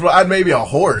uncomfortable. I'd maybe a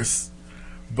horse.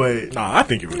 But nah, I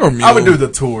think it would. I would do the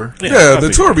tour. Yeah, the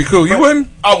tour would be cool. You wouldn't?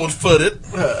 I would foot it.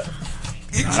 I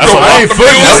ain't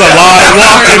footing. That's a lot of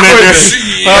walking in there.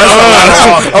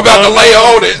 I'm about to lay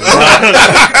on it.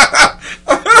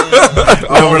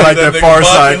 Over like that Far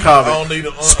Side comic.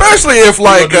 Especially if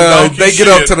like they get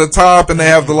up to the top and they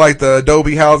have the like the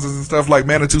adobe houses and stuff like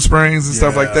Manitou Springs and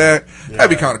stuff like that. That'd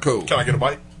be kind of cool. Can I get a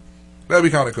bite? That'd be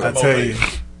kind of cool. I tell you,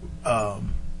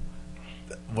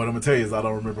 what I'm gonna tell you is I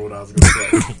don't remember what I was gonna say.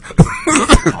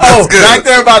 Oh, back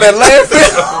there by that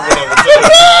landfill.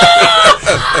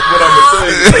 What I'm gonna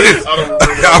say is I don't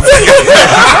remember.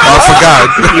 I forgot.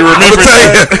 You remember?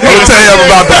 I'm gonna tell you I'm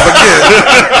about to forget.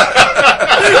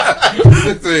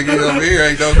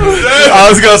 I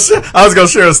was gonna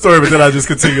share a story, but then I just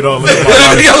continued on.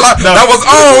 That was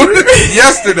on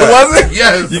yesterday. Was it?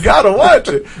 Yes. You gotta watch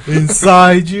it.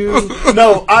 Inside you.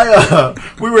 No,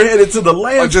 we were headed to the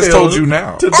landfill. I just told you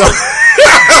now.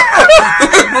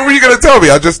 What were you gonna tell me?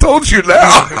 I just told you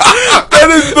now. That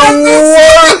is the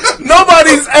worst.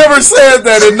 Nobody's ever said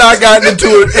that and not gotten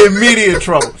into immediate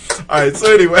trouble. All right,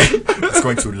 so anyway, I was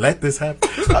going to let this happen.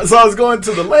 So I was going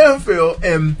to the landfill,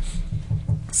 and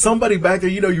somebody back there,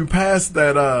 you pass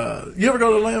that, you ever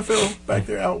go to the landfill back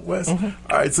there out west?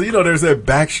 Mm-hmm. All right, so there's that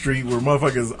back street where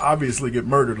motherfuckers obviously get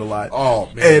murdered a lot. Oh,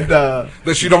 man. And,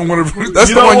 that you don't want to, that's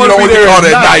the one you don't want to call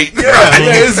at night. Yeah,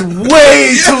 it's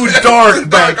way too dark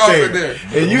back there.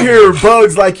 And you hear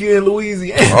bugs like you in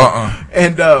Louisiana.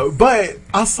 And, but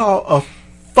I saw a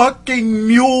fucking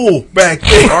mule back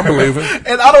there. I believe it.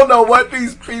 And I don't know what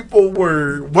these people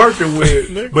were working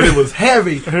with, but it was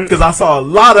heavy because I saw a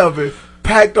lot of it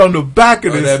packed on the back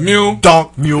of this that mule?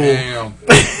 donk mule. Damn.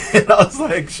 And I was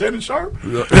like, Shannon Sharp?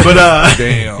 But,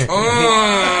 damn.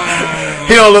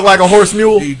 He don't look like a horse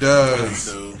mule? He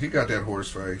does. He got that horse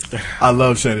face. I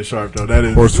love Shannon Sharp, though. That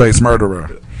is horse face murderer.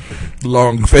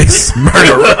 Long face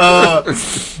murderer.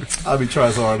 I'll be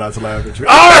trying so hard not to laugh at you.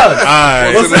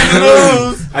 What's the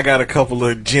news? I got a couple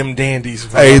of Jim Dandies.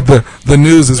 Hey, the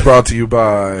news is brought to you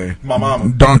by my mama.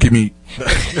 Donkey Meat.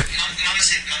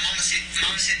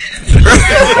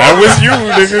 That was you,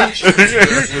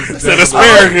 nigga. Said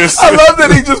asparagus. I love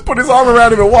that he just put his arm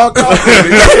around him and walked off.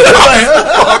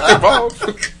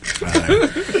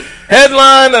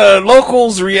 Headline,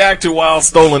 locals react to wild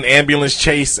stolen ambulance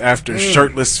chase after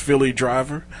shirtless Philly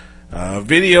driver.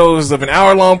 Videos of an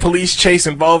hour-long police chase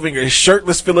involving a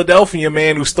shirtless Philadelphia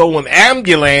man who stole an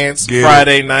ambulance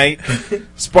Friday night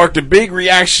sparked a big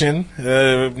reaction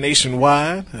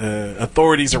nationwide.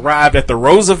 Authorities arrived at the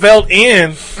Roosevelt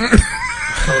Inn.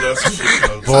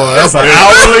 Boy, that's an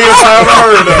hourly if I ever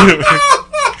heard of it.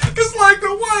 It's like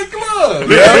the White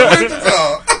Glove.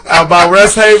 Yeah. Out by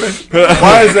Rest Haven.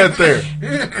 Why is that there?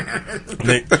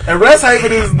 And Rest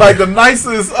Haven is like the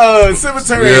nicest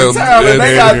cemetery in town, and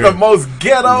they got the most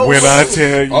ghetto. When I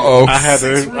tell you, I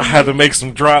had to make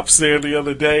some drops there the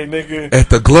other day, nigga. At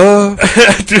the Glove.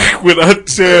 When I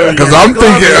tell you, because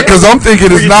I'm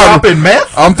thinking it's not.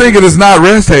 Meth? I'm thinking it's not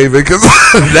Rest Haven because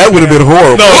that would have been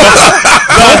horrible.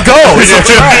 Don't go.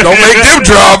 Don't make them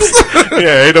drops.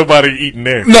 Yeah, ain't nobody eating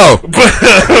there. No,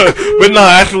 but no,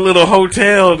 at the little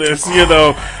hotel, that's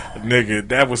nigga,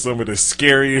 that was some of the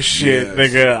scariest shit,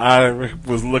 nigga. I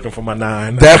was looking for my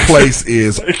 9. That place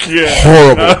is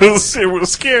horrible. It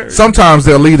was scary. Sometimes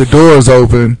they'll leave the doors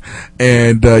open,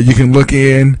 and you can look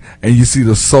in, and you see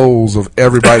the souls of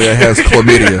everybody that has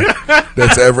chlamydia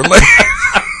that's ever laid.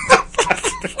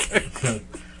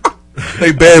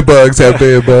 They bed bugs have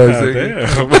bed bugs.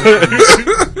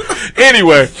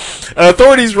 Anyway,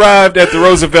 authorities arrived at the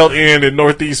Roosevelt Inn in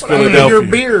Northeast Philadelphia your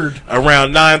beard.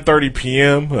 around 9:30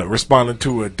 p.m., responding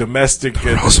to a domestic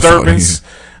disturbance.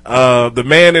 The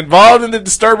man involved in the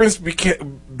disturbance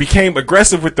became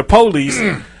aggressive with the police,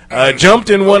 jumped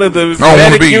in one of the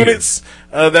medic units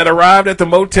that arrived at the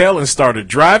motel and started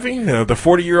driving. The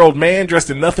 40-year-old man, dressed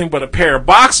in nothing but a pair of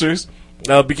boxers,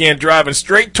 began driving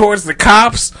straight towards the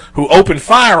cops, who opened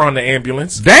fire on the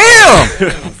ambulance. Damn!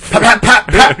 Pop, pop,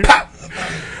 pop, pop.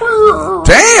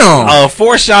 Damn!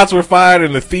 4 shots were fired,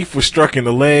 and the thief was struck in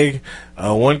the leg.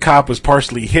 One cop was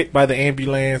partially hit by the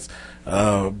ambulance.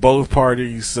 Both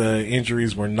parties'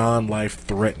 injuries were non-life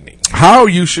threatening. How are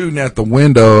you shooting at the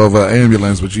window of an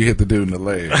ambulance, but you hit the dude in the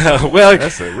leg? Well,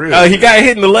 he got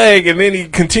hit in the leg, and then he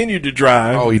continued to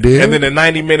drive. Oh, he did? And then a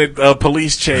 90-minute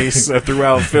police chase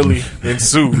throughout Philly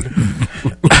ensued.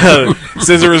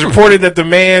 Says it was reported that the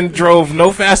man drove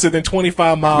no faster than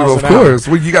 25 miles an hour. Of course.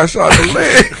 When you got shot in the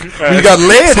leg. When you got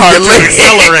lead, hard to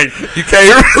accelerate. You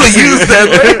can't really use that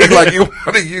leg like you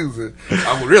want to use it.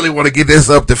 I really want to get this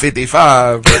up to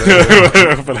 55,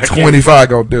 but 25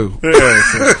 gonna do.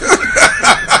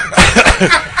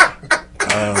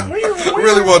 I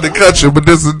really wanted to cut you, but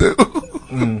this is do.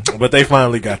 But they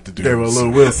finally got to do. Gave a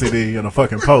little Will CD and a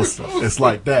fucking poster. It's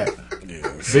like that.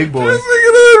 Yes. Big boy. This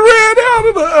nigga ran out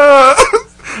of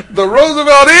the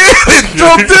Roosevelt Inn and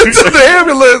jumped into the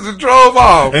ambulance and drove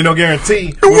off. Ain't no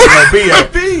guarantee where we're gonna be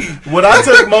at. What I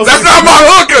took most. That's not my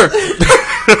hooker.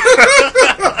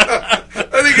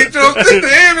 I think he jumped in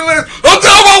the ambulance. Don't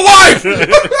tell my wife.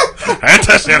 I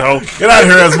touched that hoe. Get out of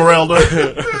here, Esmeralda.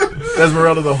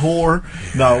 Esmeralda the whore.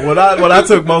 No, what I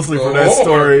took mostly from that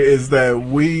story is that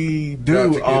we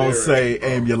do all say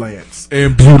ambulance.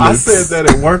 Ambulance. I said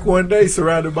that at work one day,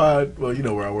 surrounded by, well, you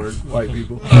know where I work, white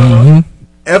people.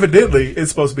 evidently it's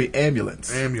supposed to be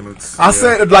ambulance. Ambulance. I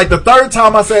said, like, the third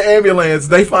time I said ambulance,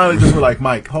 they finally just were like,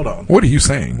 Mike, hold on. What are you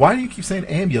saying? Why do you keep saying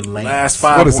ambulance?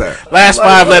 What is that? Last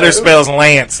five letters spells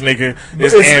Lance, nigga.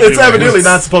 It's evidently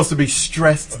not supposed to be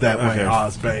stressed that way,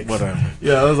 Ozbank. Whatever.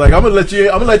 Yeah, I was like, I'm gonna let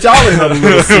y'all in on a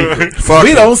little secret.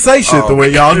 We don't say shit the way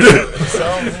y'all do.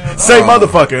 Say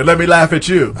motherfucker and let me laugh at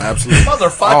you. Absolutely.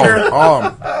 Motherfucker.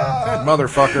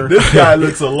 Motherfucker. This guy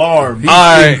looks alarmed. He's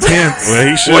intense. Well,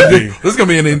 he should be. This is gonna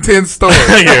be an intense story.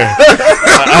 Yeah.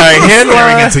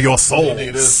 Headline into your soul.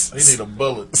 He need a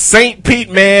bullet. St. Pete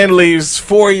man leaves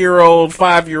 4-year-old,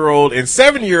 5-year-old, and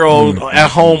 7-year-old at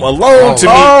home alone to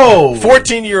meet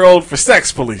 14-year-old for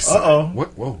sex police.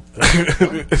 What? Whoa.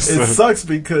 It sucks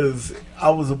because I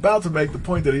was about to make the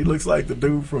point that he looks like the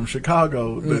dude from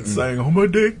Chicago that sang "I'm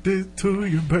addicted to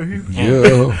you, baby."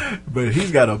 Yeah. But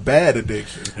he's got a bad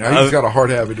addiction. Yeah, he's got a hard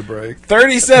habit to break.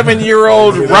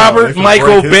 37-year-old Robert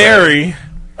Michael Berry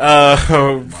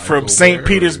from St.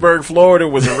 Petersburg, Florida,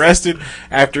 was arrested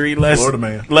after he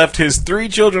left his 3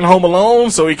 children home alone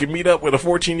so he could meet up with a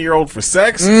 14-year-old for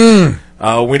sex.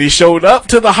 When he showed up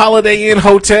to the Holiday Inn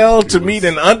Hotel to meet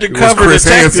an undercover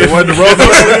detective. It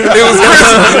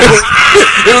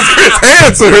was Chris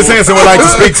Hansen. Chris Hansen would like to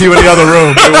speak to you in the other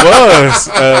room. It was.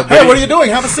 Hey, what are you doing?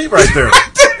 Have a seat right there.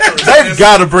 They've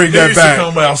got to bring that back.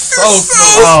 Come out so you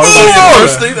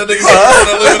thirsty? That nigga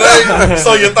said,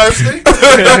 so you thirsty?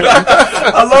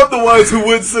 I love the ones who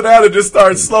wouldn't sit down and just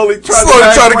start slowly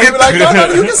trying to get like,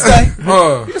 no, you can stay.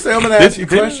 You can stay. I'm going to ask you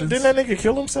questions. Didn't that nigga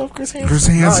kill himself, Chris Hansen? Chris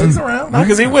Hansen. He's around. No,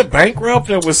 because he went bankrupt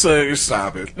and was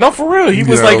Stop it. No, for real. He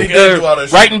was like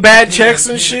writing bad checks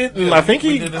and shit. And I think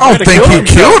he. I don't think he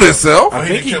killed himself. I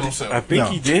think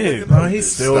he did. No,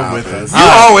 he's still with us. You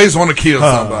always want to kill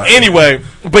somebody. Anyway,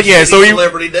 but yeah, so he.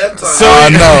 Celebrity that time. So I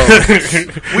know.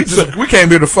 we came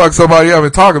here to fuck somebody up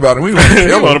and talk about it. We want to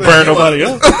kill him. Want to burn nobody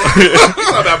up.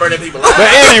 About burning people up.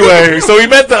 But anyway, so he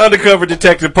met the undercover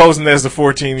detective posing as the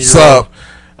 14-year-old. Sup?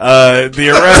 The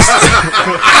arrest.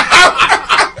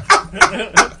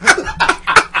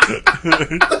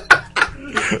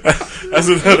 That's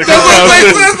what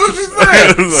she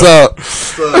said. Sup?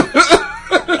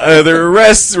 The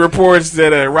arrest reports that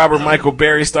Robert Michael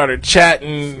Berry started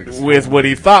chatting with what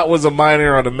he thought was a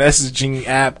minor on a messaging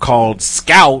app called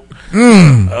Scout. He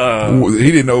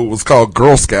didn't know it was called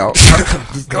Girl Scout.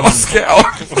 It's called Scout.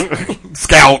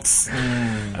 Scouts.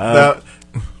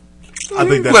 I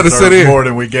think that Let us sit in. more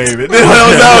than we gave it.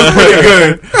 That was pretty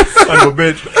good. Son of a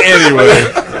bitch. Anyway,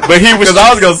 but he was. Because I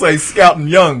was gonna say scouting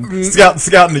young,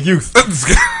 scouting the youth.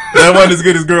 That wasn't as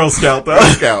good as Girl Scout though.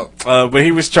 Scout. But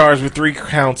he was charged with 3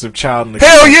 counts of child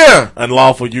Hell yeah!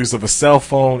 unlawful use of a cell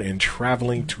phone and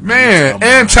traveling to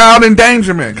and child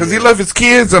endangerment because he left his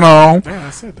kids at home. Yeah, I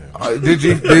said that. Did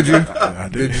you? Did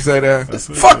you say that?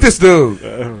 Fuck this dude.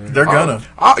 They're gonna.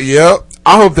 Yep.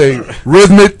 I hope they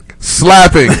rhythmic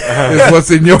slapping is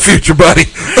what's in your future, buddy.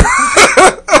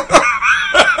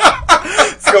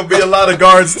 It's gonna be a lot of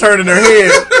guards turning their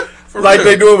head like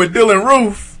they doing with Dylan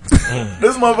Roof.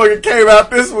 This motherfucker came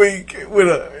out this week with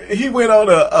he went on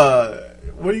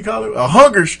what do you call it? A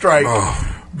hunger strike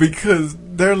because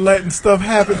they're letting stuff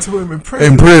happen to him in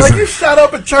prison. Like you shot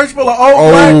up a church full of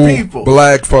old black people.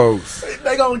 Black folks.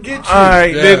 They gonna get you. All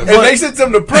right, and they sent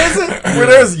them to prison where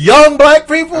there's young black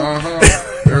people.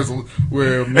 There's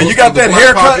where and you got that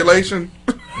haircut population.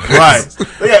 Right.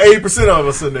 They got 80% of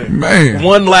us in there. Man.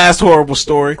 One last horrible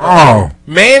story.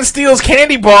 Man steals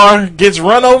candy bar, gets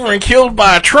run over and killed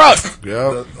by a truck.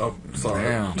 Yep. Sorry.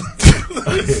 Damn.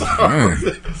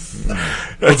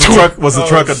 Was the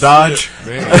truck a Dodge?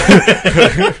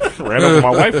 Ran over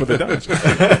my wife with a Dodge.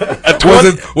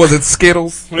 Was it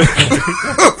Skittles?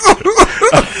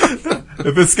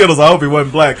 If it's Skittles, I hope he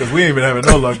wasn't black because we ain't been having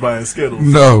no luck buying Skittles.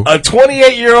 No. A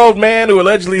 28-year-old man who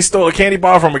allegedly stole a candy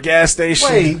bar from a gas station.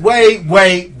 Wait.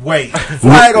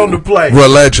 Flag on the play.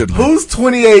 Allegedly. Who's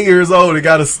 28 years old and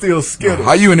got to steal Skittles?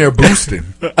 How you in there boosting?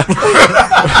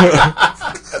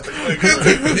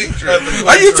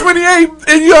 Are you 28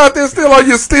 and you out there still on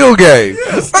your steal game?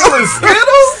 Yeah, stealing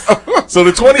Skittles? So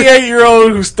the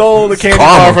 28-year-old who stole the candy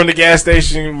bar from the gas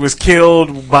station was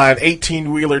killed by an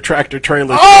 18-wheeler tractor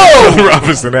trailer.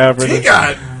 Robinson Avenue.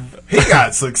 He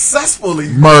got successfully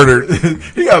murdered.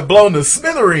 He got blown to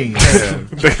smithereens.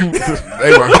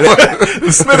 They were.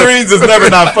 The smithereens is never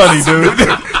not funny, dude.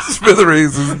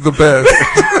 Smithereens is the best.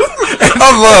 I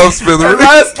love Smithereens.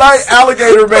 Last night,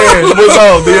 Alligator Man was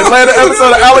on the Atlanta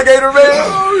episode of Alligator Man.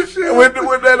 Oh, shit. With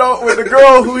the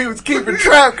girl who he was keeping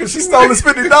trapped because she stole his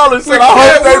 $50. Said, I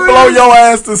hope they blow your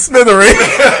ass to smithereens.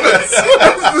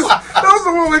 That was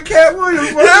the one with Cat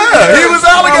Williams. Yeah, he was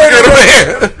Alligator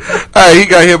Man. Hey, he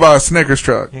got hit by a Snickers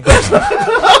truck. They're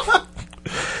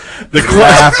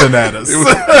laughing at us.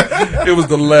 It was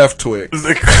the left Twix.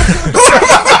 Fuck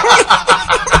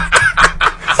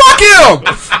him!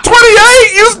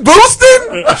 28? You was boosting?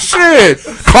 Shit.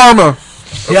 Karma.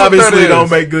 He obviously don't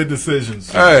make good decisions.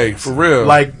 Hey, for real.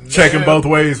 Like checking both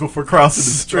ways before crossing the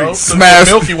street. Smash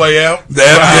Milky Way out.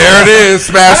 There it is.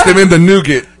 Smashed him into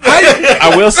nougat.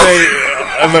 I will say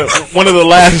one of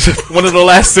the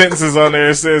last sentences on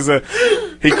there says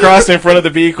he crossed in front of the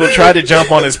vehicle, tried to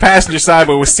jump on his passenger side,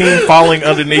 but was seen falling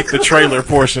underneath the trailer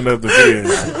portion of the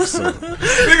vehicle. So.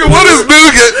 Nigga, what is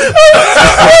nougat?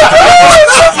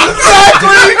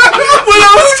 Exactly when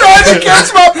I was trying to catch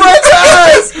my breath's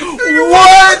eyes.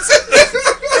 What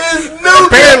is nougat?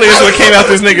 Apparently, it's what came out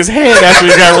this nigga's head after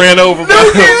he got ran over.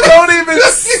 Nougat don't even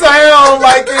sound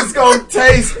like it's gonna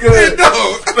taste good.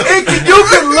 You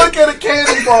can look at a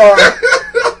candy bar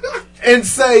and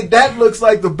say that looks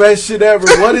like the best shit ever.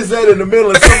 What is that in the middle?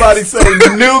 And somebody say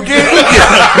nougat.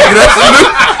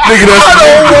 Nigga, I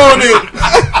don't want it.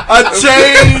 I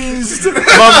changed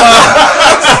my mind.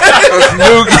 That's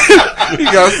nougat. He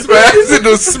got smashed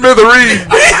into smithereens.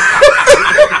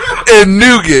 And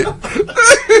nougat.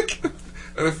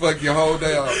 That'll fuck your whole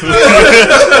day off.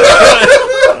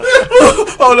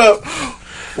 Hold up.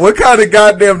 What kind of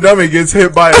goddamn dummy gets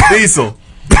hit by a diesel?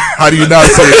 How do you not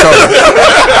see it coming?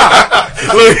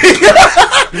 Look,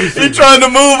 he trying to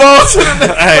move on to the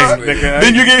next. Hey, nigga.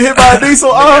 Then you get hit by a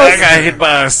diesel? I got hit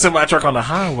by a semi truck on the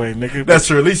highway, nigga. That's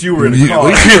true. At least you were in the car. At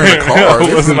least you were in the car.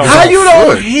 How you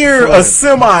don't hear a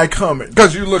semi coming?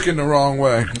 Because you looking the wrong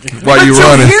way while you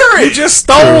running. You just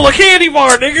stole a candy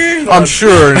bar, nigga. I'm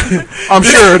sure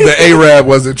the Arab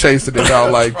wasn't chasing it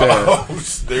out like that.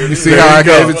 You see how I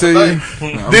gave it to you?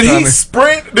 No, did he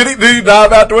sprint? Did he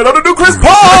dive out the window to do Chris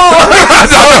Paul?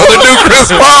 The new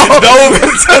Chris Paul.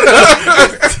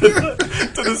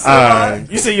 To the side.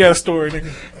 You say you had a story,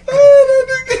 nigga.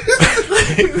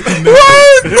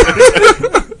 What?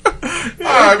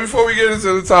 Alright, before we get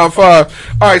into the top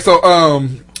 5. Alright, so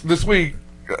this week,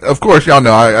 of course, y'all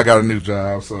know I got a new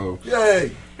job, so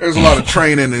yay. There's a lot of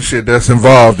training and shit that's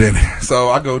involved in it. So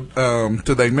I go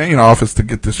to their main office to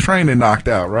get this training knocked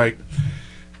out, right?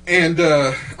 And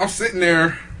I'm sitting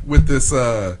there with this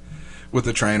with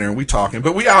the trainer, and we talking,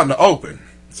 but we out in the open.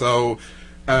 So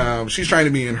she's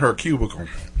training me in her cubicle.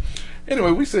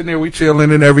 Anyway, we sitting there, we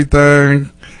chilling and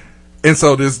everything. And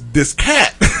so this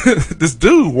cat, this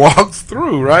dude walks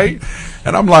through, right?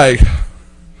 And I'm like,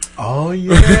 oh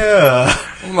yeah.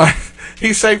 I'm like,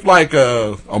 he's shaped like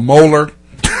a molar.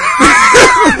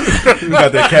 You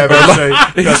got that cavity shape.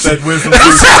 Got that wisdom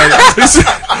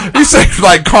tooth. He's shaped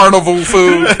like carnival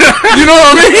food. You know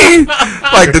what I mean?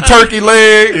 Like the turkey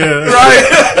leg,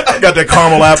 right? Got that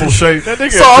caramel apple shape. So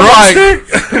I'm like,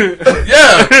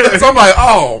 yeah. So I'm like,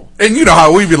 oh, and you know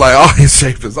how we be like, oh, his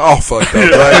shape is all fucked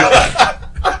up,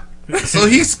 right? So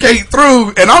he skate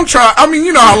through, and I'm trying. I mean,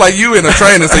 you know how like you in a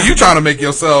training, so you trying to make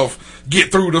yourself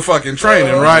get through the fucking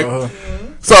training, right?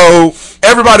 So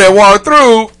everybody that walked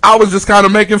through, I was just kind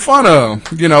of making fun of,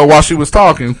 you know, while she was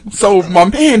talking. So my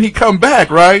man, he come back,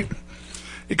 right?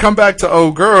 He come back to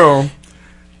old girl,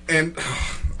 and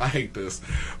I hate this,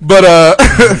 but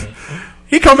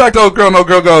he come back to old girl, and old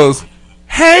girl goes,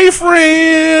 "Hey,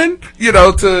 friend," you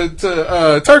know,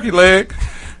 to turkey leg,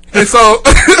 and so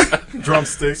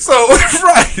drumstick. So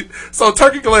right, so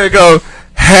turkey leg goes,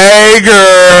 "Hey,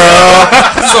 girl."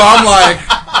 So I'm like,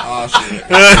 oh shit.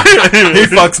 He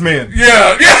fucks men.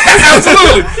 Yeah,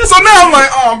 absolutely. So now I'm like,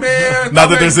 oh man. Not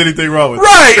that there's anything wrong with it.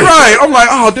 Right. I'm like,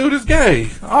 oh dude is gay.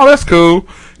 Oh, that's cool.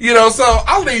 You know, so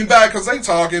I lean back because they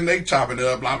talking, they chopping it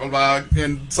up, blah, blah, blah.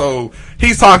 And so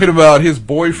he's talking about his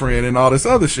boyfriend and all this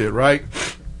other shit, right?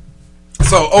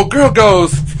 So old girl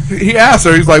goes, he asks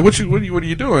her, he's like, what are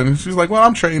you doing? And she's like, well,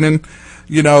 I'm training,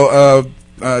 you know,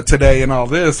 today and all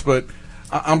this, but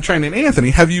I'm training Anthony.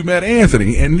 Have you met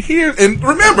Anthony? And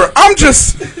remember, I'm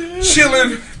just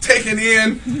chilling, taking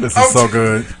in. This is so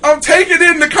good. I'm taking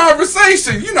in the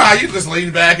conversation. You know how you just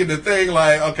lean back in the thing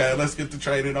like, okay, let's get the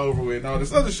training over with and all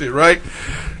this other shit, right?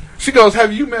 She goes,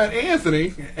 have you met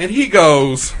Anthony? And he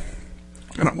goes,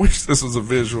 and I wish this was a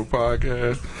visual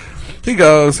podcast. He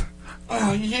goes,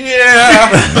 oh yeah,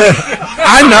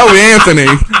 I know Anthony.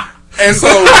 And so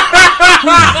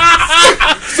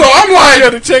I'm like, you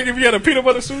had to check if you had a peanut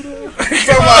butter suit on.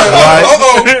 So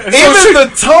I'm like, even the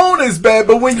tone is bad,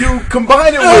 but when you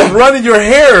combine it with running your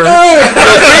hair,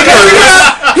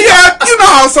 he had, you know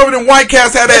how some of them white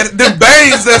cats had them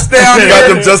bangs that's down there. Got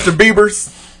them Justin Biebers.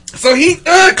 So he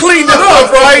cleaned it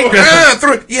up,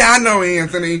 right? Yeah, I know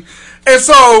Anthony. And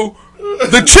so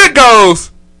the chick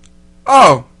goes,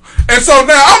 oh, And so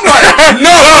now I'm like,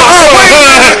 no,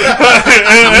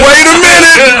 wait a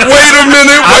minute.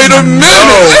 You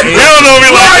don't know me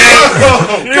like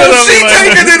that. Because she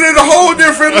taking it at a whole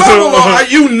different level.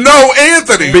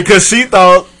 Anthony. Because she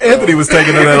thought Anthony was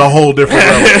taking it at a whole different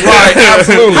level. Right,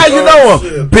 absolutely. How you know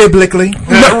him? Biblically.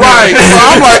 Right. So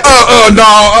I'm like,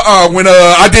 when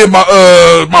I did my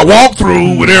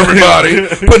walkthrough with everybody,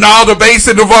 putting all the bass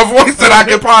in the voice that I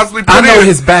could possibly put I know in.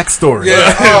 his backstory.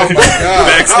 Yeah. Oh my God.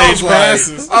 Backstage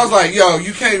passes. I was like, yo,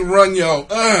 you can't run your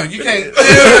and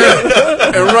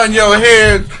run your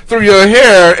head through your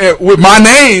hair with my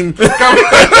name at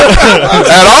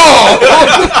all.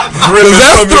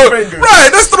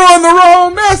 That's throwing the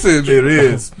wrong message. It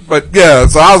is. But yeah,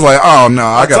 so I was like, oh no,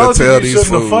 I gotta tell these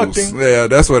shouldn't have fucked fools. him. Yeah,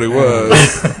 that's what it was.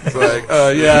 It's like,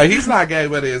 yeah, he's not gay,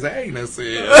 but his anus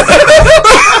is.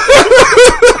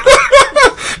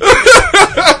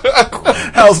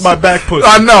 How's my back pussy?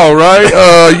 I know, right?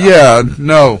 Yeah,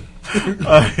 no.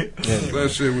 That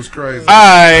shit was crazy.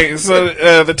 Alright, so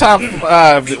the top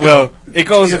 5, well, it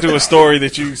goes into a story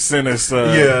that you sent us.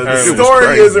 The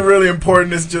story isn't really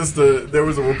important. It's just there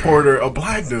was a reporter, a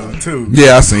black dude too.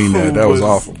 Yeah, I seen that. That was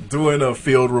awful. Doing a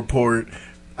field report.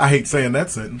 I hate saying that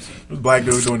sentence. It was a black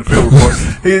dude doing the field report.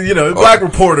 He, black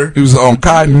reporter. He was on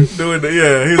cotton. He was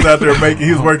out there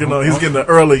he was working on. He was getting an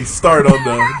early start on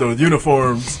the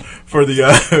uniforms for the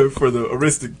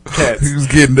Aristocats. He was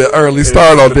getting the early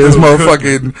start on this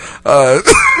motherfucking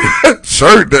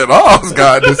shirt that Oz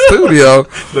got in the studio.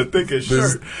 The thickest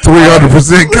shirt.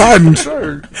 300% cotton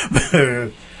shirt.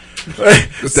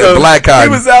 It's that black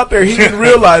cotton. He was out there. He didn't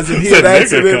realize that he had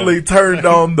accidentally turned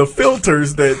on the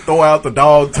filters that throw out the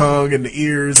dog tongue and the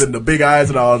ears and the big eyes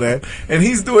and all that. And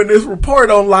he's doing this report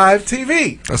on live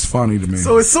TV. That's funny to me.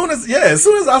 So as soon as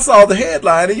I saw the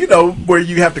headline, and where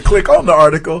you have to click on the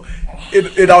article,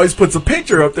 it always puts a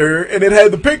picture up there, and it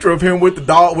had the picture of him with the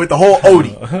dog, with the whole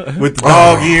Odie, with the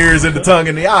dog ears and the tongue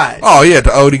and the eyes. Oh yeah, the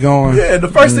Odie going. Yeah, and the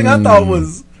first thing I thought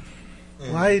was,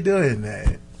 why are you doing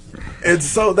that? And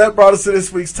so that brought us to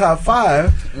this week's top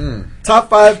 5. Top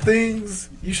 5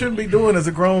 things you shouldn't be doing as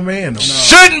a grown man.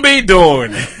 Shouldn't be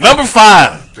doing. Number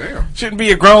 5. Damn. Shouldn't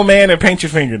be a grown man and paint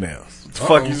your fingernails. What the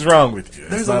fuck is wrong with you?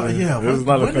 There's not a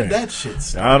thing. Did that shit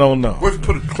start? I don't know. What if you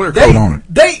put a clear coat on it?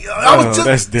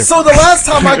 That's different. So the last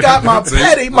time I got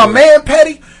my man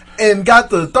petty, and got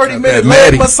the 30-minute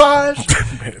leg massage,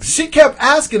 she kept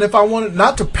asking if I wanted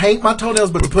not to paint my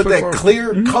toenails, but to put that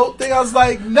clear coat thing. I was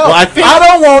like, no, I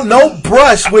don't want no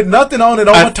brush with nothing on it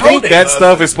on my toenails. I think that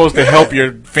stuff is supposed to help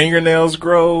your fingernails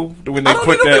grow when they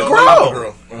put that.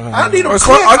 I need them. I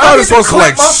thought it was supposed to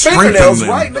like strengthen them.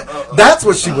 Right now. That's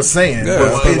what she was saying.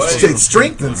 Yeah, it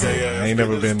strengthens them. I ain't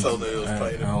never been.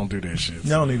 I don't do that shit. You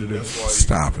don't need to do it.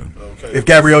 Stop it. If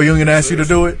Gabrielle Union asked you to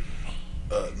do it,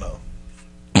 no.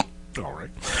 All right.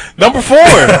 Number 4.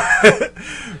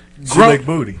 Big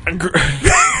booty. Told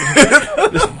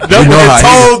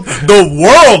the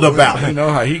world about it. You know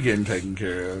how he getting taken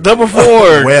care of. Number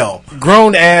 4. Well,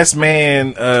 grown ass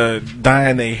man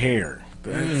dyeing their hair.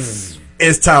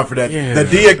 It's time for that. The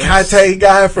Diakite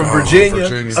guy from Virginia.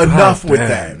 Enough with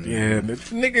that. Yeah,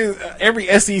 niggas. Every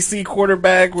SEC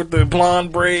quarterback with the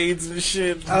blonde braids and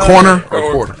shit. Corner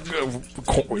or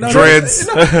quarter? Dreads.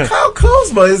 Kyle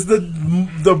Kuzma is the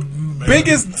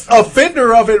biggest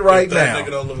offender of it right now. That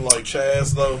nigga don't look like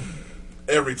Chaz though.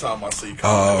 Every time I see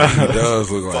Kyle, he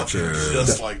does look like Chaz.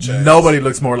 Just like Chaz. Nobody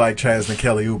looks more like Chaz than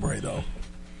Kelly Oubre though.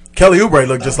 Kelly Oubre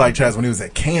looked just like Chaz when he was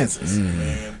at Kansas.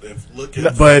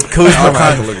 But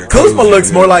Kuzma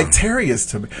looks more like Terrius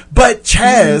to me. But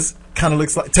Chaz kind of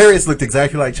looks like Terrius looked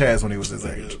exactly like Chaz when he was his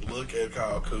age. Look at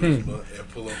Kyle Kuzma and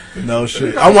pull up. No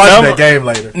shit. I'm watching that game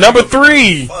later. Number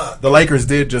 3. The Lakers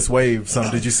did just wave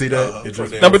some. Did you see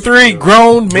that? Number 3.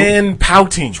 Grown men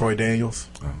pouting. Troy Daniels.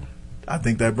 I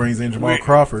think that brings in Jamal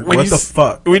Crawford. What the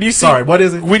fuck? Sorry, what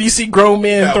is it? When you see grown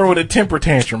men throwing a temper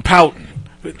tantrum, pouting.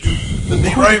 The D.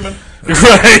 Raymond. Right.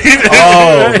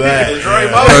 Oh, that.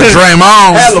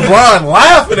 Draymond. Had LeBron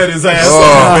laughing at his ass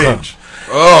on the bench.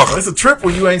 It's a trip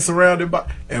when you ain't surrounded by.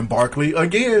 And Barkley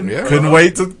again couldn't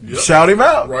wait to shout him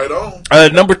out. Right on.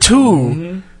 Number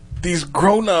 2. These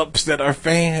grown-ups that are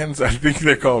fans, I think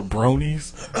they're called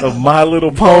bronies, of My Little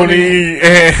Pony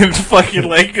and fucking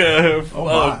like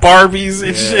Barbies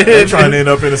and shit. They're trying to end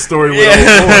up in a story with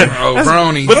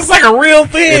bronies. But it's like a real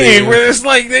thing where it's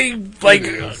like they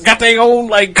got their own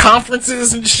like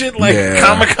conferences and shit like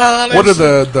Comic-Con. What are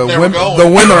the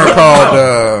women are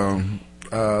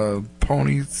called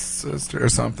Pony Sister or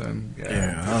something.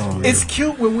 It's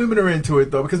cute when women are into it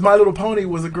though because My Little Pony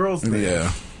was a girl's thing.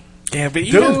 Yeah. Yeah, but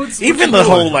Dudes, even the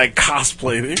whole like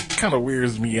cosplay, it kind of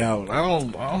weirds me out. I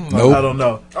don't know. Nope. I don't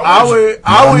know. I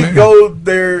would go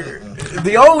there.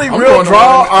 The only real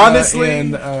draw, honestly,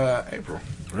 in April.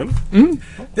 Really?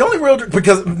 The only real,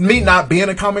 because me not being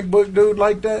a comic book dude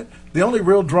like that, the only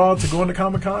real draw to going to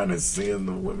Comic-Con is seeing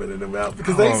the women in them out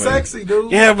because they sexy,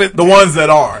 dude. Yeah, but the ones that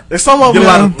are. There's some of them. Get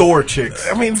a lot of Thor chicks.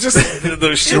 I mean, just the shit The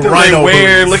that they rhino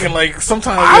wear, booties. looking like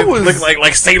sometimes look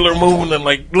like Sailor Moon and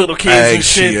like little kids Hey, and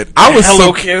shit. I was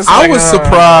Hello Kids. I Like, was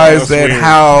surprised that's at weird.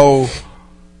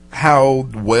 how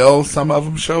well some of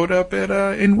them showed up at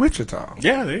in Wichita.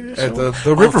 Yeah, they did at show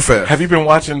the Riverfest. Have you been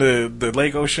watching the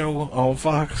Lego show on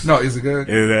Fox? No, is it good?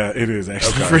 It is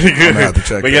actually Okay. pretty I'm good. gonna have to check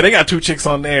But that. yeah, they got two chicks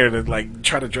on there that like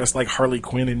try to dress like Harley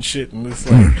Quinn and shit, and it's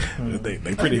like they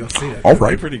pretty. All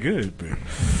right. They pretty good. But,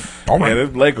 All right. Yeah,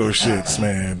 them Lego shits,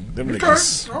 man. Them Okay.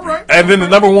 niggas. All right. And then the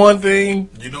number one thing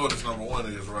You know what his number one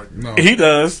is, right? No. he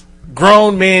does.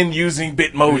 Grown men using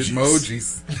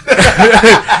Bitmojis.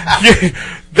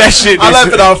 That shit. I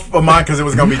left it off of mine because it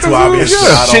was going to be too obvious. I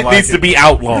don't Shit like needs it. to be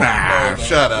outlawed.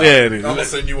 Shut up. Yeah, it is. I'm gonna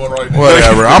send you one right now.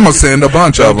 Whatever. I'm gonna send a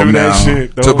bunch of Don't them do now that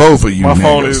shit. to Don't. both of you. My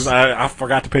phone niggas. is. I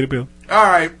forgot to pay the bill. All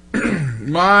right.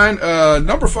 Mine,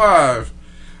 number 5.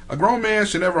 A grown man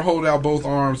should never hold out both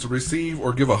arms to receive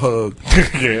or give a hug.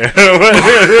 Yeah.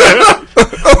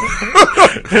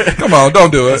 Come on,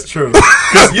 don't do it. It's true.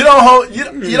 'Cause you don't hold, you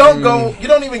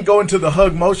don't even go into the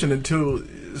hug motion until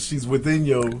she's within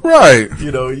your Right.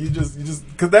 You know, you just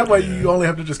because that way you only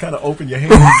have to just kind of open your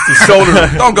hands to shoulder.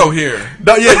 Don't go here.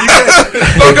 No, yeah, you can't.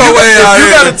 Don't go way out You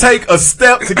here. got to take a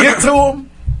step to get to him.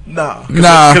 Nah.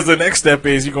 Because the next step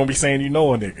is you're gonna be saying you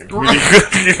know a nigga.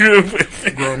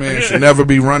 Grown man should never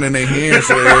be running their hands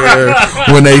there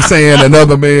when they saying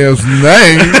another man's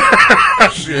name.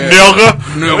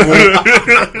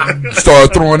 Nigga.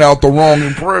 Start throwing out the wrong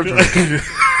impression.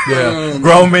 Yeah.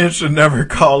 Grown men should never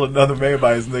call another man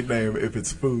by his nickname if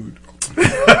it's food.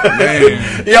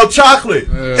 Man. Yo, chocolate.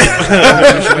 You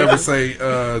should never say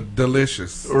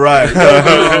delicious. Right.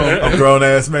 I'm a grown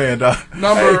ass man, dog.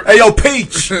 Hey, yo,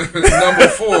 Peach. Number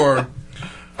 4.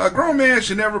 A grown man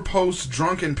should never post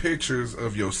drunken pictures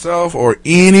of yourself or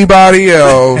anybody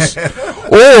else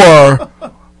or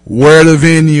where the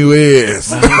venue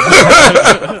is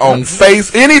on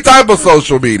any type of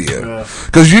social media,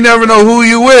 because you never know who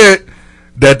you with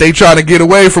that they try to get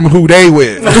away from who they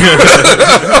with.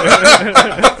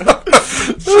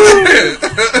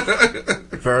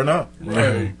 Fair enough.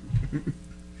 Right.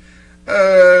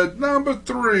 Number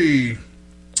 3.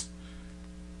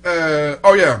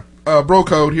 Bro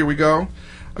code. Here we go.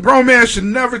 A grown man should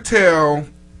never tell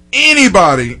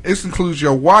anybody, this includes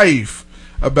your wife,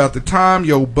 about the time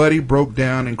your buddy broke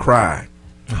down and cried.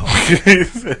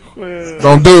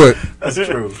 Don't do it. That's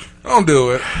true. Don't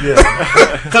do it. Yeah.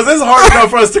 Because it's hard enough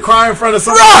for us to cry in front of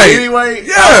somebody anyway.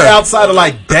 Yeah. Outside of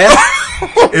like death.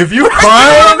 If you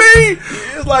crying,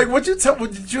 it's like, what did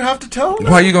you have to tell them?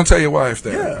 Why you gonna tell your wife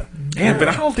that? Yeah. Yeah, but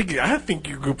I think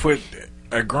you could put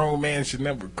a grown man should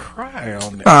never cry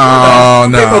on that. Oh,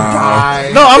 no.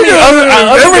 No, I mean,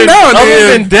 every now and other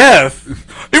then. than death.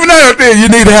 Even now and then, you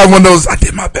need to have one of those, I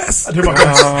did my best. I did my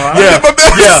best. I did my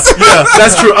best. Yeah,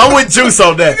 that's true. I'm with Juice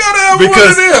on that. You gotta have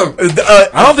because one of them.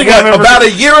 I don't think I've ever... About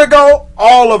a year ago,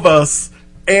 all of us,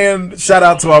 and shout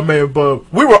out to our man Bub,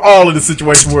 we were all in a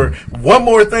situation where one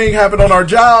more thing happened on our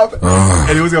job,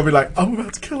 and it was gonna be like, I'm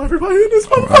about to kill everybody in this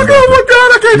motherfucker. Oh my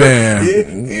god, I can't.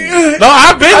 Man. No,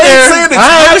 I've been there.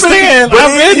 I understand.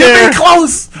 I've been there. You've been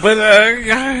close. But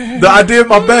I did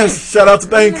my best. Shout out to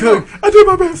Dane Cook. I did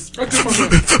my best.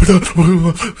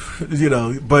 You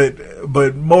know,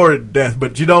 but more death.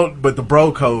 But you don't. But the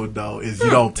bro code though is you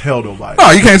don't tell nobody.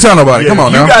 No, you can't tell nobody. Come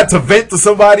on now. You got to vent to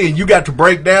somebody, and you got to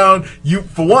break down. You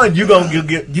for one, you gonna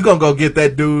go get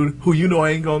that dude who you know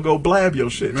ain't gonna go blab your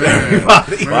shit to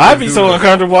everybody. Well, I'd be so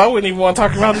uncomfortable. I wouldn't even want to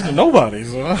talk about it to nobody.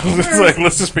 So it's like,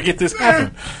 let's just forget this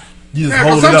happened. You just Yeah,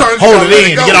 hold it sometimes up, you hold gotta it let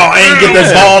in, it go. get all angry, get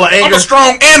this ball of I'm anger. a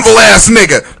strong anvil ass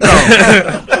nigga. No.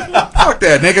 Fuck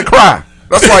that, nigga. Cry.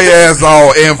 That's why your ass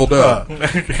all anviled up.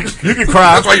 You can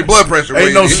cry. That's why your blood pressure.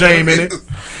 Ain't no raised. shame in it.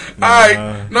 All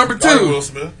right, number 2. Will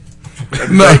Smith.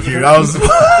 Thank you. I was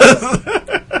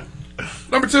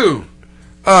Number 2.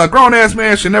 Grown ass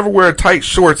man should never wear tight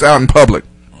shorts out in public.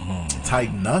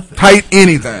 tight nothing. Tight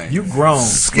anything. You grown.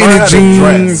 Skinny Learn how to jeans.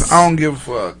 dress. I don't give a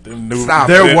fuck. Them new, Stop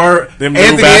There it. were them new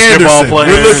Anthony basketball Anderson.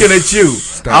 players. We're looking at you.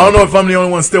 Stop. I don't know if I'm the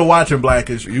only one still watching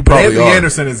Blackish. You probably Anthony are.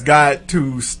 Anderson has got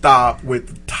to stop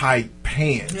with tight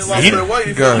pants. He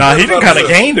done kind of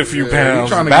gained a few pounds.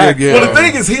 Back. Well, the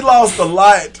thing is, he lost a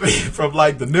lot from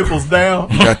like the nipples down.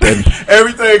 Got that.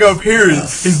 Everything up here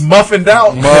he's muffined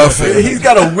out. He's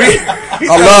got a weird.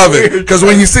 I love it because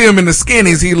when you see him in the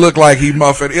skinnies, he look like he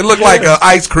muffin. It looked like an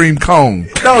ice cream cone.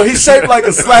 No, he's shaped like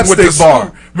a slapstick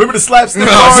bar. Remember the slapstick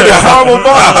bar? yeah. The horrible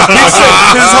bar.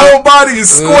 His whole body is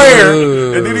square,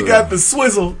 and then he got the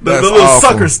swizzle, the little awful.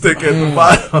 sucker stick at the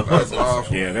bottom. That's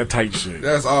awful. Yeah, that tight shit.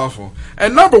 That's awful.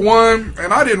 And number one,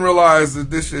 and I didn't realize that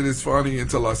this shit is funny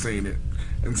until I seen it,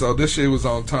 and so this shit was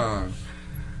on time.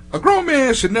 A grown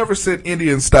man should never sit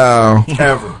Indian style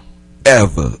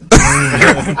Ever.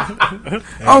 I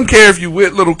don't care if you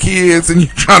with little kids and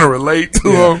you're trying to relate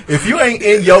to them. If you ain't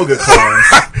in yoga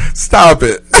class, stop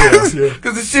it.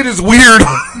 Because this shit is weird.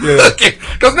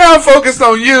 Because now I'm focused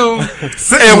on you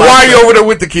and why you over there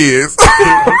with the kids.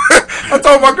 I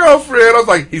told my girlfriend, I was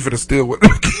like, he finna steal with the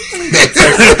kids.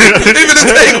 He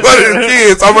finna take one of the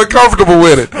kids. I'm uncomfortable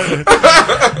with it.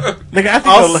 Nigga, I think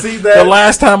I'll see that. the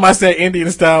last time I said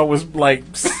Indian style was like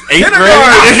 8th grade.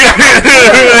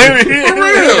 For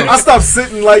real. I stopped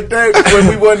sitting like that when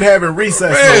we wasn't having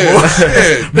recess no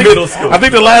more. Middle school. I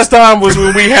think the last time was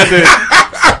when we had to.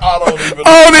 I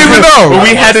don't even know. When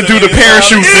we had to do the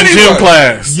parachutes in gym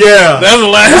class. Yeah. That's the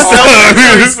last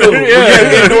time. We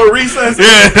had indoor recess.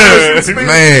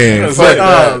 Man. But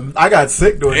I got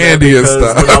sick doing that Indian because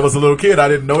style. when I was a little kid, I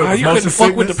didn't know it was You motion couldn't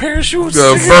fuck with the sickness. parachutes?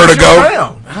 The vertigo.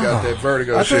 Around. Got that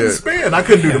vertigo I couldn't shit. spin. I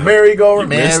couldn't do the merry-go-round.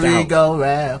 missed out.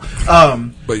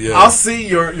 Merry-go-round. But yeah. I'll see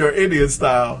your Indian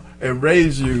style and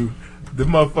raise you the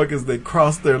motherfuckers that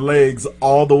cross their legs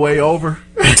all the way over.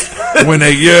 When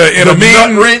they in The a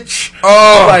meeting. nut wrench.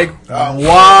 Oh, Like,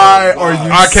 why are you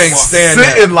I can't stand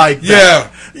sitting that. like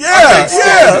that? Yeah.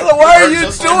 So why are you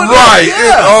doing Right.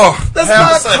 that? Yeah. That's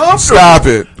not comfortable. Stop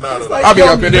it. Like, I'll be yo,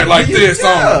 up in there like do this you-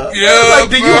 on. Like,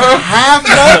 do you have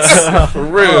nuts? For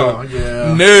real. Oh,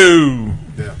 yeah. No.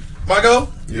 My go?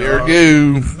 There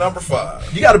you go. Number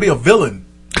 5. You got to be a villain.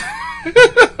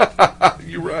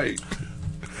 You're right.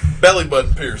 Belly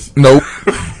button piercing. Nope.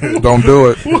 Don't do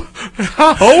it.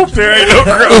 I hope there ain't no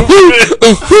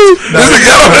girl.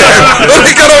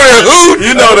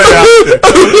 You know that out there.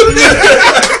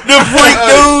 The freak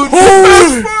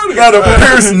dudes. Got a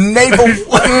pierced navel.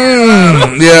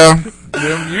 Yeah.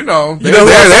 You know. You know who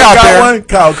they're else out got there. one?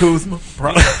 Kyle Kuzma.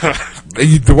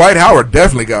 Dwight Howard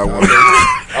definitely got one.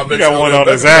 I bet Got you one Odell on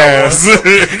his Beckham got ass.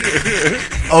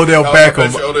 Odell Beckham.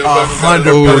 bet you Odell Beckham got 100%.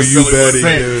 Oh, you bet he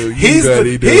do. You He's bet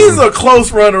he do. he's a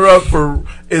close runner-up for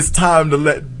it's time to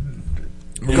let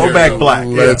go back black.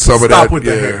 Let some of Stop that, with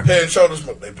the yeah. hair. Head and shoulders,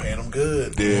 but they paying them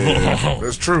good. Yeah,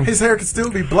 that's true. His hair can still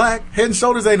be black. Head and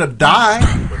Shoulders ain't a dye.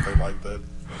 But they like that.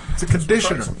 It's a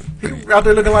conditioner. He out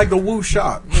there looking like the Woo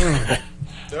shot. Yeah,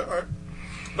 all right.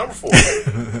 Number 4.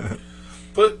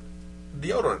 Put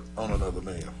deodorant on another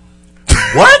man.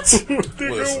 What?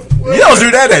 Listen. You don't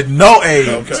do that at no age.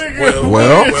 Okay.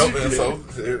 Well. Then so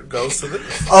it goes to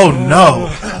this. Oh no!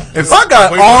 If I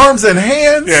got arms and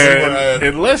hands, Yeah,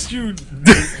 unless you.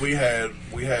 We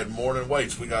had morning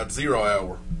weights. We got 0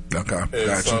 hour. Okay, And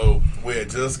gotcha. so we had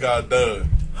just got done.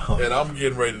 And I'm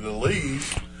getting ready to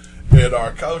leave. And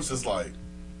our coach is like,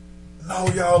 no,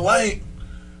 y'all ain't.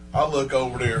 I look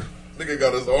over there. Nigga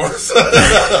got his arms.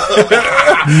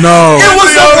 No. It was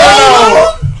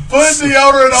deodorant. Put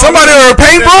deodorant on. Somebody had a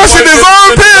paintbrush in his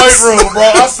armpits. Room, bro.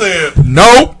 I said,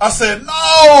 Nope. I said,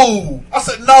 no. I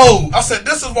said, no. I said,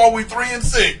 this is why we 3 and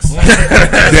 6. Yeah, Put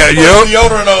yep.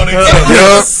 deodorant on it.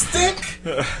 Yep. stick.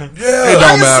 Yeah. It don't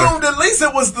I matter. assumed at least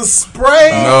it was the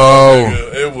spray. No.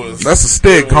 Yeah, it was. That's a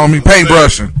stick, it was homie. a stick.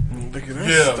 Paintbrushing.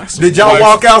 Yeah. Did y'all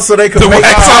walk out so they could make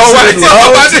wax out?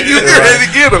 all right. You ready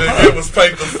to get him. It was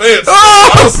paint the fence.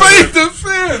 Oh, paint the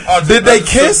fence. Did they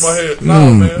kiss? My head.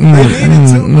 No, man. They needed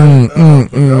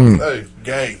to. Hey,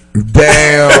 gay.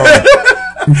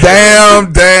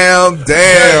 Damn.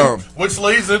 Damn. Which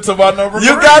leads into my number 3.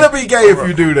 You gotta be gay if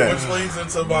you do that. Which leads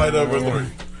into my number 3.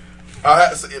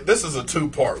 This is a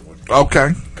 2-part one. Okay.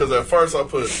 Because at first I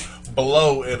put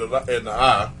blow in the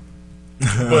eye.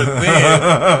 But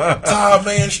then,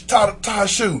 tie a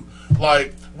shoe.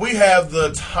 Like, we have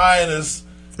the tiniest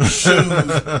shoes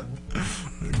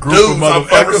dudes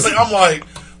I've ever seen. I'm like,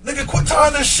 nigga, quit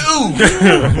tying this shoe.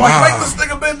 Like, make this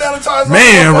nigga bend down and tie his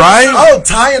Man, right? Oh,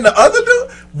 tying the other dude?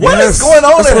 What is going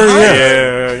on in high?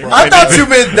 Yeah. I thought you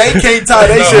meant they can't tie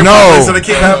their shit. No. So they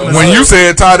can't have When you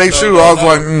said tie they shoe, I was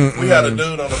like, We had a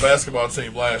dude on the basketball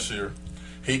team last year.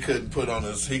 he couldn't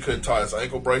tie his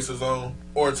ankle braces on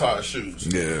or tie his shoes.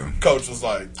 Yeah. Coach was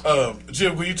like,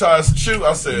 Jim, will you tie his shoe?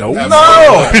 I said, no. Yeah,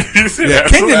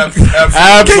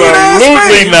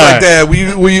 Absolutely not. Like that.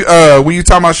 Will you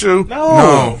tie my shoe?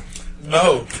 No.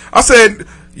 I said,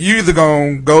 you either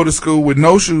gonna go to school with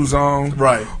no shoes on,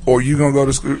 right, or you gonna go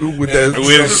to school with that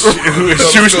with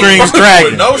shoestrings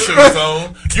dragging, with no shoes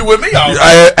on. You with me?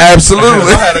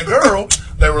 Absolutely. I had a girl.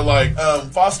 They were like,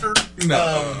 Foster,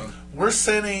 we're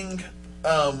sending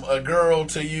a girl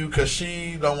to you because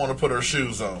she don't want to put her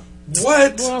shoes on.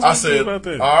 What? I said, all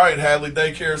right, Hadley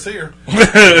Daycare's here.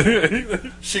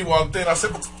 She walked in. I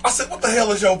said, what the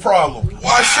hell is your problem?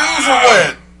 My shoes are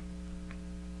wet.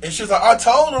 And she's like, I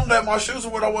told them that my shoes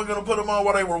were wet. I wasn't going to put them on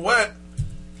while they were wet.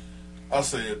 I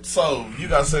said, so you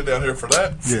got to sit down here for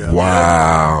that? Yeah.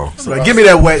 Wow. So like, give me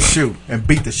that wet shoe and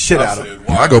beat the shit out of it.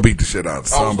 I go beat the shit out of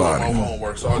somebody.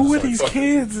 Who are these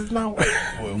kids? It's not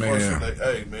well, man.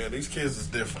 Hey, man, these kids is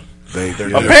different.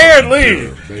 They're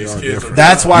apparently these kids are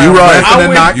that's why you're right.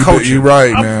 Not coaching. You're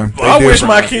right, man. I wish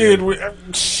my kid would.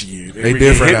 Shit, they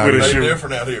different out here. They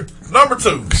different out here. Number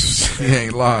 2. He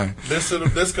ain't lying. This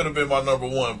could have been my number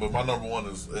 1, but my number 1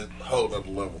 is a whole other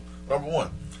level. Number 1,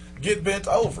 get bent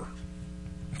over.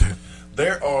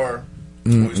 There are.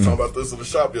 We was talking about this in the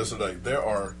shop yesterday. There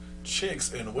are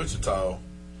chicks in Wichita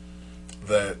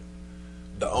that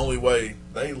the only way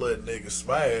they let niggas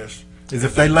smash is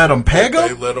if they let them peg them?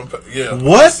 They let them yeah.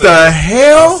 What the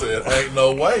hell? I said, ain't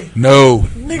no way. No.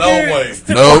 No way.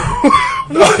 Nope.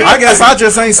 I guess I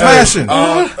just ain't smashing.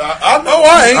 I know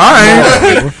I ain't.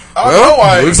 I know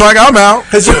I ain't. Looks like I'm out.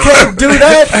 Because you can't do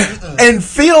that and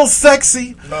feel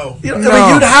sexy. No. I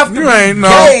mean, you'd have to be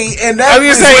gay, and that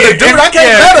is what a dude. I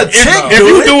can't let a chick if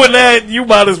you doing that, you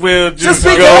might as well just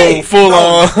go gay. Full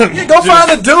on. You go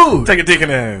find a dude. Take a dick in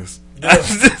the ass.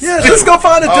 Yeah, just go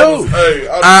find a dude.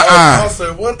 I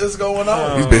said, what is going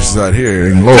on? These bitches out here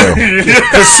ain't loyal.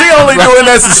 Because she only doing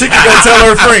that so she can go tell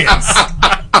her friends.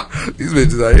 These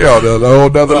bitches out here on a whole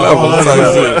nother level.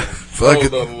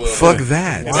 Fuck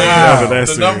that. Wow.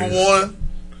 The number 1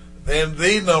 and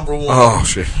the number 1. Oh,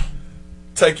 shit.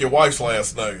 Take your wife's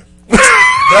last name.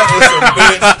 That is some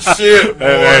bitch shit,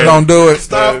 boy. Don't do it.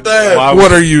 Stop that.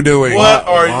 What are you doing? What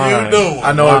are you doing?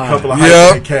 I know a couple of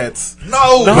hyphenated cats.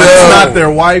 No. It's not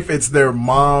their wife, it's their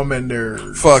mom and their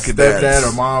stepdad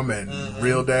or mom and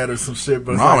real dad or some shit.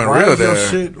 But mom and real dad.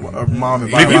 Shit, or mom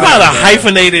and if you got a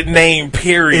hyphenated name,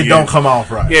 period, it don't come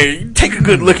off right. Yeah, you take a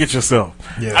good look at yourself.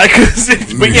 Yeah.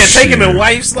 But yeah, taking the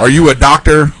wife's. Are you a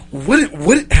doctor?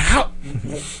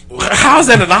 How's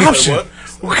that an option?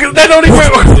 They don't even.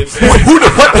 Who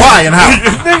the fuck? Why and how?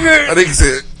 I think he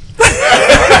said.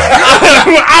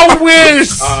 I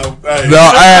wish. Not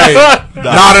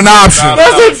an option.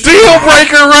 That's a deal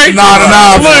breaker, right? Not an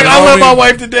option. Look, I love my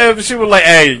wife to death. She was like,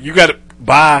 "Hey, you got to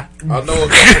buy." I know a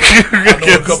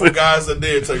couple guys that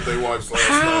did take their wife's last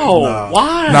name. How?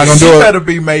 Why? Not gonna she do it. better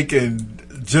be making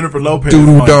Jennifer Lopez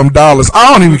Doodle dumb dollars.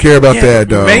 I don't even care about that,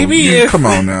 though. Maybe come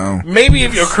on now. Maybe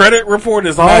if your credit report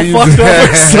is all fucked up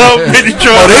or something, they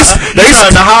still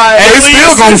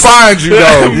gonna find you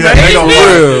though. They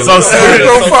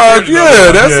gonna find you.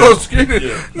 Yeah, that's so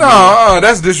scary. No,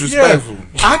 that's disrespectful.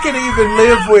 I can even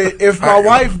live with if my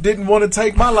wife didn't want to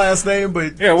take my last name,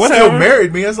 but still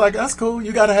married me. It's like that's cool.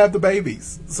 You got to have the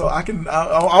babies, so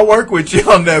I'll work with you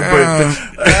on that. But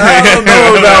I don't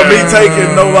know about me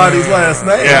taking nobody's last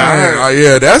name.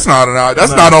 Yeah, that's not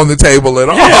on the table at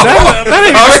all.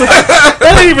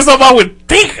 That ain't even something I would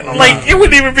think. Like it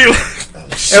wouldn't even be.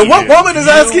 And what woman is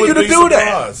asking you to do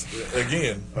that?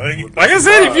 Again, like I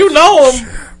said, if you know him.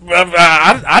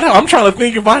 I'm trying to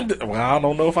think if I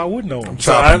don't know if I would know him.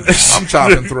 I'm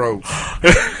chopping throats.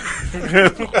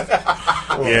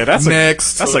 Yeah, that's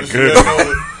next. A good.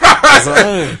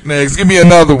 Next, give me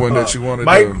another one that you want to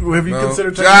Mike, do. have you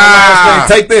considered taking my last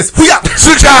name? Take this.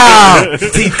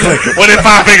 Teeth clicker. What did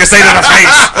 5 fingers say to the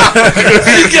face?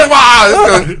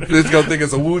 It's gonna think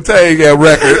it's a Wu-Tang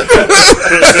record.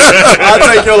 I'll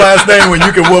take your last name when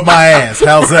you can whoop my ass.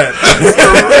 How's that?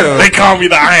 They call me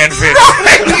the Iron Fist.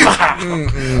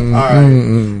 All right.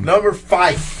 Number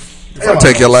 5. If I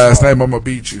take your last name, I'm gonna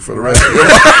beat you for the rest of your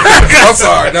life. I'm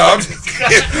sorry. No, I'm just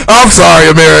kidding. I'm sorry,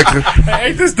 America.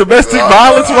 Ain't this domestic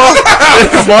violence march?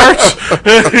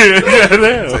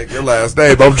 Take your last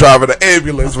name. I'm driving an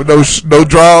ambulance with no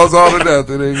draws on or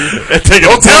nothing.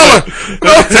 Don't tell her.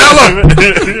 Don't tell her.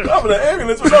 I'm in an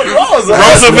ambulance with no draws on.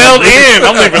 Roosevelt Inn.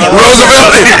 I'm living in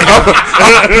Roosevelt Inn.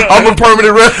 I'm a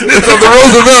permanent resident of the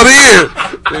Roosevelt Inn.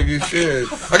 Nigga, shit.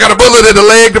 I got a bullet in the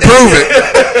leg to prove it.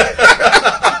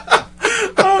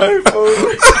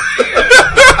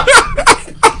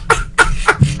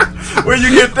 Where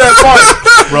you get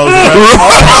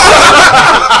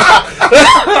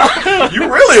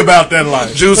You really about that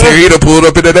life? Juice here, he done pulled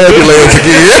up in that ambulance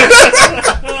again.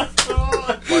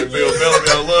 Like Bill Bellamy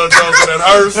got Love Jones in that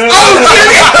hearse.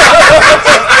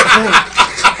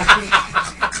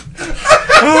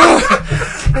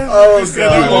 Oh,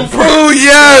 God. Prue,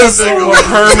 yes.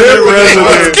 Permanent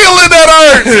resident. Killing that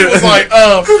heart. He was like,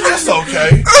 it's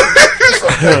okay. It's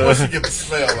okay once you get the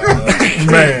smell out of it.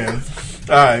 Man.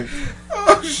 All right.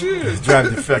 Oh, shit.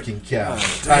 Drive the fucking cow. All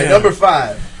right, number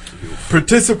 5.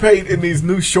 Participate in these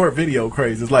new short video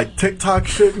crazes like TikTok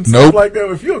shit and stuff like that.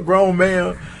 If you're a grown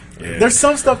man, there's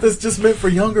some stuff that's just meant for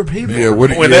younger people. Yeah, what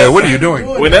are you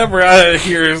doing? Whenever I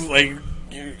hear like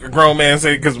a grown man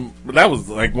say, because that was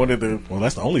like one of the, well,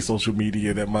 that's the only social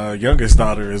media that my youngest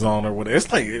daughter is on or whatever.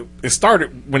 It's like, it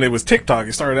started when it was TikTok.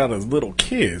 It started out as little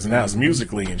kids, and now it's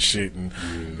Musical.ly and shit. And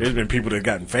there's been people that have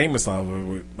gotten famous off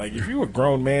of it. Like, if you a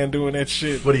grown man doing that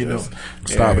shit, what are you doing?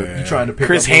 Stop it. You trying to pick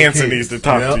Chris up little Hansen kids. needs to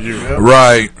talk to you. Yep.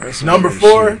 Right. That's Number some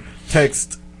 4, shit.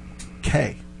 text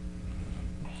K.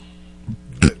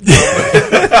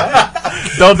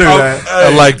 Don't do that. I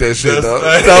like that shit though.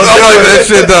 I like that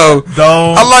shit though.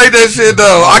 I like that shit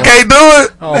though. I can't do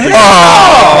it. I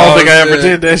don't think I ever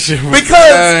did that shit.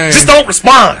 Because just don't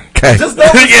respond. Okay. Just don't.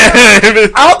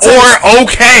 Or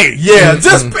okay. Yeah,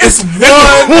 just it's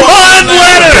one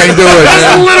letter. Can't do it.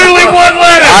 That's Man. literally one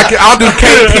letter. I'll do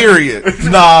K period.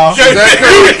 Nah.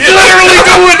 Literally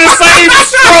doing the same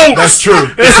stroke. That's true.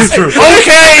 This is true.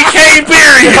 Okay, K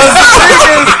period.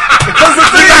 Because the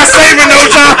thing You're not saving no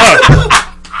time.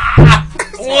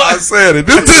 I said it.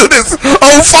 This dude is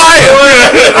on fire.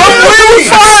 I'm really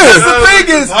fire. The thing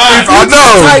is, if I you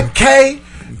know. type K,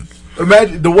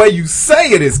 imagine the way you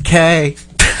say it is K.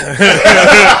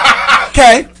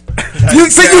 K. You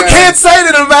see, you can't say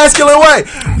it in a masculine way.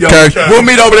 Yo, we'll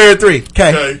meet over there at 3.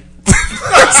 K.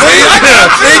 See,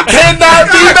 it cannot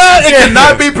be that. It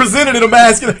cannot be presented in a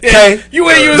masculine. K. You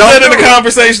ain't use that in a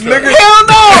conversation, nigga. Hell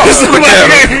no.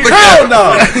 Hell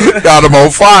no. Got him on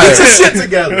fire. Get your shit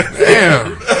together.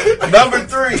 Damn. Number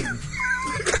 3.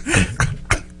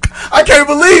 I can't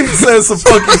believe he said some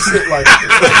fucking shit like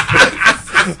that.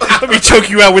 Let me choke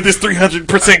you out with this 300%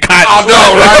 cotton. I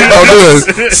know, right? Don't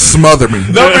do it. Smother me.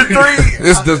 Number 3.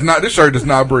 This shirt does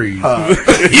not breathe. You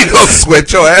gonna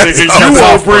sweat your ass You off.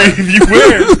 won't breathe. You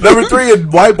will. Number 3,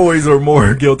 and white boys are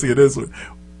more guilty of this one.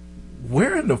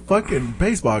 Wearing the fucking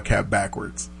baseball cap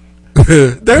backwards.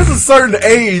 There's a certain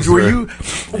age where you,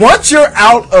 once you're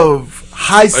out of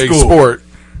high school, sport.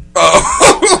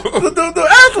 The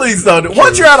athletes don't.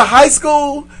 Once you're out of high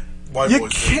school, White you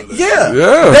boys can't. do that.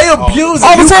 Yeah, they abuse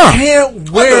all it. the time. You can't I do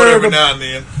it wear every the. now and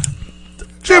then.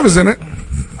 Trevor's in it.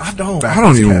 I don't. I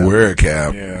don't even wear a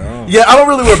cap. Yeah, I don't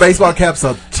really wear baseball caps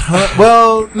a ton.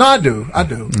 Well, no, I do.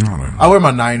 I wear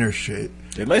my Niners shit.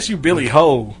 Unless you Billy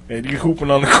Ho and you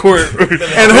hooping on the court.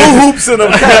 And who hoops in a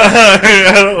cap?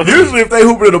 Usually if they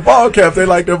hooping in a ball cap, they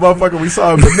like that motherfucker we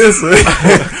saw in Manissa.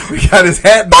 We got his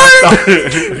hat knocked off.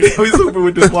 He was hooping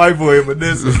with this white boy in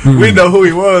Manissa. We know who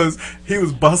he was. He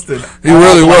was busting. He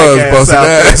really was busting out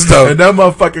ass, there. though. And that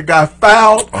motherfucker got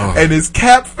fouled and his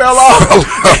cap fell off.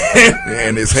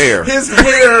 And his hair. His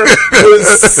hair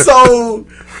was so...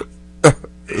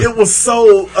 It was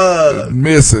so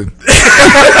missing. For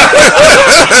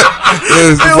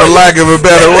lack of a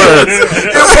better word. And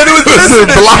it was missing in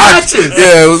patches.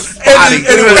 Yeah, it was and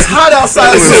it was hot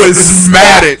outside, so it was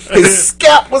matted. His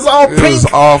scalp was all pink. It was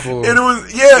awful. And it was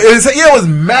it was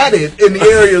matted in the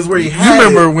areas where he had. You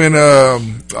remember when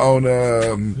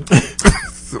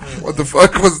what the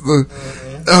fuck was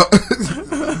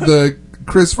the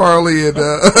Chris Farley and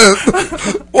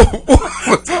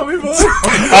Tommy Boy. You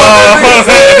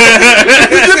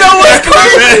know what's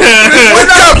crazy? When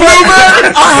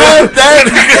I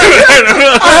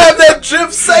had that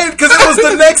GIF saved because it was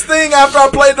the next thing after I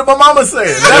played the My Mama Said.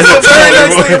 That's the very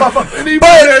next thing in my phone.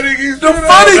 But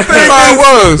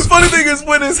the funny thing is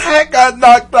when his hat got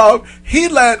knocked off, he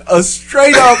let a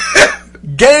straight up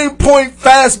game point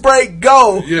fast break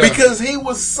go because he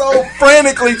was so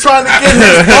frantically trying to get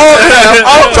his ball cap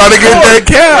out. Trying to get that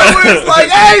cap. It was like,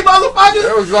 hey, motherfucker.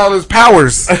 That was all his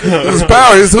powers. His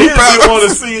powers. He didn't want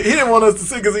to see it. He didn't want us to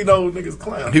see because he knows niggas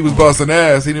clown. He was busting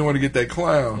ass. He didn't want to get that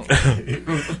clown.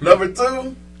 Number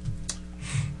 2,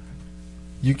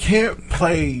 you can't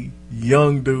play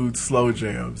young dude slow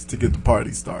jams to get the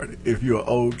party started if you're an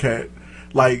old cat.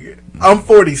 Like, I'm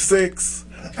 46.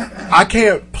 I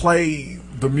can't play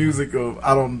the music of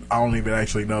I don't even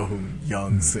actually know who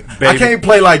Young sing. I can't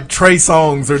play like Trey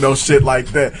Songz or no shit like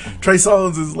that. Trey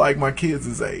Songz is like my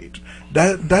kids' age.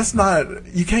 That's not.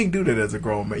 You can't do that as a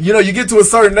grown man. You know, you get to a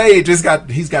certain age. He's got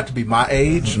to be my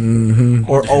age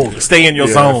or older. Stay in your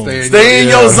zone. Stay in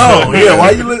your zone. Yeah.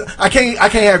 Why you? I can't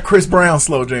have Chris Brown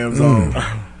slow jams on,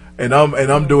 and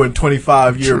I'm doing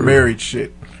 25-year married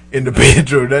shit in the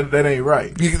bedroom. That ain't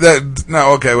right.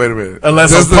 Okay, wait a minute.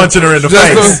 Unless I'm punching her in the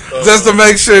face, just to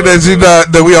make sure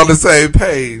that we on the same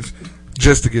page.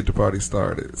 Just to get the party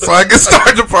started, so I can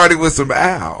start the party with some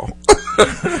Al.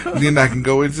 Then I can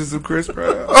go into some Chris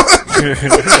Brown.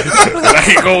 I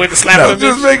can go into slapping.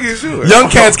 Just making sure. Young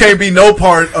cats can't be no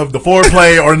part of the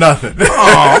foreplay or nothing.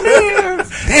 Oh man,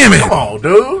 damn it! Come on,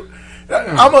 dude.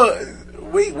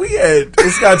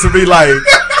 It's got to be like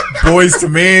Boys to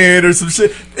Men or some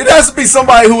shit. It has to be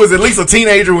somebody who was at least a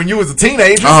teenager when you was a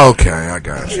teenager. Okay, I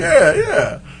got you.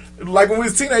 Yeah. Like when we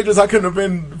was teenagers, I couldn't have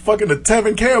been fucking a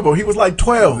Tevin Campbell. He was like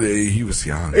 12. Yeah, he was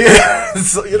young. Yeah,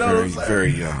 so, you know very, what I'm saying? very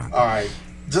young. All right.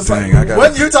 Just Dang, like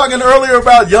when you talking earlier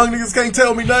about young niggas can't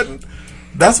tell me nothing,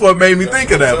 that's what made me think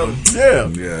of that one. Yeah,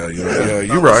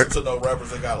 you're right. To no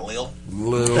rappers that got a Lil.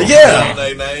 Yeah.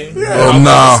 Their name. Yeah. Oh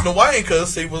no. Listen to Wayne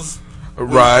because he was.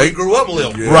 Right. We grew up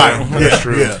Lil. Yeah, right. That's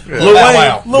true. Yeah.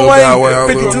 Yeah. Lil Wayne, Wow,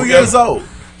 52 years old.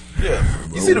 Yeah.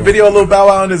 You see the video of Lil Bow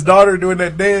Wow and his daughter doing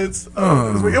that dance? It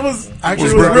was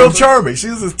real charming. She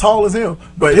was as tall as him,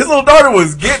 but his little daughter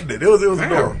was getting it. It was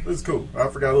adorable. It was cool. I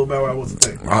forgot Lil Bow Wow was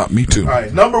the thing. Me too. All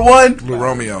right, number one, Lil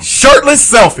Romeo. Shirtless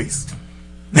selfies.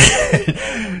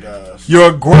 You're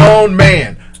a grown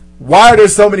man. Why are there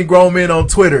so many grown men on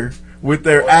Twitter with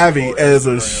their Abby as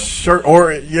a shirt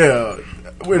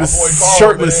with a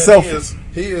shirtless selfie?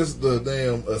 He is the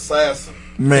damn assassin.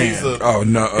 Man. He's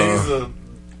a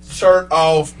shirt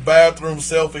off bathroom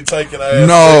selfie taking ass.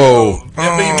 No.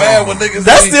 And be mad when niggas.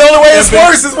 That's the only way it's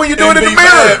worse is when you do it in the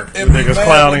mirror. And be mad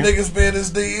clowning. When niggas be in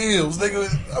his DMs. Nigga,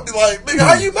 I'll be like, nigga,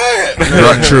 how you mad?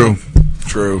 Right, true.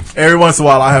 Every once in a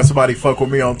while, I have somebody fuck with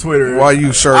me on Twitter. Why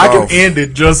you shirt I off? can end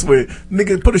it just with,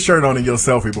 nigga, put a shirt on in your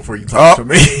selfie before you talk to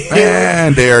me.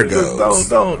 And there it goes.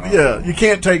 Don't. Yeah, you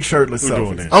can't take shirtless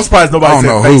selfies. I'm surprised nobody I don't said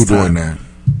know who's FaceTime. doing that.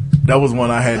 That was one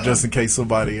I had just in case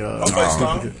somebody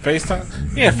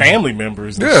FaceTime? Yeah, family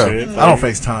members and shit. I don't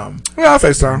FaceTime. Yeah, I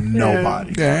FaceTime.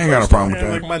 Nobody. Yeah, I ain't got a problem with that.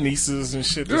 Like my nieces and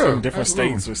shit. They're from different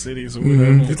states or cities or whatever.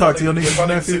 Mm-hmm. You talk to your nieces If I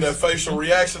didn't see that facial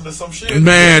reaction to some shit.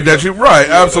 Man, that you right.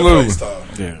 Absolutely.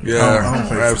 Yeah,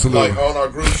 absolutely. Like on our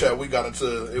group chat, we got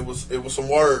into it was some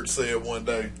words said one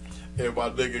day, and my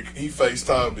nigga he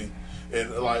FaceTimed me. And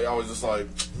like I was just like,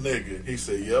 nigga. He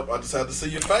said, "Yep, I just had to see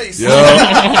your face." Yep.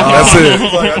 That's it.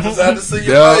 Like, I just had to see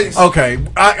your face. Okay,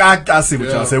 I see what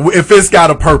y'all said. If it's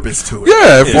got a purpose to it,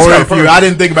 Yeah, I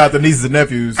didn't think about the nieces and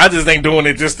nephews. I just ain't doing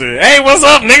it just to, hey, what's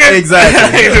up, nigga?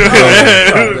 Exactly.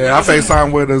 Yeah, I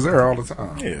FaceTime with Azera all the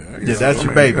time. Yeah, that's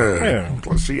your baby. Yeah.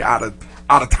 Plus, she out of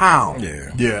town.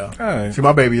 Yeah. Right. See,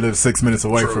 my baby lives 6 minutes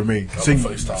away from me. She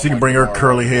can bring her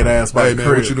curly head ass by Hey the man,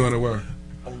 crib. what you doing at work?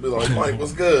 I'm gonna be like, Mike,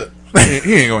 what's good?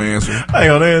 He ain't gonna answer. I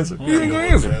ain't gonna answer. He ain't gonna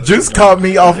answer. Juice caught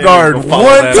me off guard gonna one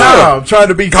follow that time trying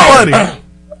to be funny. I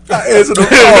answered the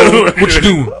phone. What you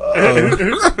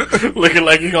doing? Looking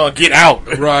like you gonna get out.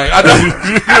 Right. I know.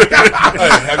 Hey,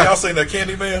 have y'all seen that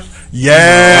Candyman?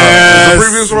 Yes. The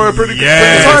previous one pretty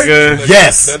Yes. good.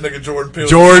 Yes. That nigga Jordan Peele.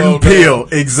 Jordan Peele,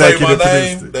 Say executive my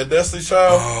name. producer. That Destiny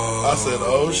Child. I said,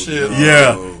 oh shit.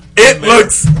 Yeah. It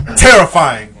looks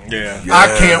terrifying. Yeah. I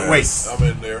can't wait. I'm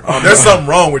in there. There's something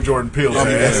wrong with Jordan Peele. He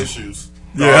has man. issues.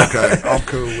 Yeah. Okay. I'm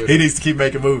cool with He it. needs to keep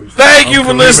making movies. Thank you for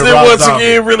cool. listening Even Rob once Zombie.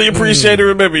 again. Really appreciate it.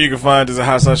 Remember, you can find us at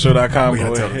HotSauceShow.com. We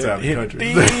gotta tell the Hit top of the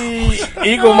country. the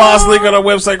Eagle Moss link on our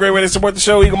website. Great way to support the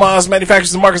show. Eagle Moss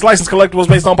manufactures and markets licensed collectibles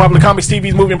based on popular comics,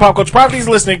 TVs, movie, and pop culture properties.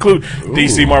 Lists include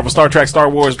DC, Marvel, Star Trek, Star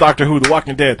Wars, Doctor Who, The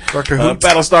Walking Dead, Doctor Who.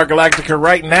 Battlestar Galactica.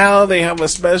 Right now, they have a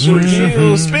special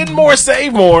deal. Spend more,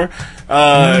 save more.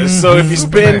 So if you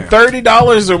spend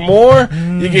 $30 or more,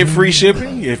 you get free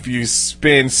shipping. If you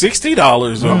spend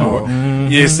 $60 or more,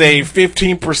 you save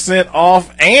 15%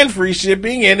 off and free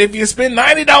shipping. And if you spend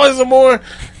 $90 or more,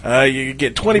 you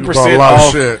get 20%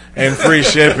 off and free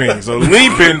shipping. So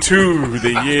leap into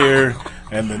the year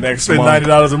and the next Spend month.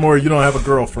 $90 or more, you don't have a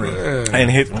girlfriend. And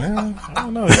hit, well, I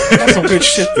don't know. That's some good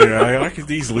shit there. I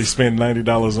could easily spend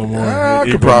 $90 or more. I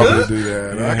could probably do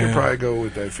that. I could probably go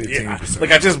with that 15%.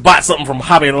 Like I just bought something from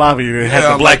Hobby Lobby that had the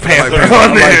I Black like Panther that.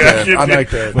 on I there. like that. I like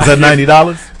that. Was that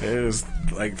 $90? It was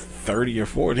like 30 or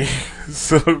 40.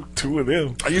 So 2 of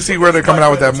them. You see where they're coming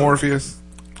out with that Morpheus?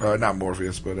 Not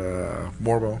Morpheus, but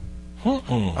Morbo.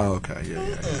 Oh, okay, yeah.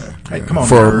 Hey, come on,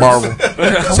 for nerds. Marvel.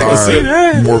 Sorry,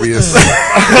 Morbius.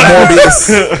 Morbius.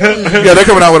 Yeah, they're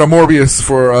coming out with a Morbius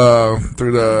for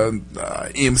through the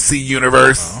MC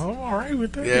universe. Oh, all right. agree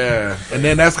with that. Yeah, and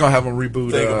then that's gonna have them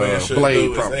reboot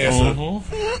Blade. Probably.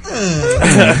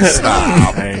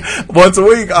 Stop. Once a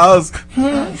week, I was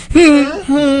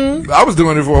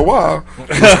doing it for a while.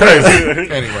 It was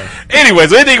crazy. Anyways,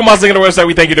 so anything about singing the website,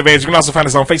 we thank you in advance. You can also find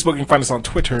us on Facebook. You can find us on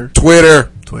Twitter,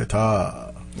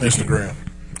 Instagram.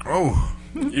 Oh.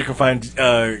 You can find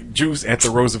Juice at the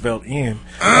Roosevelt Inn.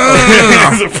 Me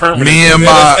and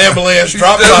my ambulance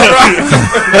drop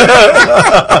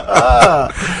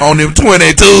on them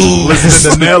 22.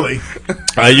 Listening to Nelly.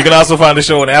 You can also find the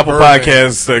show on Apple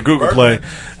Podcasts, Google Play,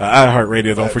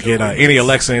 iHeartRadio. Don't forget any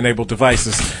Alexa-enabled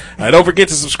devices. Don't forget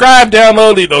to subscribe,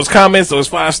 download, leave those comments, those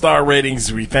 5-star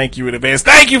ratings. We thank you in advance.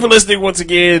 Thank you for listening once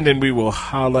again, and we will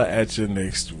holla at you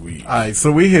next week. All right,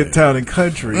 so we hit Town and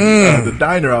Country, the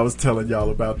diner I was telling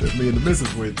y'all about that me and the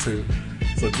missus went to.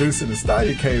 So Juice and the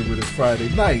Stallion came with us Friday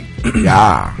night.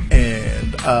 Yeah.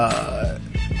 And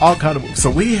all kind of. So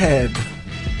we had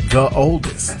the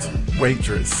oldest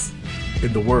waitress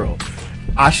in the world.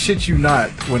 I shit you not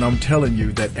when I'm telling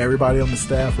you that everybody on the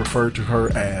staff referred to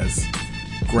her as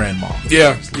Grandma.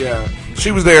 Yeah. She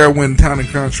was there when Town and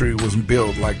Country was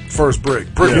built, like first brick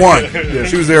one. Yeah,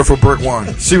 she was there for brick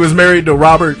one. She was married to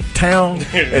Robert Town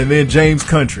and then James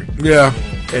Country. Yeah.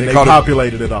 And they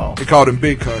populated it all. They called him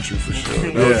Big Country for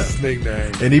sure. That was his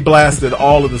nickname. And he blasted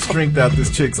all of the strength out this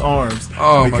chick's arms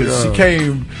because she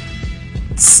came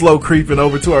slow creeping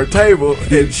over to our table,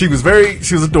 and she was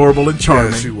adorable and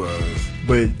charming. Yeah, she was.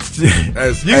 But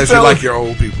as you like your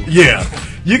old people. Yeah.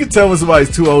 You can tell when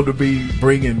somebody's too old to be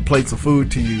bringing plates of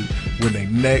food to you when their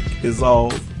neck is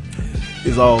all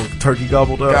turkey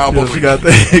gobbled up. You know, she got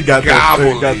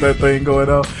that thing going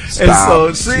on. Stop.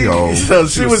 And so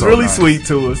she was really nice. Sweet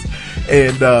to us.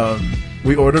 And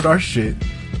we ordered our shit.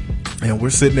 And we're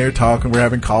sitting there talking. We're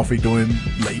having coffee, doing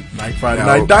late night Friday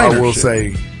night diner. I will shit.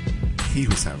 say he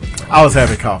was having coffee. I was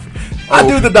having coffee. I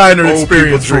do the diner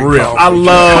experience for real. Coffee. I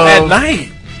love at night.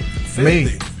 50.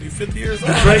 Me. 50 years old.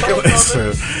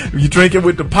 You drink it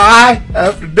with the pie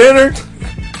after dinner.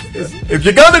 If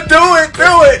you're gonna do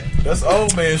it. That's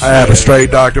old man shit. I have a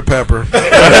straight Dr. Pepper.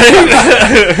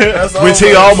 Which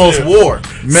he almost wore.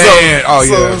 Man,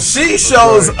 So she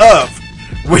shows up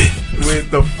with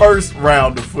the first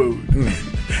round of food.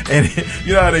 And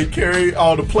you know how they carry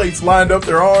all the plates lined up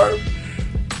their arm?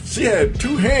 She had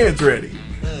two hands ready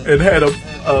and had a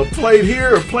plate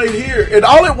here, a plate here. And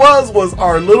all it was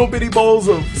our little bitty bowls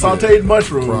of sauteed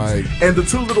mushrooms and the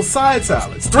two little side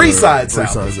salads. Three side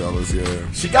salads,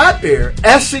 yeah. She got there.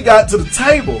 As she got to the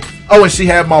table, and she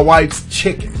had my wife's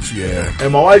chicken. Yeah.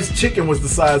 And my wife's chicken was the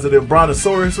size of them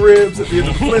brontosaurus ribs at the end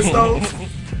of the Flintstones.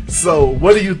 So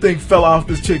what do you think fell off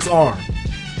this chick's arm?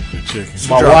 Chicken.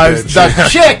 My wife's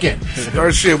chicken.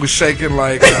 Her shit was shaking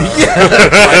like a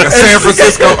San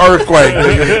Francisco earthquake.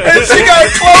 And she got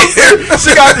closer.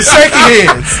 She got the shaky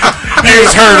hands. You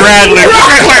just heard rattling.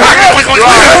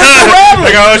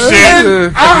 Like, oh shit!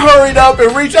 And I hurried up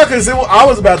and reached out because I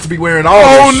was about to be wearing all.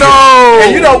 Oh no!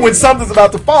 And you know when something's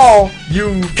about to fall,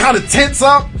 you kind of tense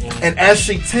up. And as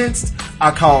she tensed,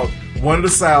 I called one of the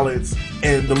salads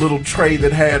and the little tray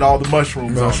that had all the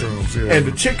mushrooms on it. Yeah. And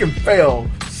the chicken fell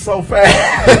so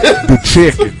fast. The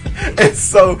chicken. And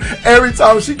so every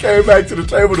time she came back to the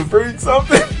table to bring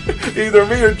something, either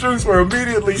me or Juice were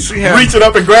immediately reaching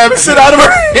up and grabbing shit out of her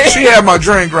hand. She had my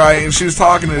drink, right, and she was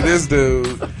talking to this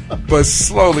dude, but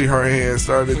slowly her hand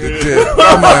started to dip.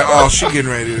 I'm like, oh, she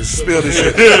getting ready to spill this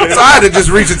shit. So I had to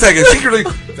just reach and take it. She really,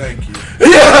 thank you.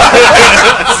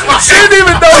 She didn't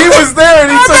even know he was there,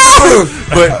 and he took it.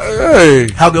 But hey,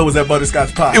 how good was that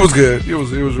butterscotch pie? It was good. It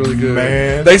was really good.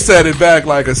 Man, they set it back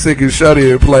like a sick and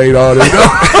shut-in played on it.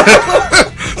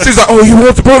 She's like, oh, you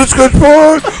want the butterscotch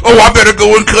pie? Oh, I better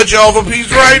go and cut you off a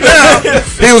piece right now.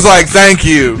 He was like, thank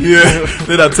you. Yeah.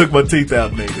 Then I took my teeth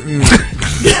out, nigga.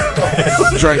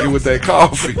 Drank it with that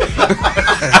coffee.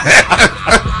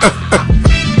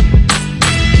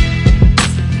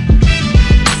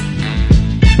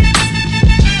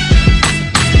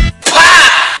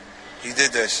 He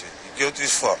did that shit. You guilty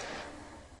as fuck.